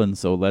Led Zeppelin,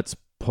 so let's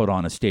put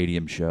on a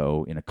stadium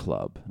show in a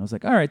club. And I was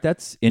like, all right,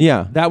 that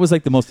was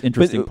like the most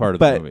interesting part of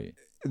the movie.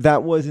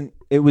 That wasn't.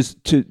 It was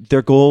to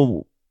their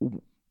goal.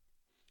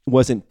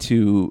 Wasn't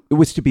to. It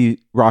was to be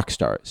rock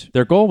stars.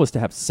 Their goal was to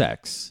have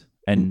sex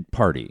and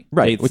party,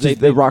 right? Which is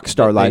the rock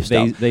star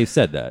lifestyle. They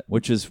said that,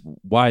 which is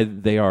why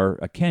they are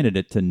a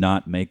candidate to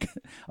not make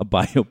a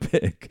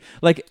biopic.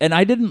 Like, and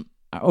I didn't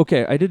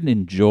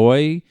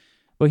enjoy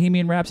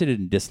Bohemian Rhapsody. I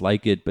didn't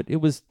dislike it, but it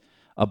was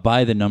a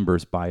by the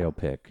numbers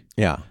biopic.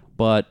 Yeah,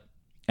 but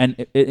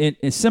and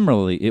it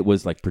similarly, it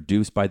was like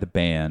produced by the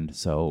band,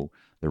 so.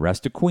 The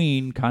rest of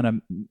Queen kind of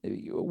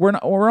we're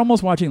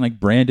almost watching like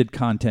branded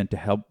content to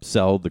help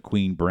sell the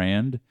Queen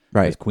brand.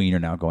 Right. Because Queen are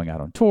now going out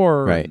on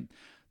tour. Right.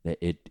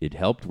 It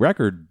helped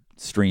record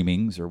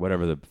streamings or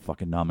whatever the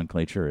fucking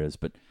nomenclature is.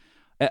 But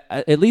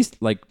at least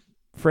like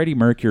Freddie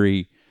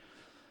Mercury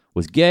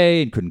was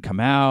gay and couldn't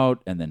come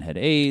out, and then had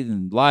AIDS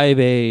and Live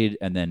Aid,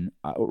 and then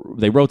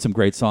they wrote some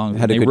great songs.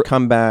 Had a good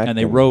comeback, and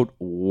they wrote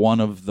one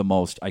of the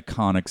most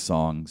iconic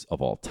songs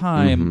of all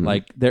time. Mm-hmm.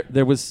 Like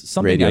there was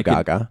something Radio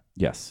Gaga.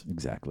 Yes,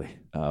 exactly.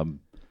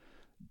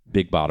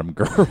 Big bottom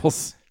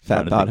girls,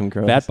 fat bottom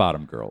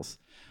girls.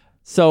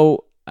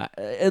 So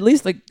at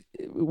least like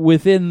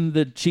within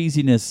the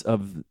cheesiness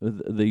of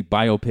the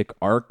biopic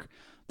arc,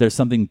 there's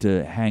something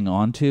to hang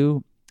on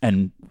to.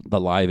 and the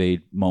Live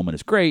Aid moment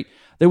is great.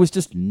 There was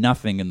just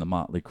nothing in the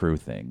Motley Crue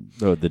thing,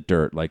 the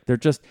dirt. Like they're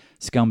just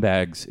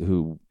scumbags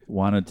who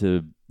wanted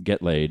to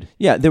get laid.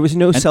 Yeah, there was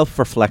no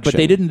self-reflection. But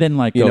they didn't then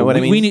like You go, know what I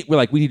mean?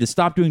 we need to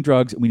stop doing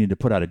drugs. We need to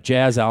put out a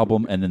jazz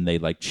album, and then they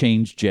like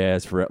changed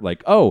jazz for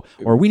like or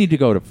we need to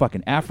go to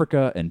fucking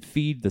Africa and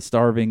feed the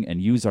starving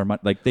and use our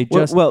money. Like they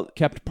just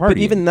kept partying. But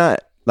even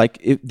that,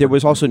 like there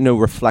was also no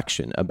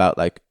reflection about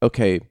like,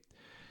 okay,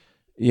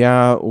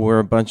 yeah, we're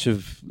a bunch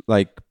of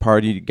like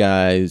party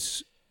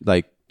guys,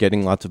 like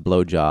getting lots of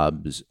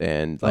blowjobs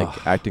and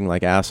like acting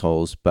like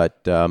assholes,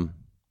 but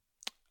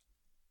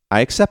I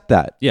accept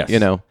that. Yes. You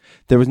know,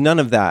 there was none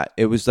of that.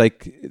 It was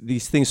like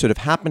these things sort of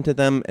happen to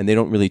them and they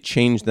don't really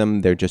change them.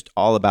 They're just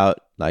all about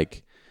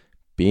like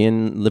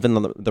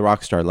living the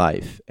rock star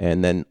life.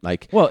 And then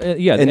like,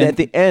 and at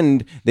the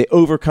end, they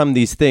overcome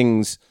these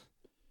things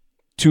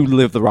to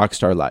live the rock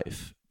star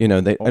life, you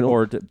know,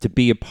 or to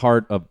be a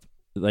part of,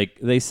 like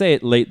they say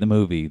it late in the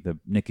movie, the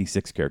Nikki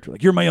Sixx character,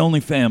 like, you're my only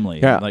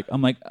family. Yeah.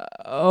 I'm like,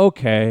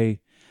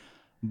 okay.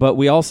 But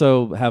we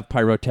also have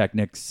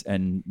pyrotechnics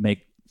and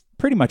make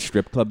pretty much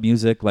strip club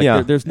music.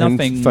 Like there's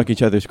nothing. And fuck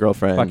each other's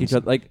girlfriends. Fuck each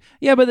other. Like,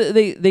 yeah, but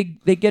they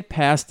get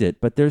past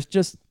it. But they're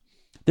just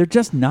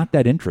not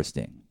that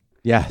interesting.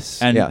 Yes.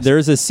 And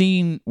there's a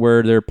scene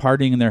where they're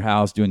partying in their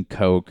house doing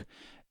coke,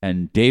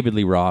 and David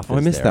Lee Roth. I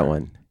missed that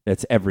one.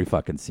 It's every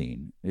fucking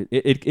scene.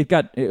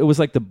 It was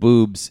like the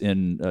boobs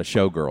in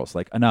Showgirls.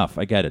 Like, enough.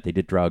 I get it. They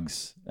did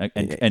drugs,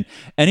 and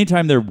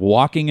anytime they're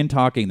walking and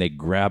talking, they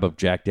grab a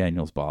Jack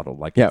Daniel's bottle.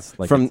 Like, it's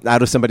like from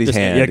out of somebody's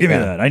hand. Yeah, give me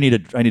that. I need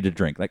a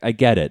drink. Like, I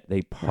get it.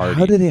 They party.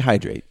 How do they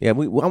hydrate? Yeah, I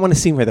want to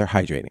see where they're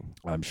hydrating.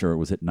 I'm sure it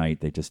was at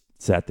night. They just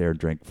sat there and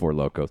drank Four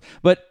Locos.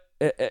 But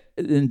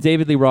and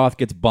David Lee Roth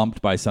gets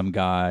bumped by some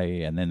guy,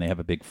 and then they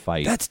have a big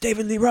fight. That's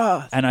David Lee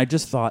Roth. And I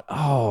just thought,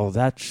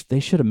 they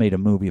should have made a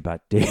movie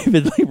about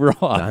David Lee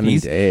Roth.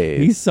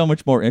 He's so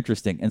much more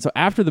interesting. And so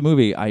after the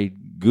movie, I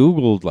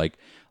Googled like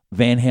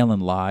Van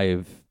Halen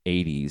live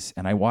 80s,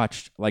 and I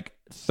watched like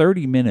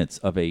 30 minutes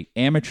of a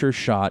amateur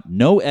shot,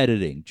 no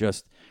editing,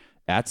 just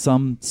at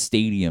some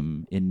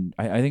stadium in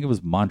I think it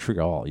was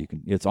Montreal.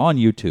 It's on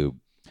YouTube.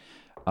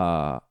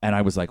 And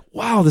I was like,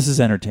 wow, this is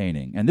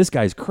entertaining. And this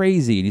guy's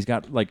crazy. And he's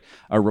got like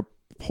a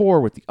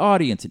rapport with the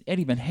audience. And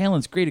Eddie Van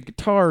Halen's great at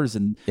guitars.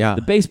 And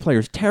the bass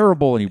player's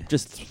terrible. And he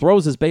just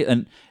throws his bass.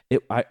 And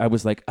I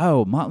was like,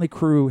 oh, Motley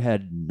Crue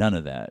had none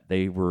of that.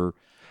 They were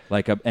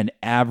like an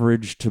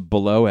average to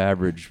below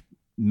average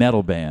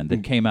metal band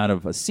that came out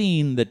of a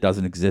scene that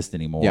doesn't exist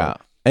anymore. Yeah.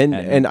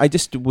 And I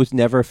just was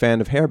never a fan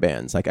of hair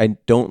bands. Like, I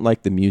don't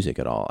like the music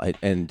at all.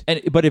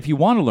 But if you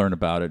want to learn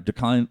about it,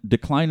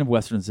 Decline of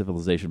Western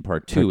Civilization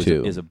Part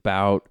 2 is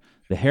about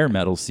the hair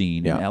metal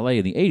scene in LA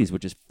in the 80s,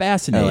 which is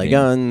fascinating. LA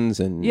Guns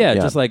and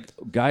just like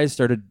guys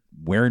started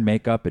wearing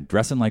makeup and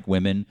dressing like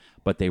women,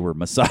 but they were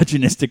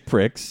misogynistic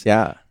pricks.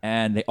 Yeah.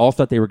 And they all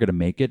thought they were going to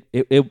make it.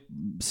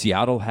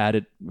 Seattle had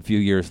it a few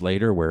years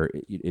later where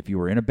if you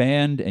were in a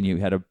band and you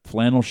had a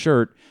flannel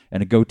shirt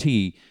and a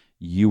goatee,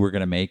 you were going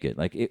to make it.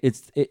 Like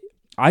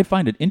I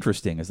find it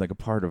interesting as like a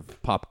part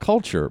of pop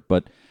culture,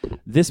 but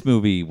this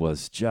movie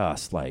was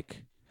just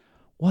like,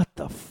 what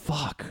the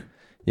fuck?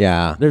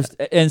 Yeah.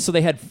 And so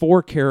they had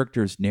 4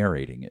 characters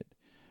narrating it,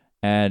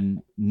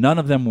 and none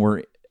of them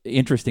were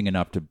interesting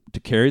enough to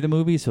carry the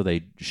movie. So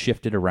they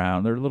shifted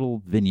around their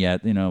little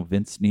vignette. You know,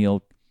 Vince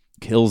Neil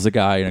kills a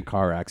guy in a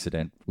car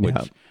accident,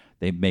 which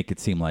they make it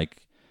seem like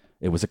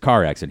it was a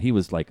car accident. He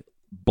was like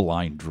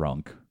blind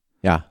drunk.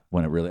 Yeah.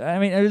 When it really, I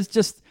mean, it was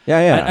just,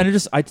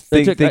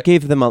 they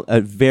gave them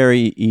a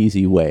very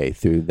easy way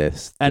through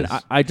this. And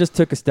I just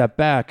took a step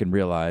back and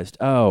realized,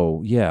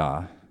 oh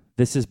yeah,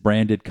 this is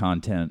branded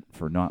content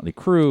for Motley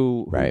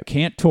Crue, who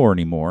can't tour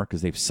anymore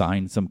because they've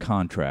signed some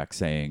contract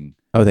saying,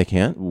 oh, they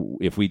can't?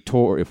 If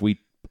we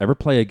ever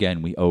play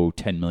again, we owe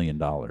 $10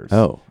 million.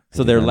 Oh.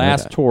 So their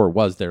last tour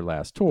was their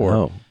last tour.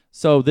 Oh.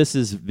 So this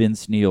is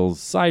Vince Neil's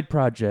side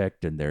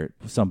project, and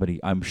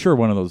I'm sure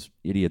one of those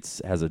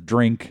idiots has a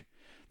drink.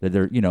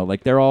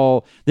 That they're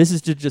all. This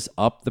is to just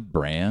up the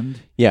brand.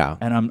 Yeah,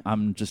 and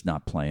I'm just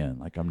not playing.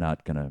 Like, I'm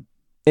not gonna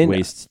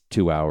waste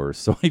 2 hours.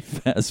 So I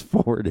fast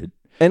forwarded.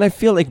 And I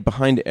feel like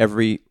behind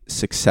every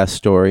success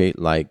story,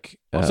 like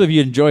also if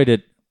you enjoyed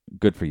it,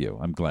 good for you.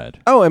 I'm glad.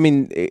 Oh, I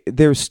mean,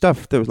 there's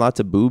stuff. There was lots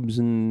of boobs,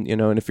 and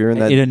and if you're in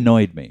that, it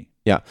annoyed me.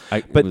 Yeah,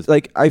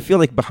 I feel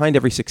like behind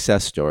every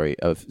success story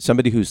of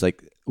somebody who's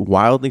like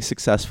wildly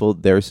successful,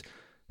 there's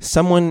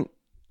someone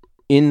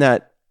in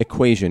that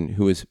equation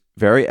who is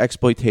very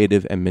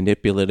exploitative and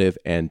manipulative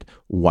and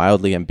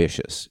wildly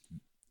ambitious.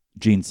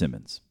 Gene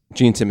Simmons.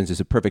 Gene Simmons is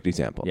a perfect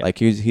example. Yeah. Like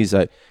he's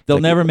a. They'll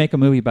never make a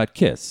movie about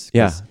Kiss.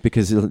 Yeah,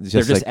 because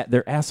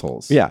they're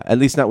assholes. Yeah, at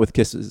least not with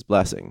Kiss's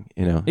blessing.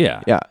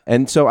 Yeah, yeah.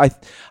 And so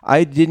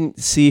I didn't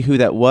see who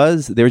that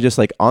was. They were just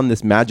like on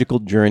this magical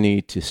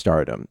journey to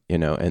stardom.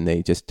 And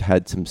they just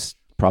had some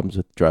problems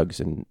with drugs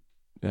and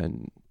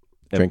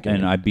drinking.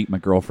 And I beat my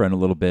girlfriend a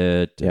little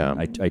bit. Yeah,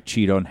 I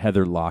cheat on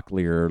Heather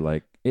Locklear.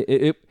 Like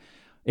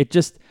it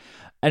just.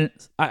 And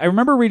I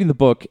remember reading the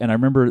book, and I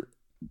remember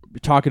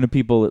talking to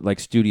people at like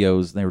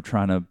studios, and they were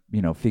trying to,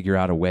 figure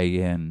out a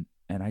way in.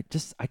 And I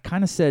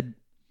kind of said,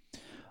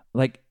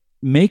 like,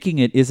 making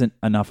it isn't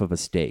enough of a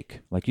stake.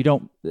 Like,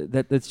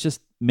 that's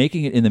just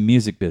making it in the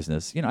music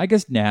business. I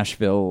guess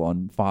Nashville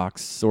on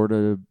Fox sort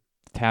of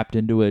tapped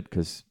into it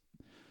because,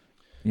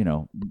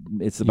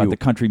 it's about the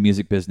country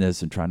music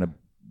business and trying to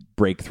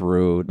break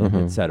through,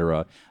 et cetera.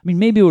 I mean,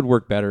 maybe it would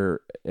work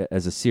better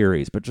as a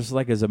series, but just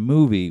like as a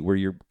movie where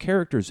your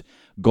character's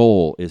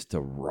goal is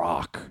to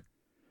rock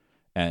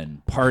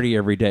and party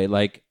every day,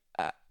 like,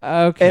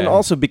 okay. And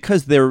also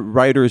because they're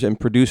writers and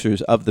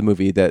producers of the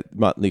movie, that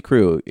Motley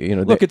Crue,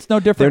 look, it's no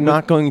different. They're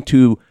not going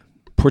to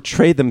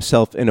portray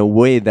themselves in a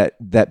way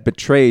that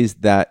betrays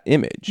that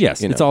image.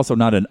 Yes, it's also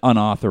not an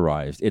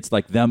unauthorized. It's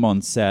like them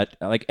on set,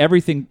 like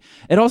everything.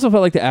 It also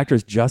felt like the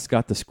actors just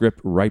got the script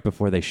right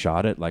before they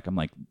shot it. Like, I'm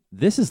like,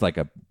 this is like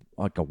a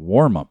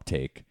warm up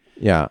take.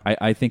 Yeah,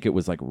 I think it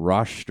was like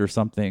rushed or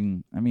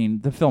something. I mean,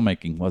 the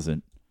filmmaking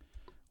wasn't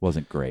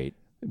great.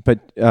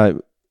 But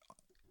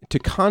to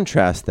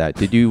contrast that,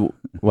 did you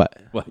what?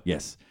 What?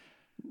 Yes.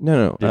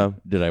 No.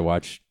 Did I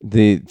watch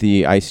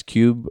the Ice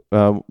Cube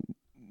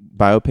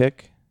biopic?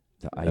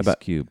 the Ice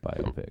Cube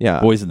biopic?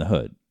 Yeah. Boys in the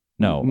Hood.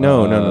 No.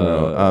 No.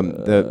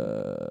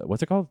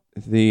 What's it called?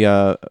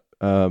 The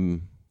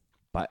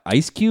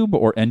Ice Cube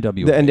or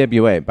NWA? The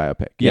NWA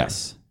biopic.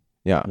 Yes.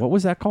 Yeah. What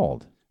was that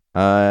called?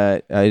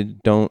 I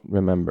don't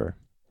remember.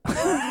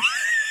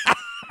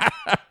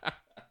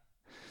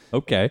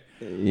 Okay.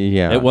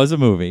 Yeah. It was a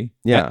movie.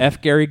 Yeah. F.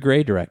 Gary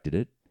Gray directed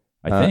it,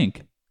 I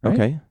think. Right?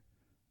 Okay.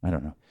 I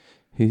don't know.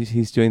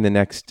 He's doing the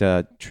next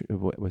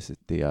what was it,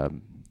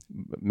 the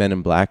Men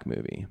in Black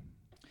movie,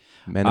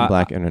 Men in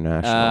Black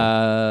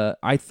International.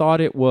 I thought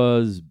it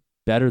was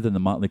better than the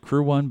Motley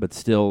Crue one, but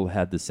still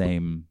had the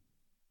same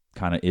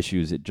kind of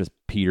issues. It just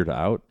petered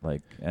out,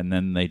 and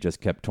then they just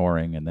kept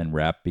touring, and then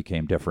rap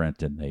became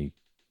different, and they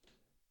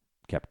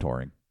kept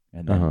touring,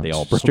 and then they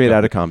all broke Straight up.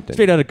 out of Compton.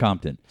 Straight out of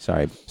Compton.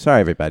 Sorry,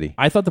 everybody.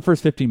 I thought the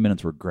first 15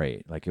 minutes were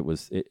great. Like,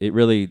 it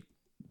really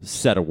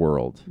set a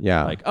world.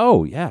 Yeah. Like,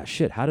 oh yeah,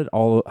 shit. How did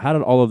all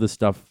of this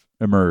stuff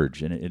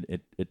emerge? And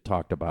it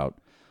talked about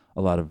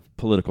a lot of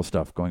political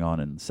stuff going on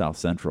in South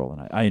Central,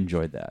 and I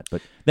enjoyed that.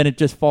 But then it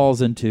just falls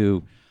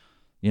into,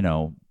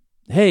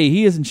 hey,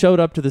 he hasn't showed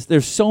up to this.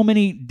 There's so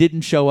many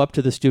didn't show up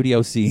to the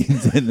studio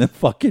scenes in the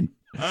fucking.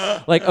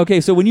 Like,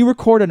 okay, so when you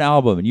record an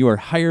album and you are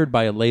hired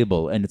by a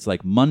label and it's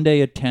like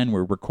Monday at 10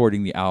 we're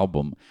recording the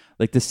album,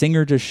 like the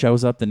singer just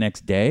shows up the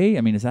next day?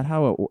 I mean, is that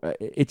how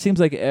it seems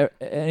like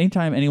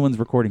anytime anyone's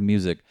recording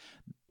music,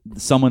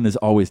 someone is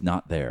always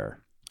not there.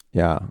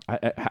 Yeah.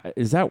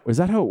 Is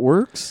that how it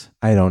works?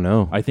 I don't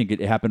know. I think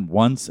it happened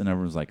once and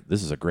everyone's like,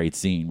 this is a great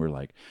scene. We're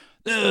like,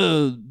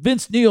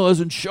 Vince Neil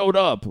hasn't showed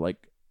up. Like,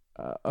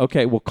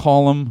 okay, we'll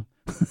call him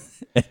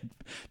and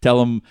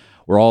tell him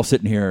we're all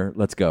sitting here.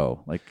 Let's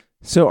go. Like,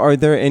 so are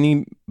there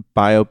any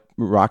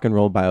rock and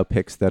roll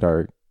biopics that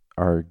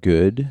are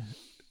good,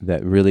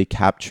 that really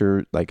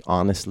capture, like,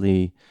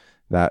 honestly,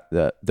 that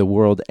the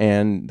world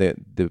and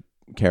the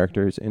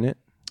characters in it?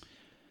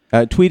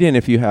 Tweet in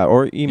if you have,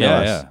 or email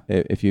us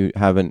if you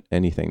haven't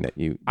anything that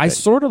you. I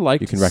sort of like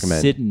you can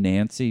recommend Sid and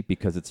Nancy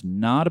because it's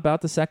not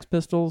about the Sex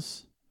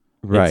Pistols.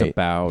 Right. It's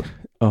about.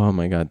 Oh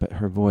my God! But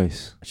her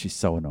voice. She's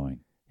so annoying.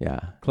 Yeah.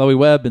 Chloe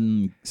Webb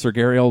and Sir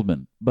Gary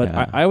Oldman. But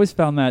Yeah. I always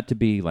found that to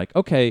be like,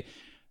 okay,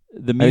 the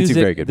it's a very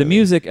music, good the movie.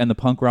 music and the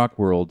punk rock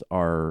world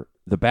are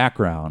the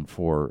background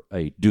for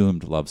a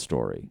doomed love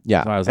story.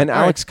 Yeah. So I was And like,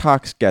 all Alex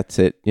Cox gets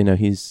it.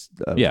 He's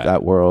of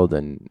that world,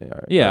 and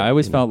I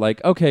always felt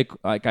like, okay,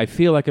 like I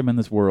feel like I'm in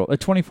this world. A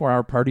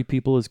 24-hour Party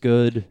People is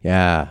good.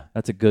 Yeah.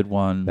 That's a good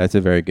one. That's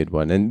a very good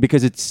one, and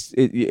because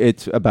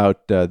it's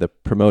about the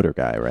promoter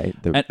guy, right?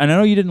 And I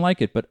know you didn't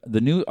like it, but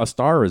the new A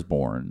Star Is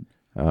Born,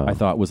 I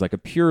thought was like a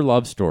pure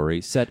love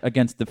story set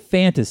against the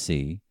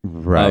fantasy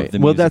right. of the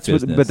Well, music that's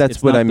business. what that's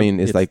It's what not I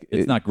mean. Is like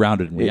it's not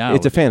grounded in reality.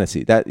 It's a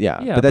fantasy. But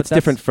that's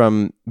different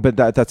from. But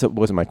that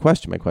wasn't my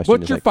question. My question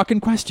What's is your like,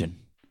 fucking question?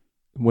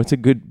 what's a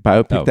good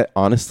biopic that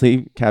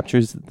honestly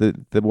captures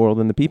the world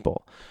and the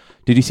people?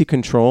 Did you see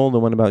Control, the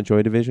one about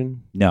Joy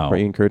Division? No. For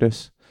Ian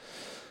Curtis.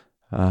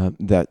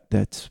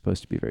 That's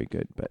supposed to be very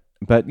good,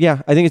 but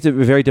yeah, I think it's a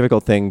very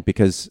difficult thing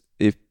because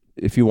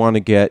if you want to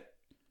get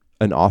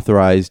an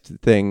authorized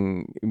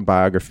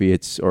biography,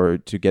 or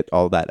to get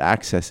all that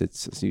access,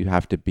 so you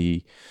have to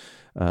be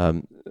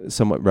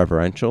somewhat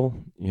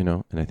reverential,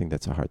 and I think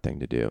that's a hard thing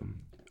to do.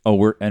 Oh,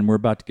 we're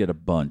about to get a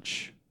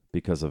bunch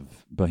because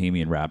of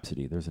Bohemian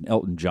Rhapsody. There's an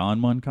Elton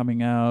John one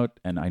coming out,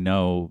 and I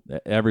know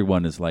that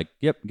everyone is like,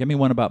 "Yep, give me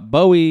one about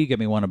Bowie, give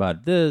me one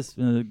about this,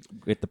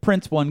 get the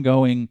Prince one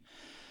going."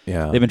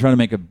 Yeah, they've been trying to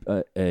make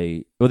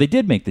well, they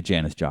did make the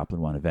Janis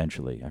Joplin one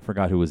eventually. I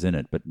forgot who was in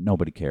it, but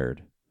nobody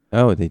cared.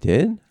 Oh, they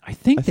did? I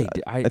think they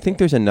did. I think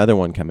there's another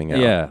one coming out.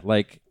 Yeah,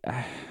 like,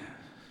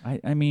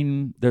 I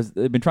mean,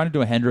 they've been trying to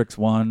do a Hendrix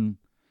one.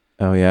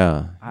 Oh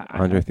yeah,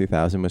 Andre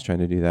 3000 was trying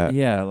to do that.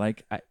 Yeah,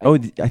 like I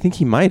think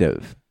he might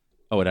have.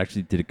 Oh, it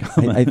actually did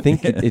come. I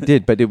think it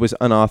did, but it was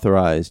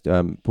unauthorized.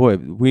 Boy,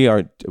 we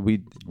did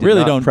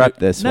really not don't prep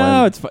this one.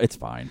 No, it's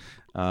fine.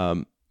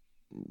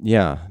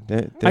 Yeah,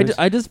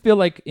 I just feel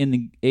like in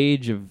the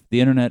age of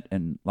the internet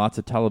and lots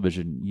of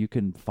television, you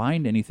can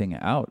find anything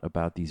out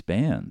about these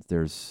bands.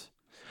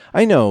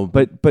 I know,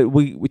 but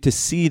we to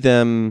see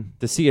them.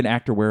 To see an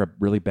actor wear a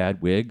really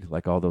bad wig,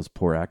 like all those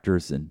poor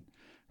actors in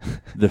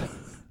the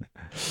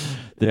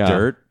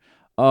Dirt.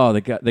 Oh,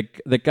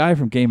 the guy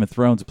from Game of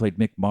Thrones who played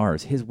Mick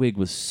Mars, his wig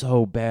was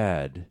so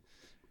bad.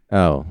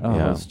 Oh, It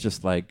yeah. was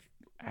just like,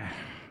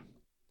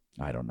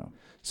 I don't know.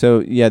 So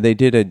yeah, they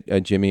did a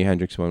Jimi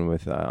Hendrix one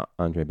with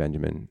Andre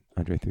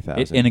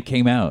 3000, And it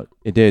came out.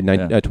 It did,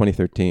 Yeah.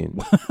 2013.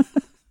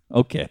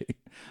 Okay,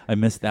 I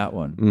missed that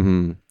one.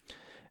 Mm-hmm.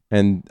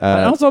 And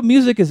But also,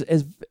 music is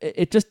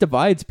it just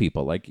divides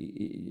people. Like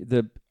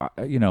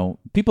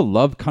people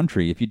love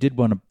country. If you did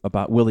one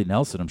about Willie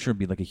Nelson, I'm sure it'd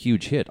be like a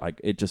huge hit.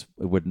 It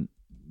wouldn't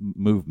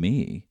move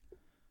me.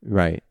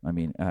 right. I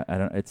mean, I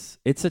don't.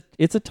 It's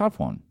a tough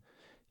one.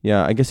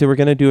 Yeah, I guess they were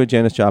going to do a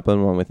Janis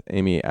Joplin one with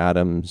Amy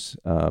Adams.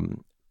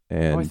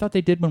 And I thought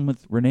they did one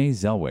with Renee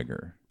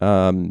Zellweger.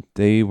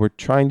 they were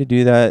trying to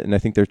do that, and I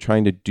think they're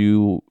trying to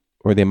do,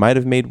 or they might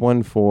have made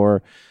one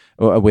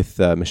with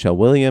Michelle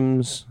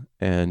Williams,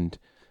 and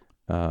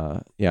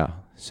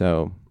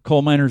so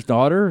Coal Miner's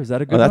Daughter, is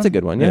that a good one? that's a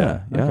good one.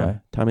 Yeah. Okay.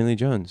 Tommy Lee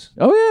Jones.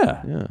 Oh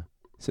yeah. Yeah,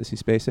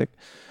 Sissy Spacek.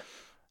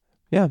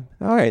 Yeah.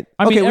 All right.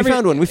 I mean, we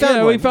found one. We found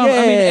one. We found.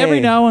 I mean, every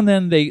Yay! now and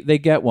then they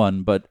get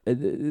one, but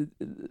read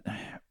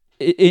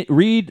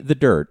The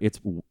Dirt. It's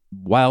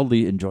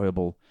wildly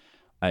enjoyable.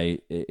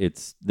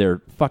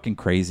 They're fucking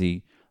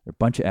crazy. They're a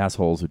bunch of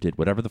assholes who did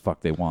whatever the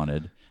fuck they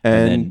wanted,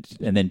 and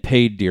then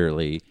paid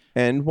dearly.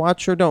 And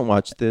watch or don't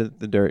watch the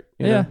Dirt.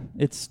 you know?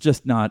 It's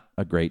just not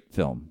a great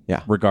film.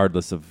 Yeah.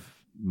 Regardless of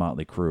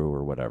Motley Crue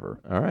or whatever.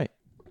 All right.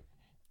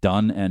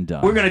 Done and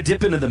done. We're gonna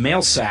dip into the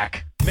mail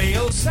sack.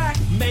 Mail sack,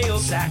 mail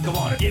sack. I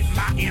wanna dip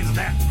my hands in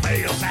that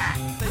mail sack.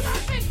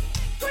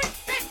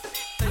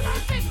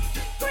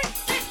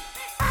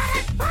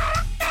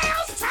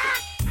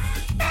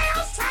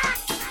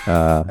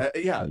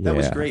 That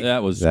was yeah. great.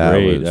 That was That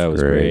great. was That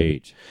was great.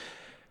 great.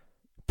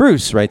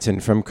 Bruce writes in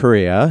from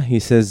Korea. He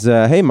says,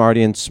 hey,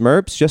 Marty and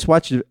Smurps, just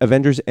watched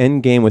Avengers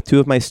Endgame with two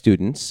of my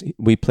students.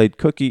 We played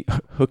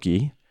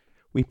hooky.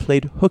 We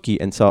played hooky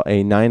and saw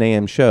a 9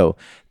 a.m. show.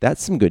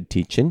 That's some good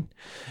teaching.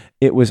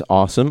 It was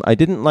awesome. I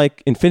didn't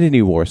like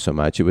Infinity War so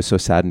much. It was so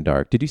sad and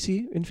dark. Did you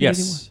see Infinity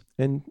Yes.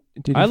 War? And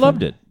did you I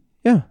loved it.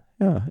 Yeah,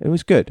 it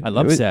was good. I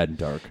love it was, sad and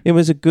dark. It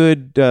was a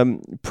good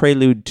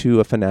prelude to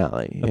a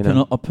finale.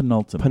 A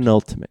penultimate.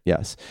 Penultimate,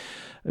 yes.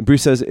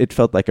 Bruce says it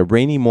felt like a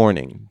rainy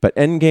morning, but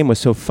Endgame was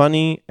so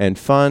funny and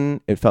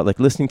fun. It felt like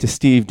listening to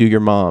Steve do your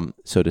mom,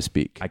 so to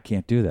speak. I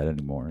can't do that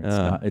anymore.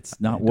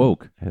 It's not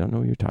woke. I don't know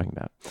what you're talking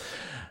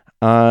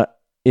about.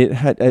 It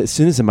had, as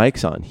soon as the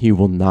mic's on, he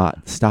will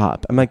not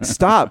stop. I'm like,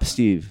 stop,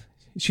 Steve.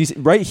 She's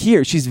right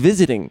here. She's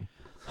visiting.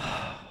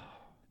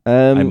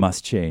 I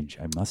must change.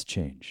 I must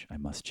change. I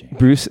must change.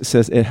 Bruce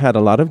says it had a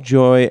lot of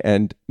joy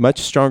and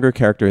much stronger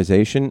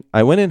characterization.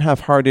 I went in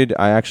half-hearted.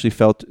 I actually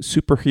felt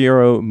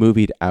superhero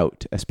movied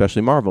out,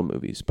 especially Marvel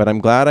movies. But I'm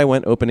glad I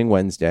went opening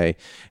Wednesday.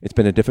 It's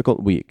been a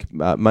difficult week.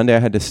 Monday I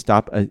had to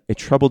stop a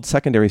troubled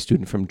secondary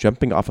student from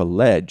jumping off a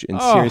ledge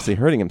and seriously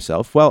hurting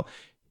himself. Well,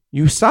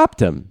 you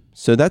stopped him.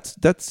 So that's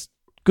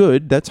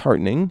good. That's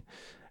heartening.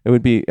 It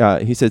would be,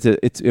 he says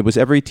it was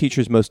every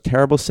teacher's most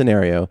terrible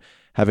scenario,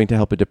 having to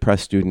help a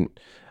depressed student.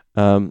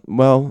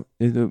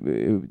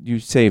 You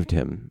saved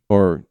him,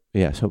 or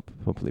yes,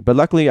 hopefully. But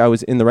luckily, I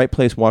was in the right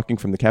place walking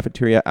from the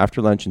cafeteria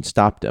after lunch and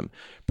stopped him.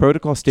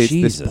 Protocol states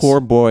Jesus. This poor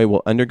boy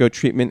will undergo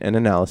treatment and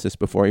analysis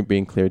before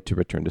being cleared to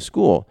return to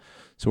school.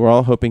 So we're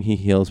all hoping he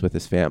heals with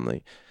his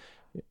family.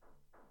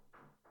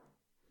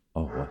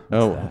 Oh, what's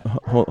that?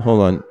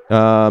 Hold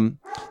on.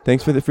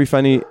 Thanks for the free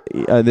funny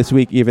this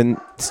week. Even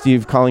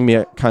Steve calling me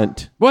a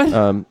cunt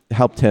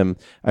helped him.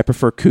 I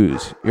prefer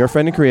coos. Your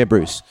friend in Korea,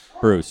 Bruce.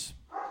 Bruce.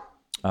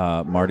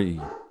 Marty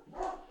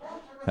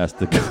has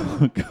to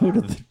go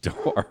to the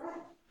door.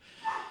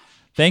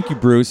 Thank you,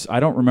 Bruce. I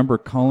don't remember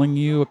calling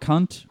you a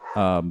cunt,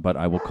 but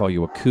I will call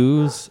you a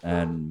coos.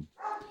 And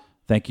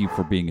thank you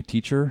for being a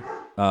teacher.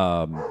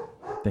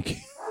 Thank you.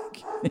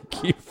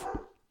 Thank you.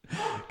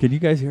 Can you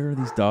guys hear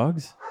these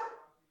dogs?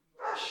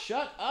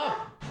 Shut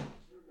up.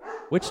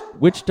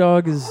 Which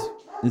dog is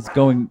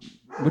going?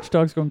 Which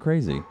dog's going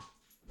crazy?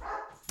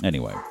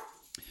 Anyway,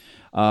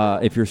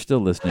 if you're still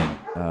listening,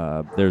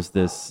 there's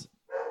this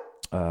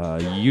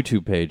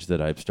YouTube page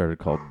that I've started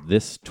called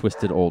This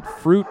Twisted Old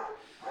Fruit.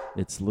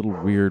 It's little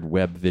weird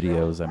web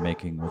videos I'm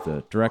making with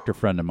a director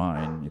friend of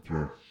mine. If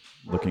you're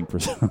looking for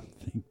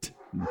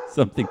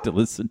something to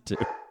listen to.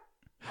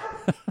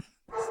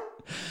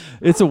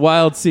 It's a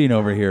wild scene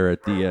over here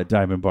at the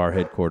Diamond Bar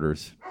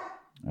headquarters.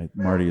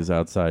 Marty is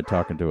outside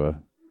talking to a...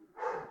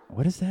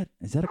 What is that?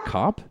 Is that a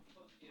cop?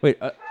 Wait,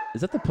 is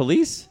that the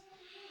police?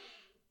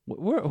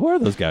 Who are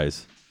those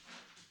guys?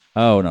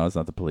 Oh, no, it's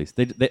not the police.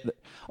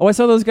 I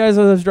saw those guys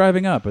as I was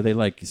driving up. Are they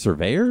like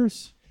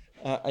surveyors?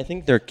 I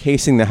think they're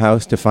casing the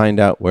house to find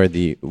out where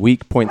the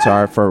weak points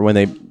are for when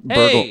they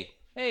burgle.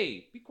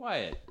 Hey, be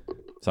quiet.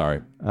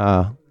 Sorry.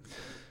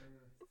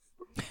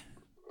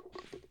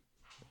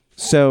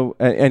 So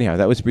anyhow,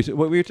 that was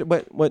what we were.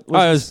 What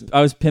was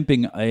I was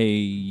pimping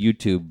a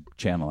YouTube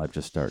channel I've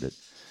just started.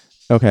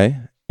 okay,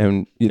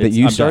 and that I'm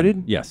you done.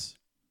 started? Yes.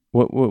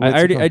 What I what's it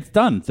already. called? It's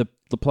done.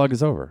 The plug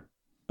is over.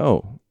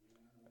 Oh,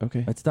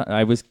 okay. It's done.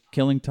 I was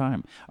killing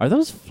time. Are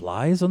those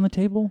flies on the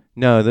table?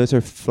 No, those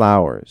are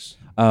flowers.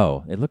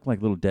 Oh, it looked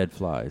like little dead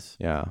flies.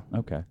 Yeah.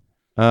 Okay.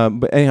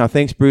 But anyhow,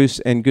 thanks, Bruce,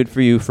 and good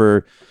for you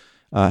for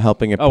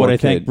helping a Oh, poor and I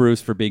kid. thank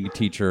Bruce for being a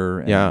teacher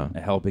and Yeah.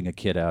 helping a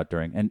kid out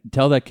during. And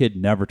tell that kid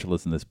never to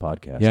listen to this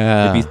podcast.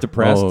 Yeah. If he's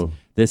depressed, Oh.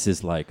 this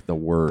is like the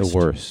worst. The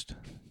worst.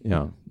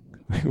 Yeah.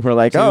 We're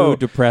like, Two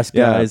depressed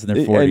yeah. guys in their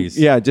And- 40s.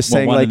 yeah, just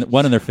saying one like, in,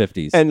 one in their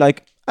 50s. and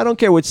like, I don't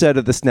care which side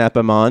of the snap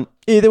I'm on.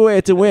 Either way,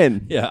 it's a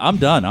win. yeah, I'm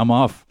done. I'm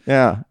off.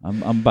 Yeah.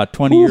 I'm about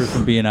 20 years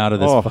from being out of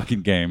this Oh.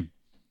 fucking game.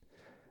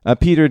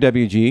 Peter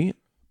WG,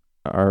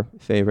 our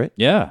favorite.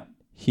 Yeah.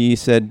 He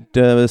said,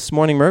 this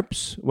morning,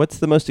 Merps, what's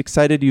the most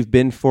excited you've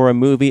been for a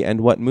movie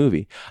and what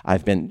movie?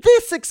 I've been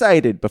this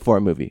excited before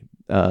a movie.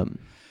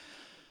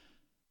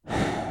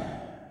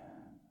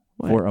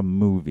 For a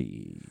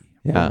movie.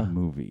 Yeah. For a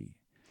movie.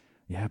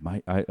 Yeah,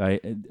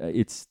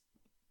 it's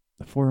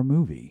for a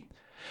movie.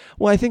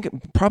 Well, I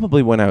think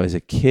probably when I was a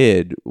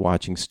kid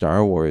watching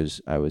Star Wars,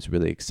 I was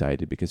really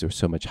excited because there was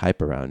so much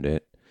hype around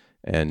it.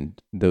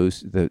 And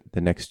the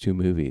next two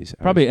movies.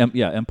 Probably,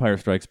 Empire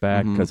Strikes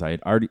Back, because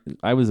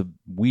I was a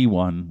wee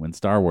one when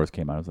Star Wars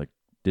came out. I was like,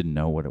 didn't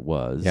know what it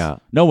was. Yeah.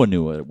 No one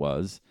knew what it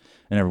was.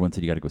 And everyone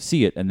said, you got to go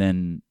see it. And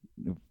then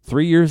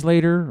 3 years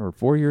later or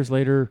 4 years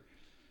later,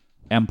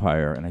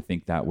 Empire. And I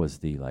think that was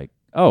the like,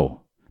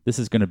 oh, this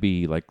is going to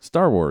be like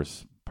Star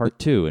Wars Part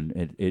 2.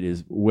 And it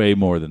is way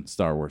more than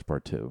Star Wars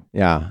Part 2.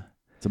 Yeah.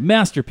 It's a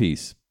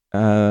masterpiece,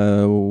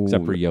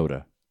 except for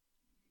Yoda.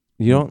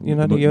 You're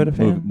not a Yoda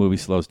fan? Movie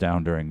slows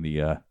down during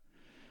the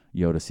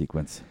Yoda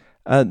sequence.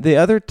 The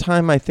other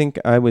time I think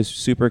I was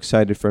super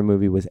excited for a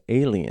movie was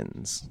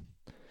Aliens.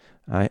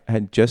 I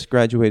had just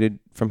graduated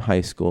from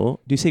high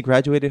school. Do you say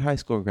graduated high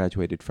school or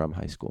graduated from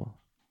high school?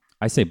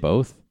 I say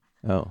both.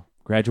 Oh.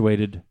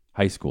 Graduated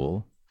high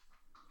school.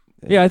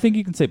 Yeah, I think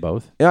you can say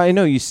both. Yeah, I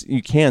know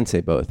you can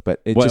say both,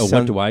 but it just What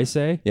sounds... do I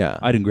say? Yeah.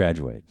 I didn't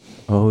graduate.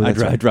 Oh, I that's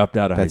right. dropped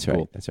out of That's high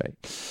school. right. That's right.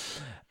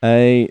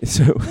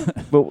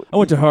 But I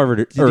went to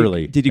Harvard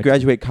early. Did you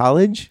graduate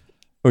college,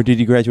 or did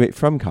you graduate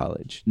from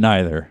college?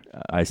 Neither.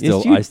 I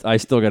still yes, I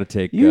still got to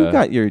take. You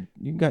got your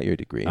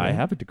degree. I right?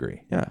 have a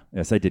degree. Yeah.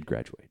 Yes, I did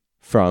graduate.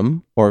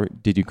 From, or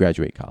did you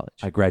graduate college?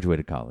 I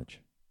graduated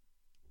college.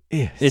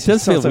 It does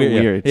sounds feel so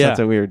weird. It sounds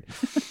so weird.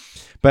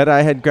 But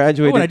I had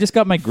graduated. Oh, and I just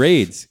got my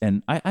grades,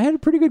 and I had a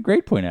pretty good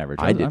grade point average.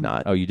 I did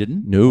not. Oh, you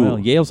didn't? No. Well,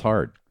 Yale's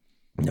hard.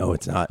 No,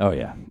 it's not. Oh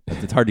yeah,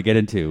 it's hard to get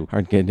into.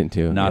 Hard to get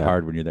into. Not yeah.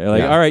 hard when you're there.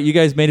 Like, Yeah. all right, you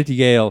guys made it to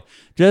Yale.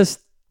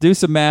 Just do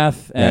some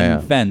math and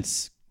Yeah.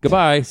 fence.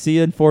 Goodbye. See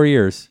you in 4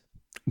 years.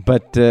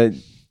 But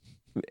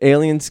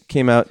Aliens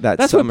came out that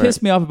That's summer. what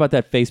pissed me off about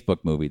that Facebook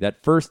movie.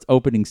 That first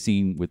opening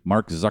scene with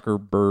Mark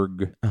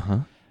Zuckerberg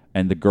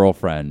and the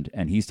girlfriend,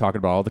 and he's talking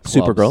about all the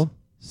clubs.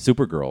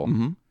 Supergirl.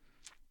 Mm-hmm.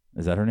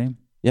 Is that her name?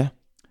 Yeah.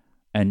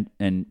 And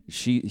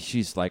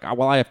she's like,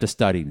 well, I have to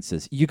study. And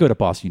says, you go to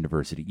Boston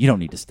University. You don't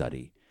need to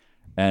study.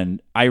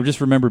 And I just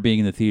remember being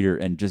in the theater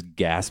and just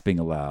gasping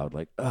aloud,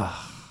 like,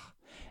 ugh.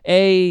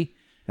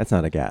 That's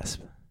not a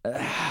gasp.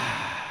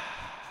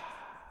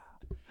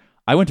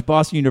 I went to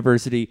Boston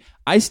University.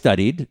 I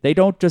studied. They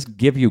don't just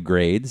give you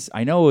grades.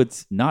 I know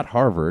it's not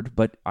Harvard,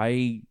 but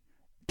I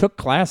took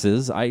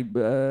classes. Elie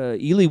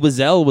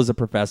Wiesel was a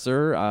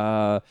professor.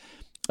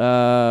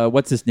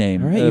 What's his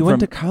name? All right, you went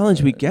to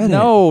college. We get it.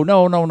 No.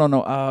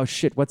 Oh,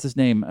 shit. What's his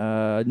name?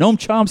 Noam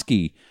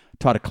Chomsky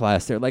taught a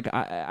class there. Like,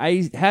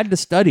 I had to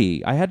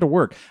study. I had to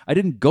work. I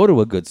didn't go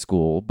to a good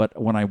school, but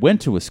when I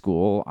went to a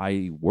school,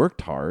 I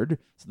worked hard.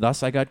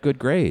 Thus, I got good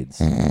grades.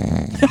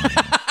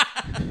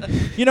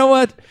 You know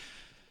what?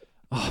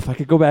 Oh, if I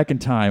could go back in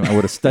time, I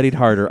would have studied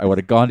harder. I would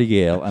have gone to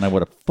Yale, and I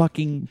would have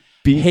fucking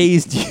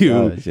hazed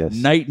you yes.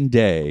 night and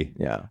day.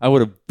 Yeah. I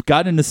would have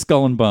gotten into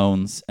Skull and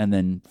Bones and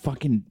then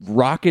fucking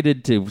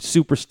rocketed to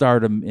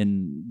superstardom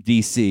in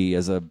DC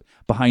as a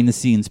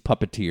behind-the-scenes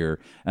puppeteer,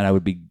 and I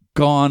would be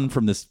gone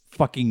from this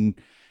fucking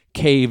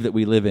cave that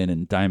we live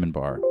in Diamond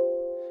Bar.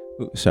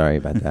 Ooh, sorry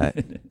about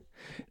that.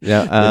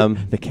 Now,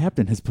 The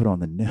captain has put on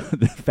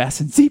the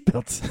fasten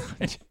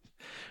seatbelts.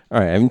 all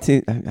right,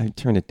 I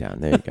turned it down.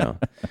 There you go.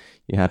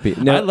 You happy?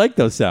 No, I like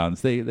those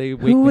sounds. They wake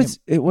who me was?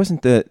 It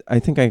wasn't the. I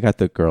think I got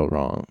the girl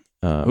wrong.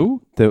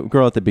 Who? The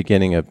girl at the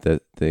beginning of the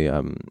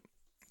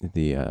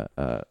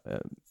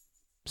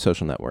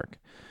Social Network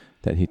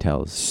that he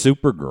tells.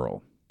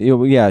 Supergirl.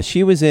 Yeah,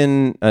 she was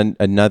in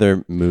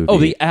another movie. Oh,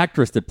 the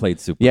actress that played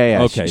Supergirl.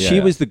 yeah. Okay,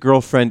 She was the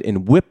girlfriend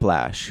in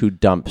Whiplash who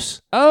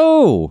dumps.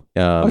 Oh,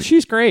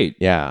 she's great.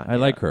 Yeah, I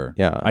like her.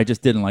 Yeah. I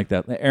just didn't like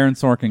that. Aaron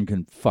Sorkin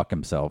can fuck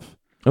himself.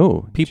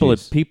 Oh, People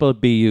geez.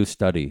 at BU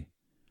study.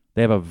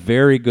 They have a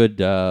very good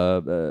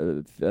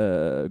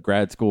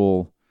grad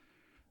school.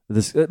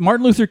 This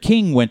Martin Luther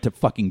King went to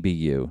fucking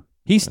BU.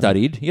 He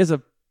studied. He has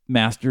a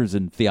master's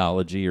in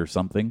theology or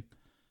something.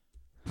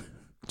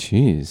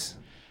 Jeez.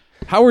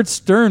 Howard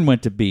Stern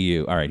went to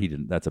BU. All right, he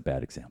didn't. That's a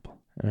bad example.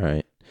 All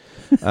right.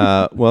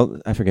 Well,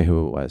 I forget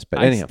who it was,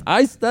 but anyhow.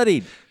 I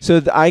studied.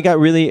 So I got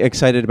really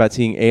excited about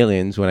seeing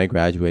Aliens when I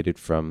graduated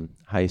from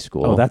high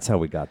school. Oh, that's how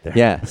we got there.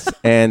 Yes,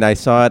 and I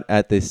saw it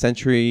at the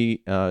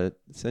Century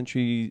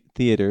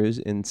Theaters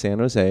in San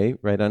Jose,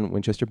 right on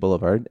Winchester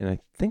Boulevard, and I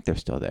think they're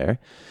still there.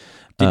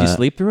 Did you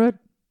sleep through it?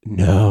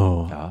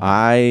 No,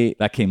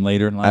 That came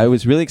later in life. I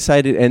was really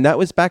excited, and that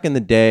was back in the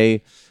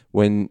day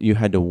when you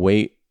had to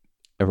wait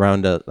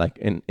around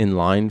in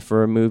line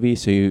for a movie.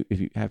 So if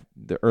you have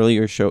the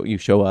earlier you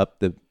show up,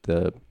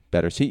 the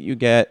better seat you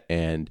get,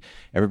 and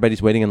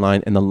everybody's waiting in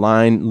line, and the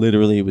line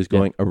literally was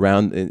going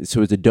around. So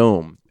it was a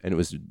dome, and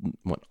it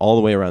went all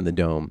the way around the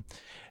dome.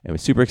 And I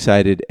was super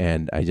excited,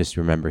 and I just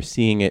remember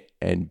seeing it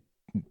and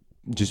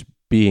just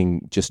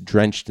being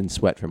drenched in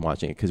sweat from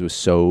watching it because it was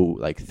so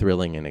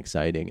thrilling and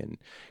exciting and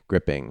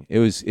gripping. It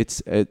was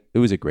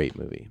a great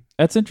movie.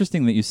 That's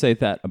interesting that you say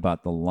that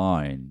about the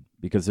line,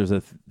 because there's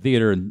a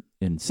theater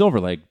in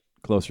Silver Lake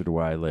closer to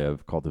where I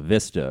live called the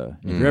Vista.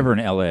 If you're ever in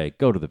LA,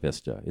 go to the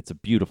Vista. It's a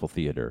beautiful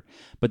theater,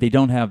 but they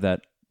don't have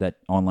that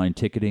online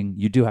ticketing.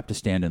 You do have to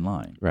stand in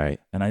line. Right.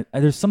 And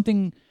there's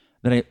something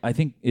that I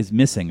think is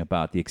missing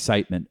about the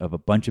excitement of a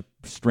bunch of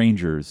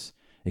strangers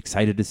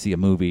excited to see a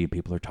movie.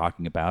 People are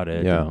talking about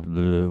it. Yeah.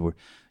 And,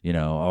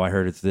 I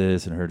heard it's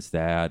this and I heard it's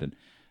that. And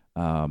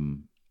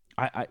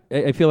I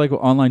feel like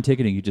with online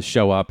ticketing, you just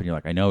show up and you're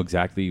like, I know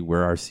exactly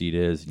where our seat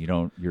is. And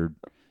you're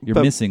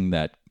missing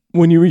that.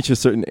 When you reach a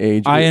certain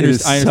age, it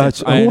is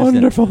such a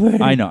wonderful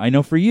thing. I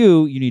know. For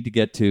you need to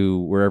get to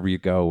wherever you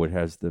go. It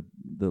has the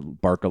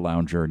Barca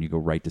Lounger, and you go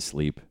right to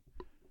sleep.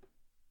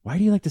 Why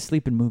do you like to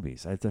sleep in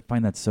movies? I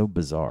find that so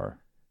bizarre.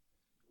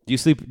 Do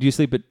you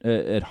sleep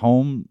at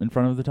home in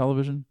front of the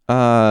television?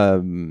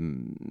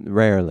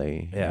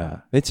 Rarely. Yeah.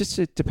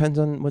 It depends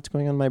on what's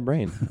going on in my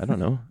brain. I don't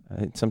know.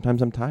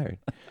 Sometimes I'm tired.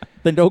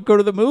 Then don't go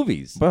to the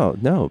movies. Well,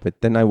 no,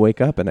 but then I wake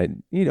up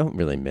and you don't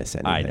really miss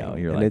anything. I know.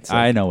 You're and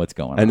I know what's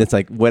going on. And it's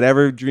like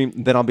whatever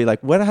dream. Then I'll be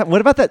like, what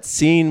about that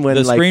scene when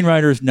the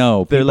screenwriters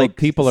know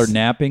people are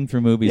napping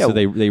through movies, so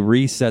they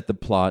reset the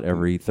plot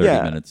every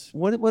 30 minutes.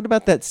 What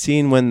about that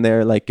scene when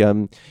they're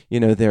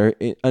they're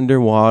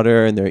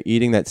underwater and they're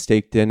eating that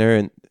steak dinner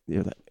and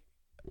you're like,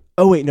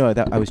 oh wait, no,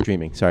 I was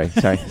dreaming. Sorry.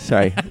 Because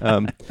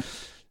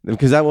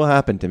that will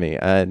happen to me.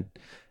 And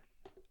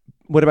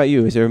what about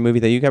you? Is there a movie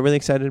that you got really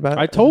excited about?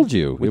 I told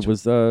you it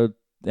was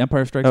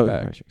Empire Strikes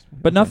Back.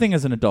 But nothing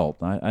as an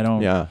adult. I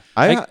don't. Yeah,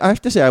 I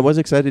have to say I was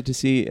excited to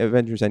see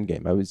Avengers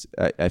Endgame.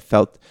 I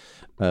felt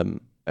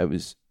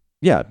because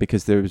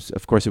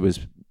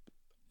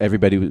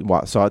everybody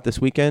saw it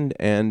this weekend,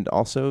 and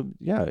also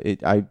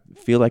I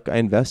feel like I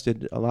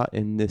invested a lot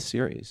in this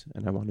series,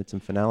 and I wanted some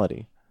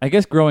finality. I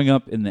guess growing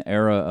up in the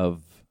era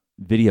of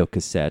video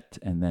cassette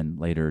and then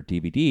later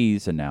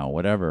DVDs and now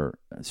whatever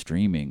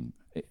streaming,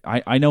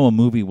 I know a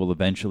movie will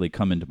eventually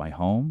come into my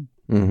home.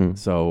 Mm-hmm.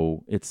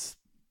 So it's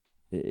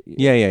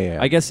Yeah.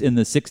 I guess in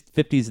the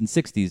 50s and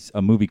 60s,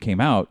 a movie came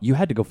out. You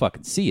had to go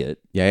fucking see it.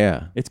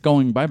 Yeah. It's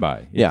going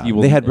bye-bye. Yeah,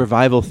 they had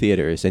revival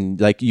theaters,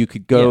 and you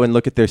could go and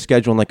look at their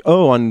schedule, and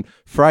on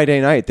Friday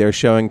night they're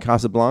showing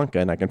Casablanca,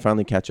 and I can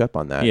finally catch up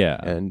on that.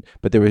 Yeah,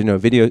 but there were no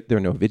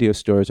video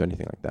stores or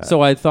anything like that.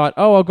 So I thought,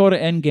 I'll go to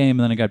Endgame, and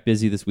then I got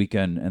busy this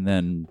weekend, and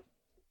then,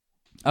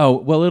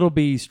 it'll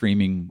be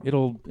streaming.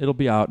 It'll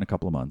be out in a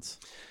couple of months.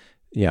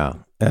 Yeah,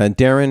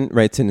 Darren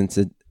writes in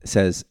and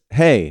says,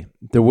 hey,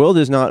 the world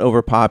is not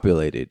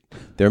overpopulated.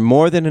 There are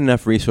more than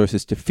enough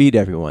resources to feed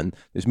everyone.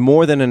 There's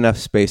more than enough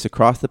space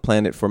across the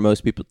planet for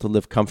most people to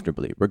live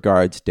comfortably.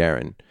 Regards,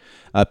 Darren.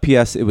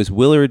 P.S. It was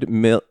Willard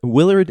Miller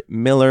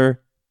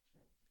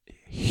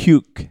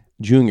Huke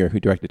Jr. who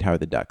directed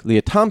Howard the Duck.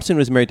 Leah Thompson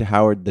was married to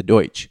Howard the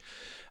Deutsch.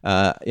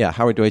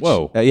 Howard Deutsch.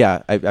 Whoa.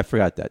 I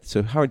forgot that.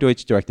 So Howard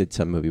Deutsch directed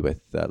some movie with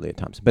Leah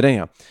Thompson. But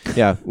anyhow,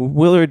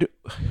 Willard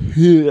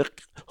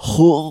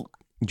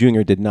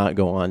Jr. did not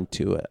go on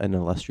to an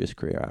illustrious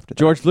career after that.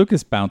 George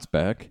Lucas bounced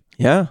back.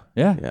 Yeah.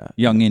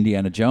 Young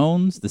Indiana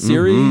Jones, the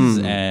series,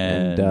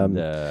 and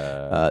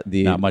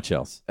not much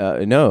else.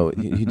 No,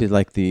 he did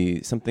like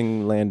the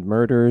Something Land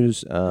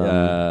Murders.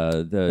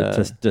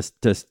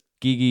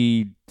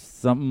 Tuskegee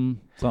something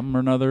or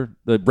another.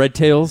 The Red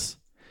Tails.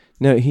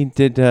 No, he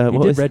did.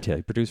 Red Tail.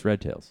 He produced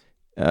Red Tails.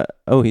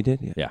 He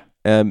did. Yeah.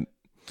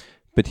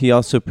 But he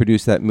also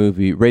produced that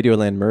movie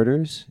Radioland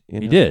Murders.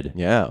 He did.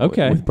 Yeah.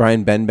 Okay. With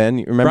Brian Benben.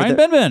 You remember Brian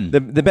Benben?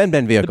 The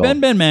Benben vehicle. The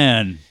Benben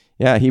man.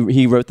 Yeah,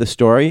 he wrote the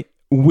story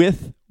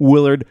with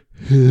Willard.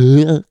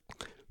 So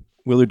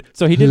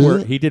he did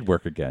work. He did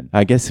work again.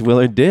 I guess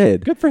Willard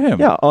did. Good for him.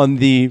 Yeah, on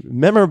the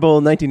memorable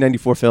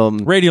 1994 film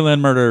Radioland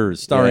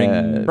Murders,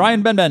 starring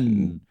Brian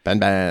Benben.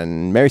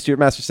 Benben, Mary Stuart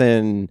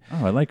Masterson.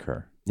 Oh, I like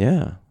her.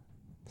 Yeah.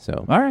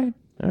 So. All right.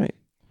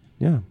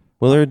 Yeah.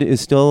 Willard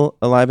is still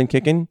alive and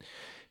kicking.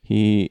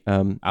 He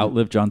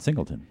outlived John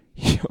Singleton.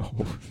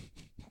 Yo,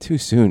 too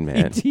soon,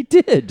 man. He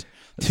did.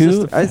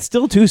 It's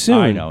still too soon.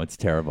 I know, it's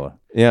terrible.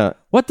 Yeah.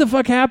 What the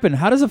fuck happened?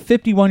 How does a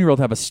 51-year-old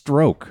have a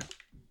stroke?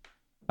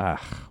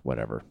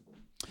 Whatever.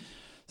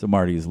 So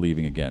Marty is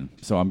leaving again.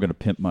 So I'm going to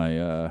pimp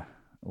my,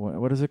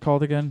 what is it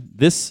called again?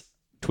 This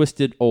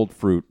Twisted Old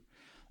Fruit.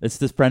 It's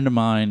this friend of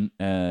mine.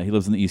 He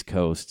lives on the East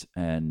Coast,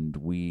 and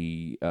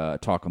we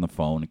talk on the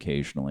phone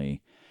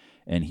occasionally.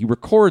 And he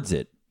records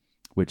it,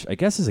 which I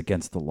guess is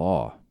against the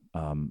law.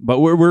 But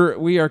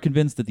we are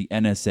convinced that the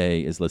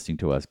NSA is listening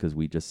to us because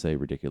we just say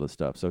ridiculous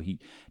stuff. So he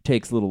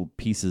takes little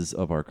pieces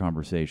of our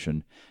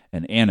conversation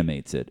and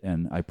animates it.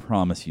 And I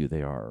promise you,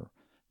 they are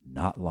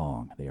not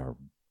long. They are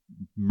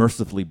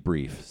mercifully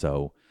brief.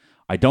 So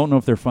I don't know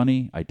if they're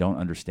funny. I don't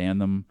understand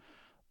them,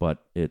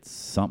 but it's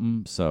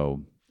something.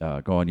 So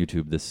go on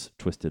YouTube, This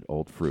Twisted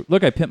Old Fruit.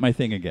 Look, I pimped my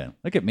thing again.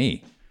 Look at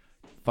me.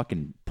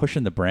 Fucking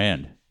pushing the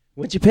brand.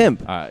 What'd you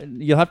pimp?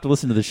 You'll have to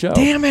listen to the show.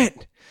 Damn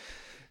it.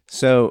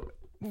 So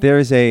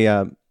there's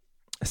a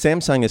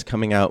Samsung is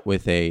coming out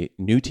with a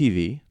new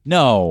TV.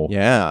 No.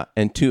 Yeah,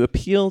 and to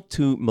appeal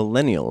to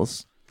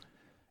millennials,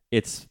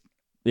 it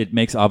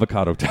makes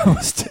avocado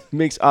toast.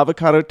 makes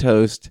avocado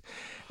toast,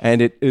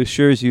 and it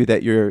assures you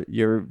that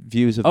your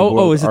views of the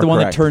world is it are the one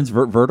correct. that turns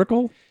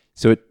vertical?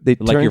 So Like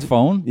your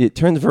phone? It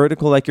turns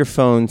vertical like your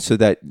phone, so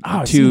that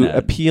I've seen to that.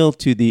 appeal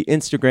to the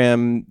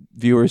Instagram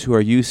viewers who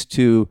are used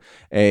to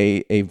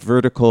a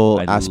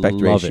vertical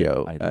aspect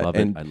ratio.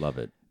 I love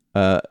it.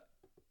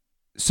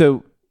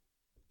 So,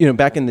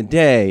 back in the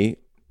day,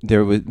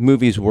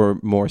 movies were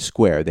more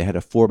square. They had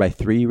a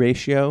 4:3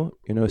 ratio.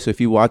 So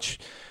if you watch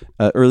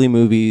early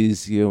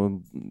movies, your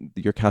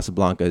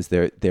Casablancas,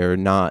 they're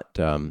not.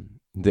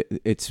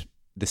 It's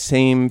the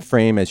same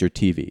frame as your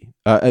TV,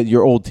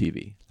 your old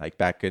TV, like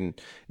back in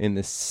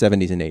the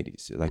 70s and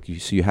 80s. Like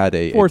you had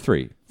a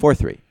 4:3.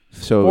 4:3.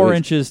 So 4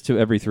 inches to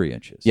every 3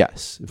 inches.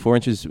 Yes, 4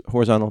 inches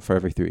horizontal for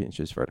every 3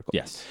 inches vertical.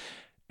 Yes.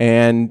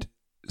 And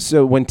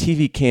so when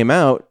TV came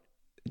out,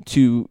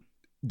 to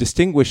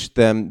distinguish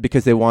them,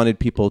 because they wanted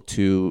people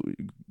to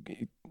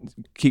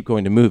keep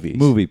going to movies.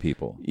 Movie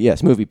people.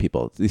 Yes, movie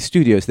people. The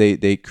studios,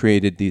 they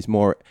created these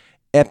more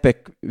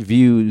epic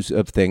views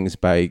of things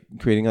by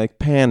creating like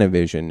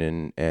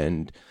Panavision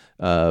and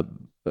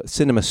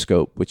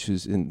CinemaScope, which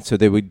is so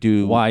they would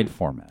do Wide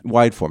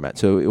format.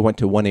 So it went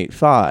to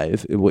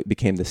 1.85. It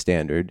became the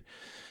standard.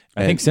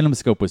 I think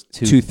CinemaScope was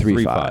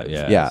 2.35.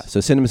 Yes. Yeah. So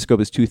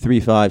CinemaScope is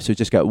 2.35. So it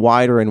just got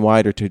wider and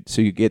wider.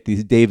 So you get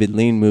these David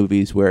Lean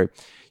movies where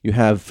you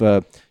have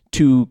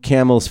two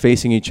camels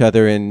facing each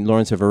other in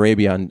Lawrence of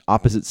Arabia on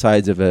opposite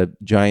sides of a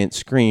giant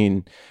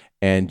screen.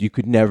 And you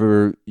could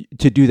never,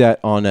 to do that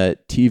on a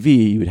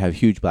TV, you would have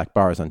huge black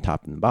bars on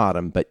top and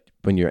bottom. But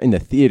when you're in the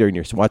theater and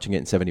you're watching it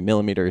in 70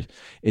 millimeters,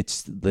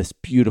 it's this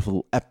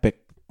beautiful,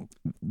 epic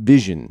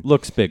vision.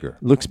 Looks bigger.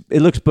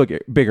 It looks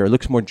bigger. It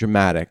looks more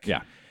dramatic.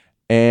 Yeah.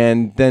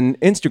 And then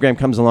Instagram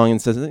comes along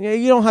and says,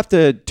 you don't have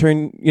to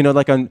turn,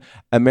 like on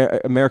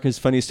America's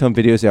Funniest Home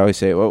Videos, they always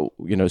say, well,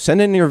 send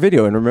in your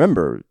video and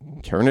remember,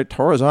 turn it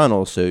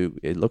horizontal so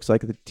it looks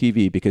like the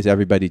TV, because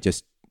everybody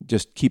just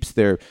keeps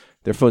their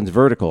phones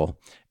vertical,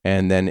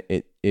 and then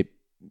it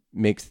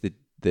makes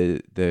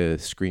the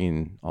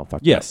screen all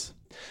fucked up. Yes.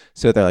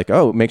 So they're like,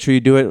 oh, make sure you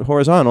do it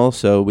horizontal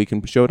so we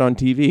can show it on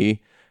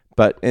TV.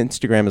 But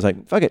Instagram is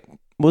like, fuck it,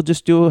 we'll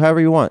just do however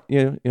you want.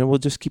 We'll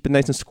just keep it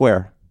nice and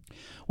square.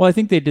 Well, I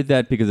think they did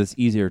that because it's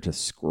easier to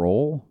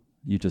scroll.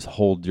 You just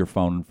hold your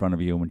phone in front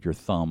of you, and with your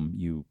thumb,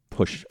 you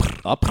push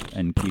up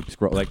and keep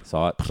scrolling. Like,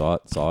 saw it.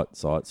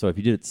 So if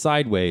you did it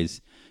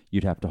sideways,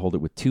 you'd have to hold it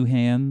with two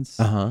hands,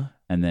 and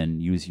then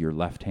use your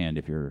left hand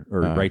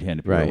right hand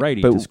if you're a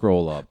righty to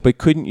scroll up. But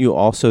couldn't you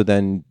also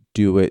then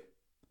do it,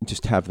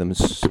 just have them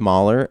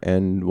smaller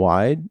and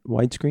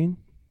widescreen?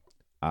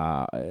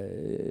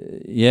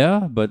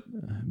 Yeah, but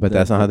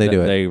that's not how they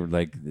do it.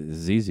 They this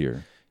is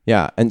easier.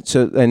 Yeah, and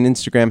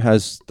Instagram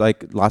has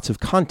like lots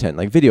of content,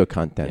 like video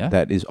content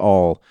that is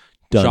all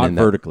done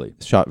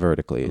shot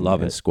vertically.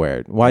 Love it.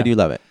 Squared. Why do you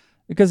love it?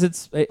 Because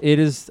it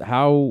is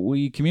how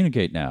we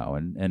communicate now,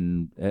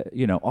 and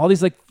all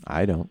these like.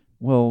 I don't.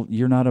 Well,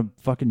 you're not a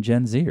fucking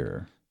Gen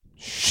Zer.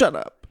 Shut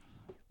up.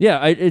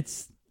 Yeah,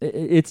 it's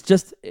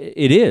just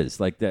it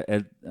is like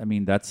that. I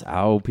mean, that's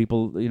how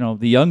people,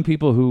 the young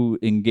people who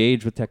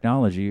engage with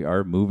technology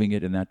are moving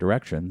it in that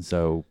direction.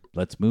 So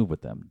let's move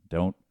with them.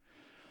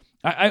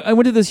 I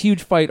went to this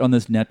huge fight on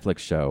this Netflix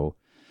show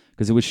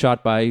because it was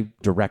shot by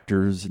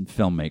directors and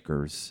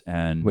filmmakers.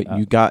 And wait,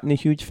 you got in a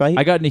huge fight?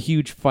 I got in a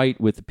huge fight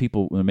with the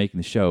people who were making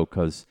the show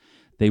because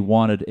they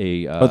wanted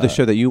the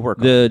show that you work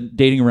on, the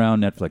dating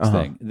around Netflix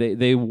thing.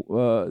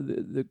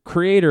 The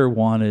creator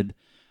wanted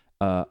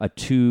a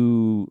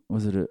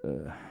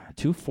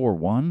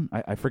 2-4-1.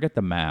 I forget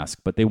the mask,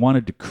 but they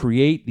wanted to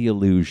create the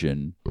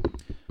illusion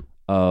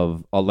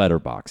of a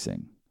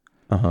letterboxing.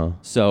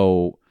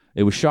 So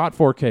it was shot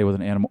 4K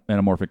with an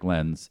anamorphic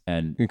lens.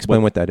 And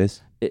explain what that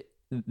is.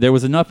 There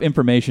was enough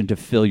information to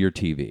fill your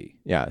TV.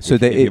 Yeah, so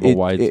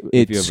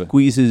it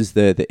squeezes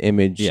the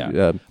image.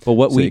 Yeah,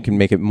 but you can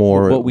make it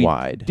more what we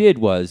wide. Did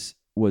was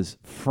was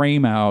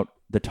frame out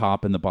the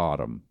top and the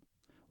bottom,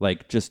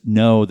 like just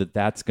know that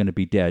that's going to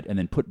be dead, and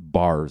then put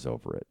bars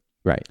over it.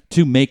 Right.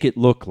 To make it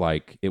look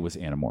like it was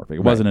anamorphic.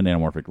 It wasn't an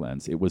anamorphic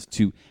lens. It was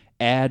to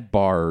add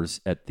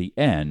bars at the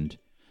end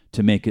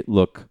to make it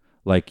look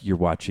like you're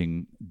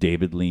watching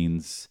David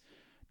Lean's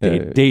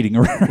dating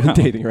around.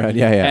 Dating around,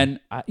 yeah. And,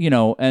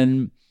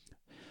 and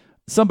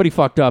somebody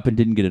fucked up and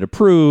didn't get it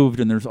approved,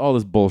 and there's all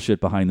this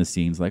bullshit behind the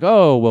scenes like,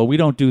 oh, well, we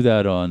don't do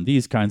that on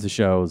these kinds of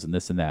shows and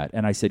this and that.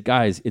 And I said,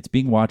 guys, it's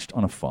being watched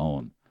on a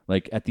phone.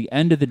 Like, at the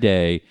end of the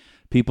day,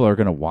 people are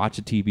going to watch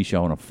a TV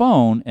show on a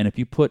phone, and if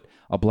you put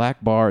a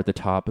black bar at the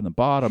top and the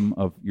bottom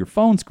of your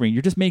phone screen,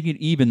 you're just making it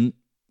even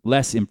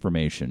less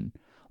information.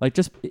 Like,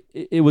 just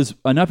it was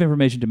enough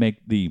information to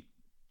make the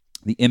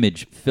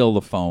image fill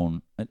the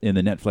phone in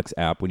the Netflix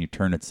app when you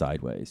turn it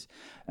sideways.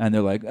 And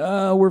they're like,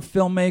 oh, we're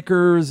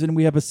filmmakers and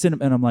we have a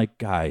cinema. And I'm like,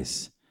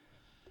 guys,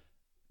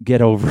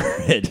 get over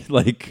it.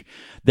 Like,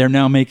 they're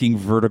now making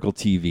vertical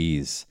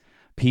TVs.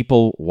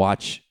 People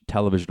watch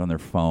television on their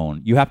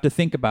phone. You have to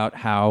think about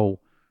how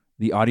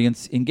the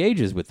audience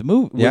engages with the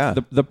movie,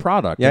 with the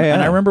product. Yeah,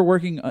 and I remember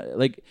working,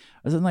 I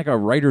was in like a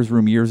writer's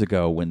room years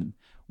ago when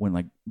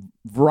like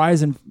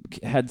Verizon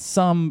had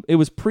it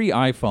was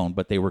pre-iPhone,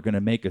 but they were going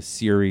to make a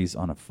series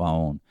on a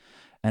phone,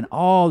 and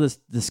all this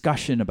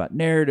discussion about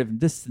narrative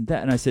and this and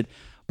that. And I said,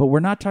 but we're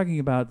not talking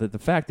about the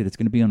fact that it's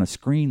going to be on a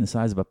screen the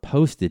size of a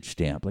postage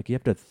stamp. Like, you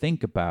have to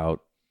think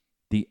about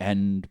the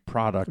end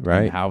product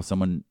and how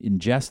someone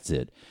ingests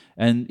it.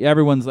 And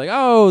everyone's like,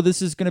 oh,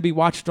 this is going to be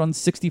watched on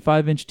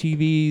 65-inch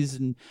TVs,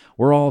 and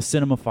we're all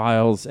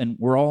cinemaphiles, and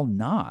we're all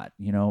not.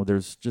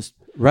 There's just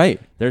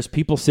there's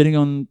people sitting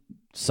on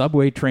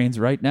subway trains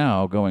right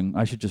now going,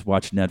 I should just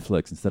watch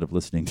Netflix instead of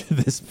listening to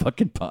this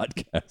fucking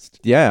podcast.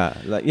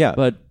 Yeah.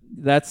 But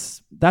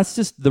that's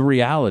just the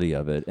reality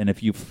of it. And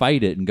if you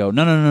fight it and go,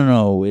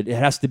 no, it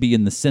has to be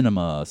in the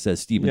cinema, says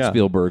Steven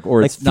Spielberg,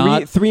 or like it's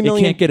not, 3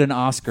 million, it can't get an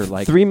Oscar.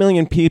 Like 3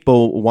 million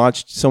people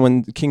watched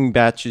King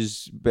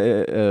Batch's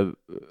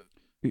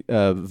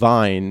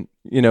Vine.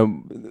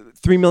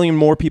 3 million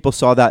more people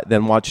saw that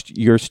than watched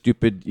your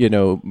stupid,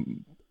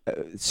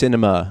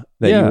 cinema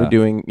that you were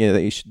doing,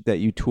 that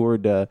you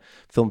toured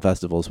film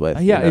festivals with.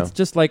 It's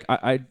just like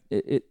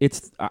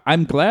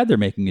I'm glad they're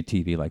making a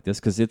TV like this,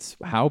 because it's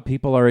how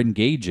people are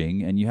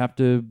engaging, and you have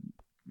to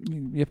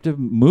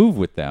move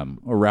with them,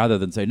 or rather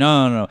than say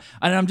no.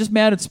 And I'm just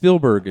mad at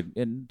Spielberg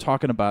and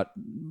talking about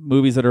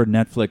movies that are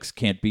Netflix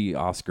can't be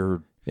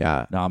Oscar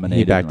nominated.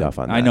 He backed off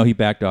on that. I know he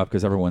backed off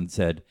because everyone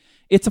said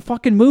it's a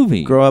fucking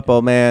movie. Grow up,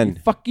 old man.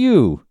 Fuck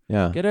you.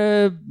 Yeah. Get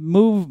a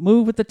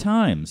move with the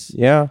times.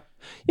 Yeah.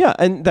 Yeah,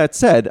 and that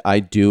said,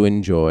 I do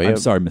enjoy. I'm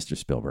sorry, Mr.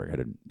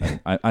 Spielberg.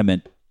 I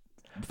meant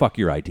fuck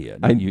your idea,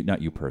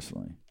 not you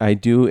personally. I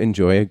do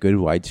enjoy a good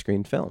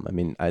widescreen film. I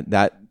mean,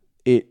 that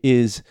it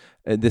is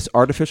this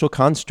artificial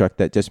construct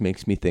that just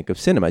makes me think of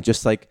cinema.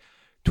 Just like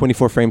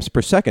 24 frames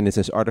per second is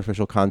this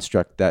artificial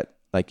construct that,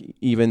 like,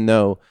 even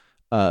though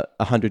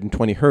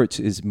 120 hertz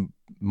is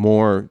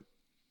more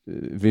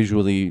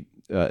visually.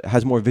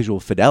 Has more visual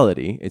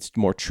fidelity. It's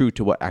more true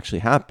to what actually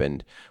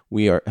happened.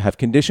 We have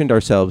conditioned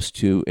ourselves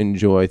to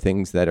enjoy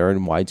things that are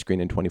in widescreen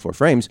and 24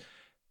 frames.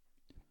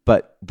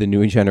 But the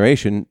new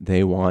generation,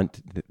 they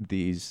want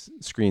these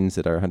screens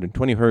that are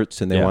 120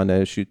 hertz, and they want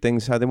to shoot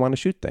things how they want to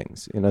shoot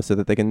things, so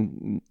that they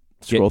can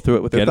scroll through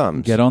it with their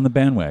thumbs. Get on the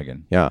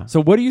bandwagon. Yeah.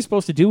 So what are you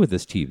supposed to do with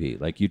this TV?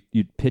 Like, you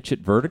pitch it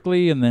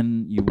vertically, and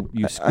then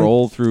you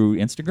scroll through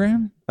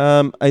Instagram?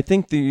 I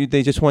think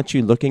they just want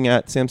you looking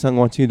at, Samsung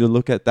wants you to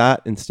look at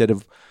that instead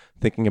of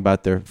thinking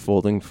about their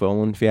folding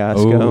phone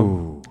fiasco.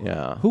 Ooh.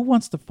 Yeah. Who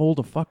wants to fold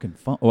a fucking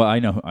phone? Well, I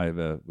know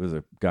there's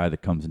a guy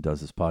that comes and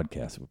does this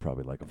podcast who would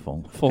probably like a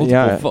foldable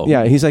phone.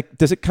 Yeah. He's like,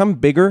 does it come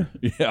bigger?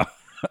 Yeah.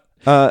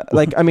 Where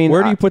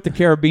do you put the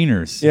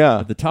carabiners? Yeah.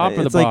 At the top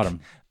or the like,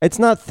 bottom? It's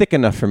not thick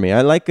enough for me.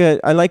 I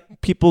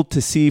like people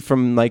to see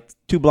from like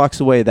 2 blocks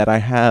away that I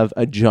have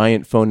a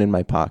giant phone in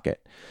my pocket.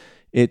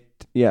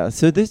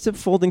 So this is a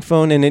folding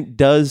phone, and it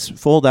does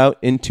fold out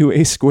into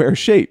a square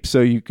shape,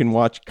 so you can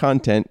watch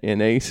content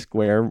in a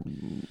square,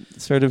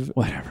 sort of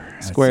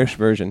squarish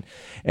version.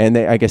 And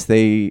I guess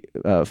they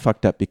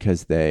fucked up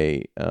because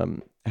they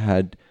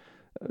had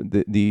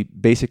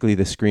basically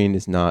the screen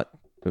is not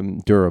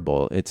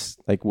durable. It's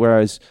like,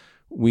 whereas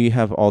we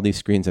have all these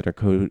screens that are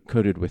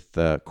coated with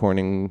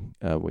Corning,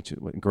 which is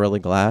Gorilla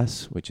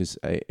Glass, which is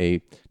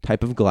a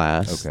type of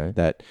glass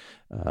that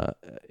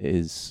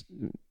is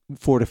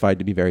fortified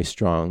to be very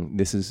strong.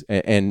 This is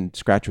and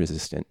scratch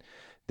resistant.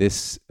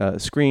 This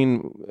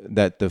screen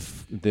that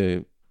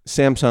the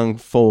Samsung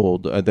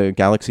Fold, the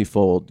Galaxy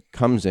Fold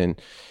comes in,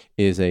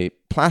 is a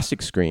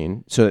plastic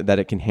screen so that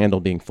it can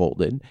handle being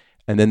folded,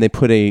 and then they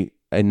put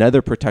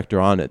another protector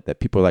on it that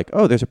people are like,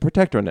 oh, there's a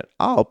protector on it,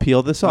 I'll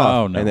peel this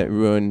off, and it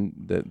ruined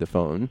the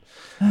phone.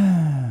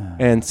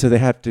 And so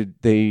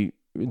they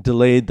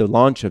delayed the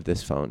launch of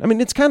this phone. I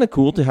mean, it's kind of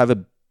cool to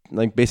have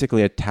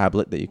basically a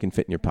tablet that you can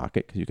fit in your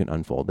pocket because you can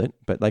unfold it.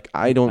 But like,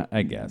 I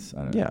guess.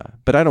 I don't know.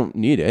 But I don't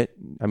need it.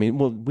 I mean,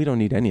 we don't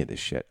need any of this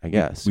shit, I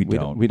guess. We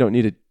don't. We don't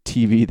need a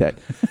TV that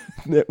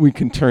that we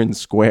can turn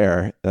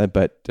square.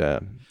 But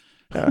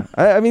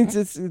I mean,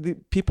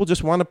 people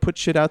just want to put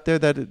shit out there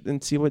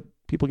and see what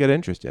people get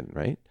interested in,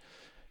 right?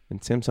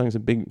 And Samsung's a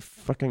big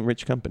fucking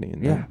rich company,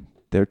 and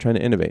they're trying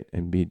to innovate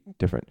and be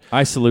different.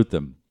 I salute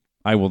them.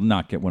 I will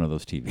not get one of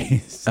those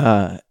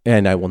TVs.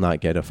 And I will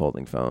not get a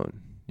folding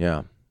phone.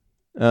 Yeah.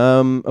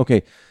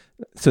 Okay.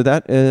 So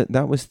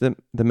that was the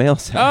mail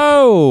sack.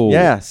 Oh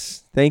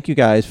yes. Thank you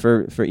guys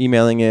for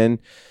emailing in,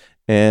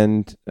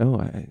 and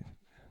I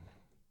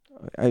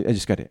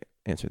just got to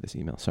answer this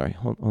email. Sorry,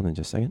 hold on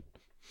just a second.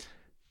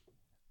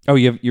 Oh,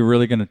 you're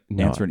really going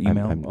to answer an I'm-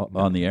 email I'm-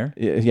 on the air?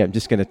 Yeah, I'm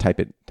just gonna type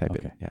it.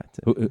 Okay. Yeah.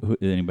 Who,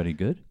 anybody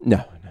good?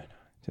 No.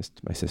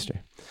 Just my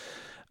sister.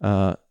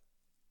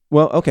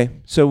 Well, okay.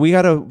 So we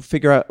got to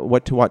figure out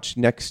what to watch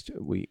next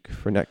week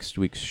for next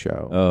week's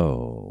show.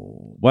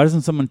 Oh, why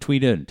doesn't someone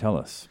tweet in and tell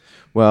us?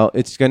 Well,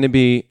 it's going to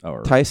be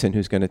Or- Tyson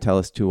who's going to tell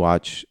us to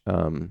watch.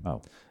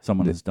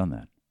 Someone has done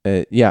that.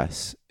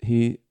 Yes,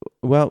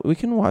 Well, we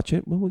can watch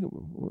it.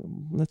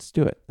 Let's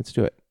do it.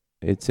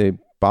 It's a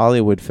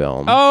Bollywood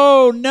film.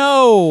 Oh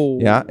no!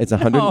 Yeah, it's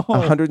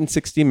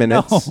 160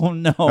 minutes.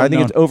 No. I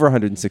think it's over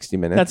 160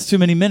 minutes. That's too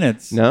many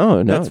minutes.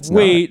 No, That's it's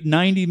wait.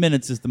 90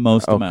 minutes is the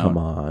most not. Oh, amount. come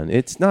on.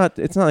 It's not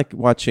like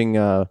watching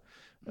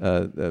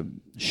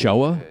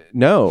Showa?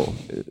 No,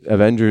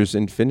 Avengers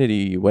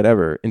Infinity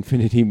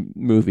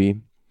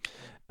movie.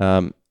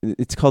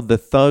 It's called The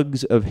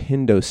Thugs of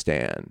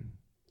Hindostan,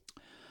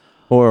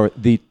 or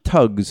The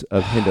Tugs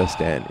of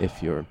Hindostan,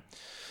 if you're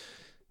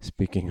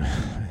speaking.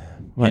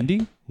 What?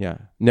 Hindi? Yeah.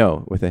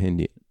 No, with a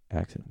Hindi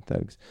accent.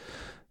 Thugs.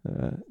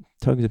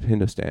 Tugs of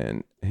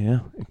Hindostan. Yeah.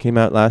 It came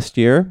out last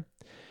year.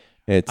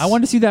 I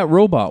want to see that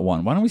robot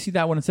one. Why don't we see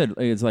that one instead?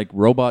 It's like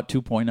Robot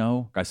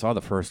 2.0. I saw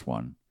the first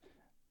one.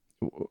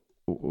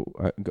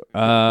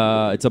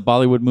 It's a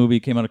Bollywood movie.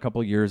 Came out a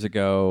couple years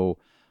ago.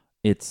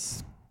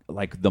 It's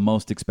like the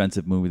most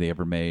expensive movie they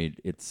ever made.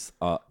 It's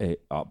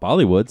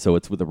Bollywood, so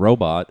it's with a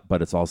robot,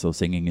 but it's also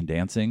singing and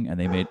dancing. And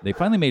they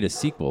finally made a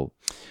sequel.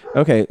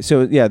 Okay,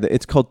 so yeah,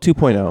 it's called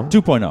 2.0.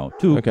 2.0.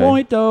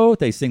 2.0.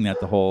 They sing that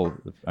the whole.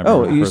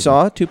 Oh, you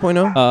saw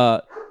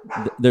 2.0?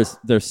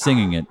 They're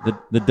singing it.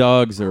 The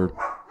dogs are.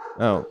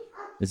 Oh,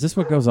 Is this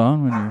what goes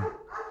on when you're?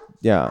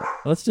 yeah.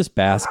 Let's just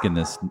bask in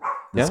this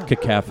Yeah.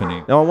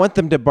 cacophony. Now I want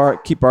them to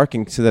keep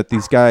barking so that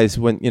these guys,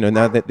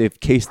 now that they've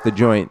cased the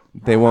joint,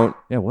 they won't.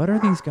 Yeah, what are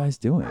these guys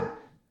doing?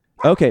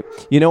 Okay,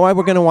 you know why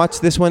we're gonna watch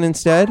this one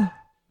instead?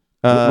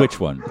 Which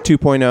one?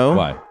 2.0.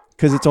 Why?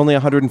 Because it's only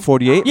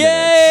 148 minutes.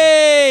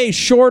 Yay!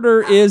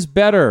 Shorter is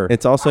better.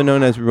 It's also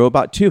known as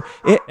Robot 2.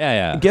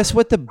 Yeah. Guess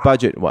what the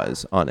budget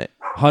was on it?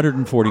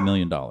 $140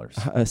 million.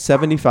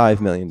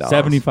 $75 million.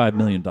 $75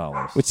 million.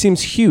 Which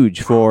seems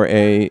huge for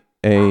a.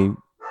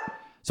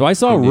 So I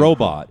saw a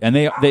robot, and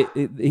they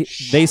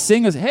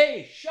sing us.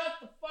 Hey, shut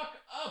the fuck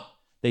up!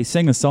 They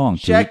sing a song.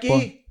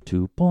 Jackie.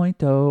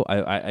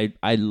 2.0.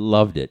 I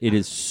loved it. It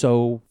is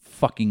so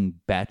fucking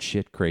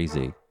batshit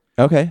crazy.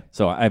 Okay.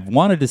 So I've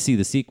wanted to see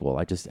the sequel.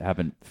 I just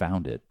haven't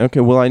found it. Okay.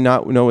 Will I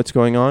not know what's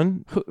going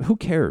on? Who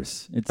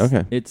cares?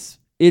 Okay.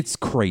 It's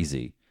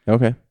crazy.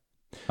 Okay.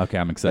 Okay,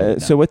 I'm excited.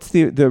 now. So what's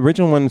the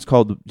original one is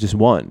called just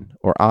One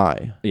or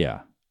I?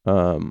 Yeah.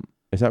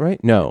 Is that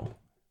right? No.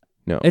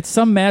 It's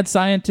some mad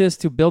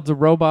scientist who builds a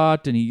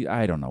robot, and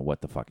I don't know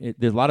what the fuck.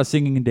 There's a lot of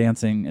singing and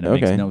dancing, and it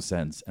makes no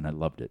sense, and I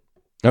loved it.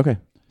 Okay.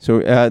 So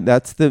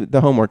that's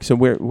the homework. So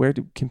where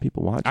can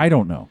people watch? I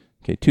don't know.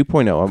 Okay,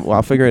 2.0.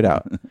 I'll figure it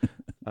out.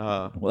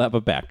 We'll have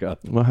a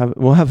backup. We'll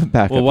have a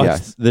backup. We'll watch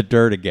Yes. The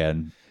Dirt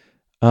again.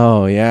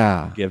 Oh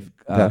yeah. Give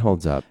that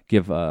holds up.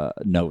 Give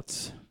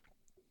notes.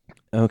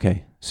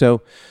 Okay.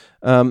 So,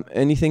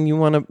 anything you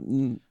want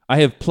to? I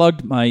have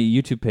plugged my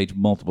YouTube page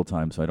multiple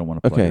times, so I don't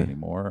want to plug it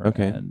anymore.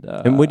 Okay.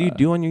 And what do you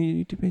do on your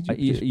YouTube page?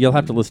 You'll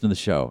have to listen to the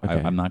show.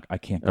 Okay. I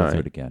can't go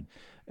through it again.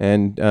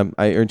 And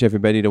I urge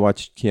everybody to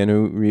watch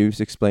Keanu Reeves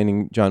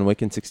explaining John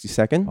Wick in 60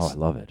 seconds. Oh, I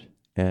love it.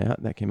 Yeah,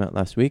 that came out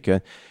last week.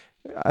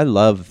 I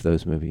love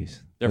those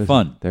movies. They're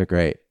fun. They're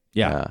great.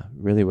 Yeah.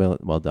 Really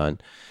well done.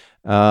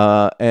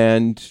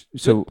 And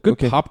so good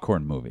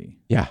popcorn movie.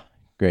 Yeah,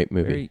 great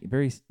movie.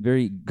 Very,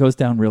 very goes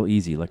down real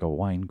easy, like a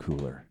wine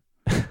cooler.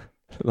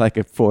 Like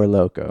a Four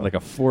Loko. Like a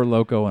Four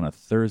Loko on a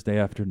Thursday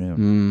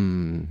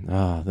afternoon.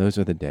 Those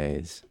are the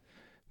days.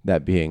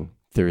 That being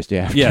Thursday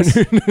afternoon.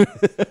 Yes.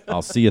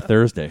 I'll see you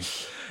Thursday.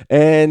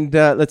 And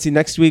let's see,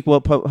 next week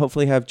we'll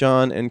hopefully have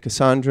John and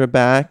Cassandra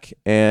back.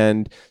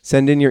 And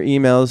send in your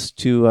emails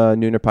to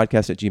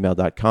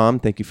noonerpodcast@gmail.com.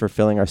 Thank you for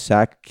filling our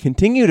sack.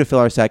 Continue to fill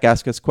our sack.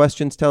 Ask us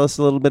questions. Tell us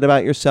a little bit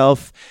about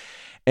yourself.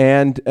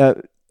 And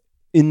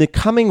in the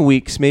coming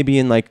weeks, maybe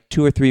in like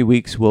 2 or 3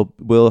 weeks, we'll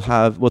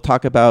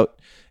talk about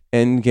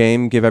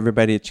Endgame, give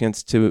everybody a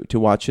chance to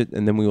watch it,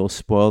 and then we will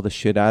spoil the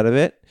shit out of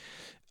it.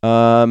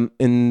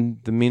 In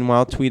the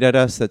meanwhile, tweet at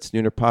us. That's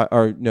Nooner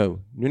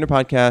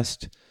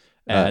Podcast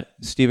at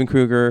Steven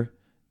Kruger,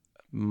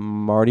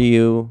 Marty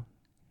U,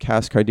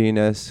 Cass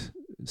Cardenas,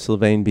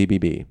 Sylvain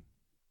BBB.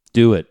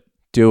 Do it.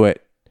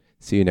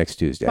 See you next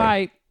Tuesday.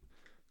 Bye.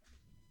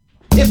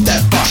 Hit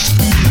that fuck.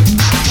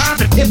 Time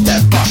to hit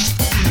that fuck.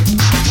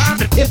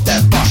 hit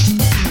that fuck.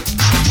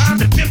 Time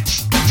to hit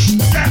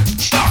that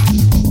fuck.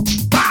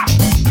 Bow,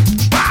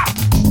 bow,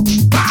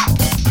 bow,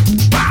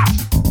 bow,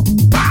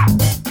 bow,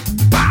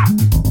 bow,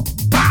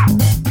 bow,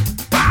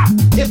 bow.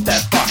 Hit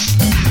that fuck.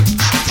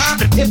 Time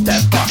to hit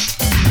that fuck.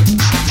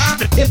 Time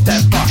to hit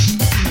that fuck.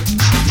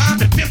 Time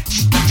to hit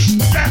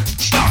that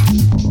fuck.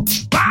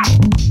 Bow,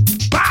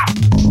 bow,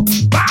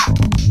 bow,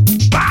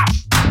 bow,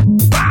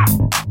 bow,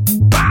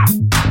 bow,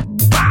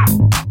 bow,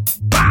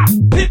 bow.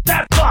 Hit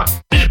that fuck.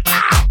 Hit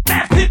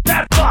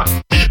that fuck.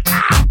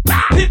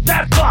 Hit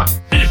that fuck.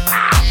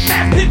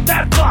 Hit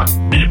that fuck.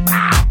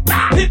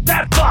 Hit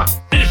that fuck.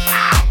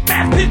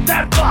 Hit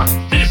that fuck.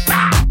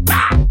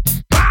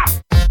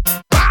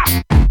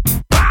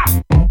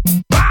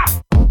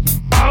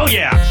 Oh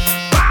yeah.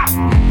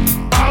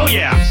 Oh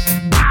yeah.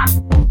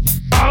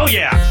 Oh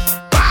yeah.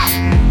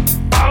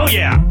 Oh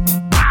yeah.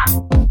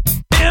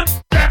 Imp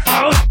that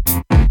phone.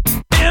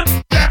 Imp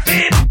that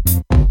beat.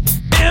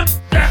 Imp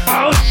that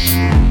phone.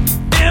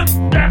 Imp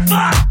that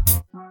fuck.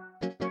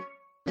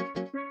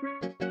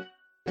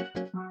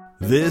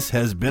 This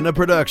has been a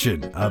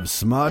production of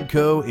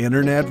Smodco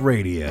Internet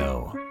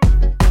Radio.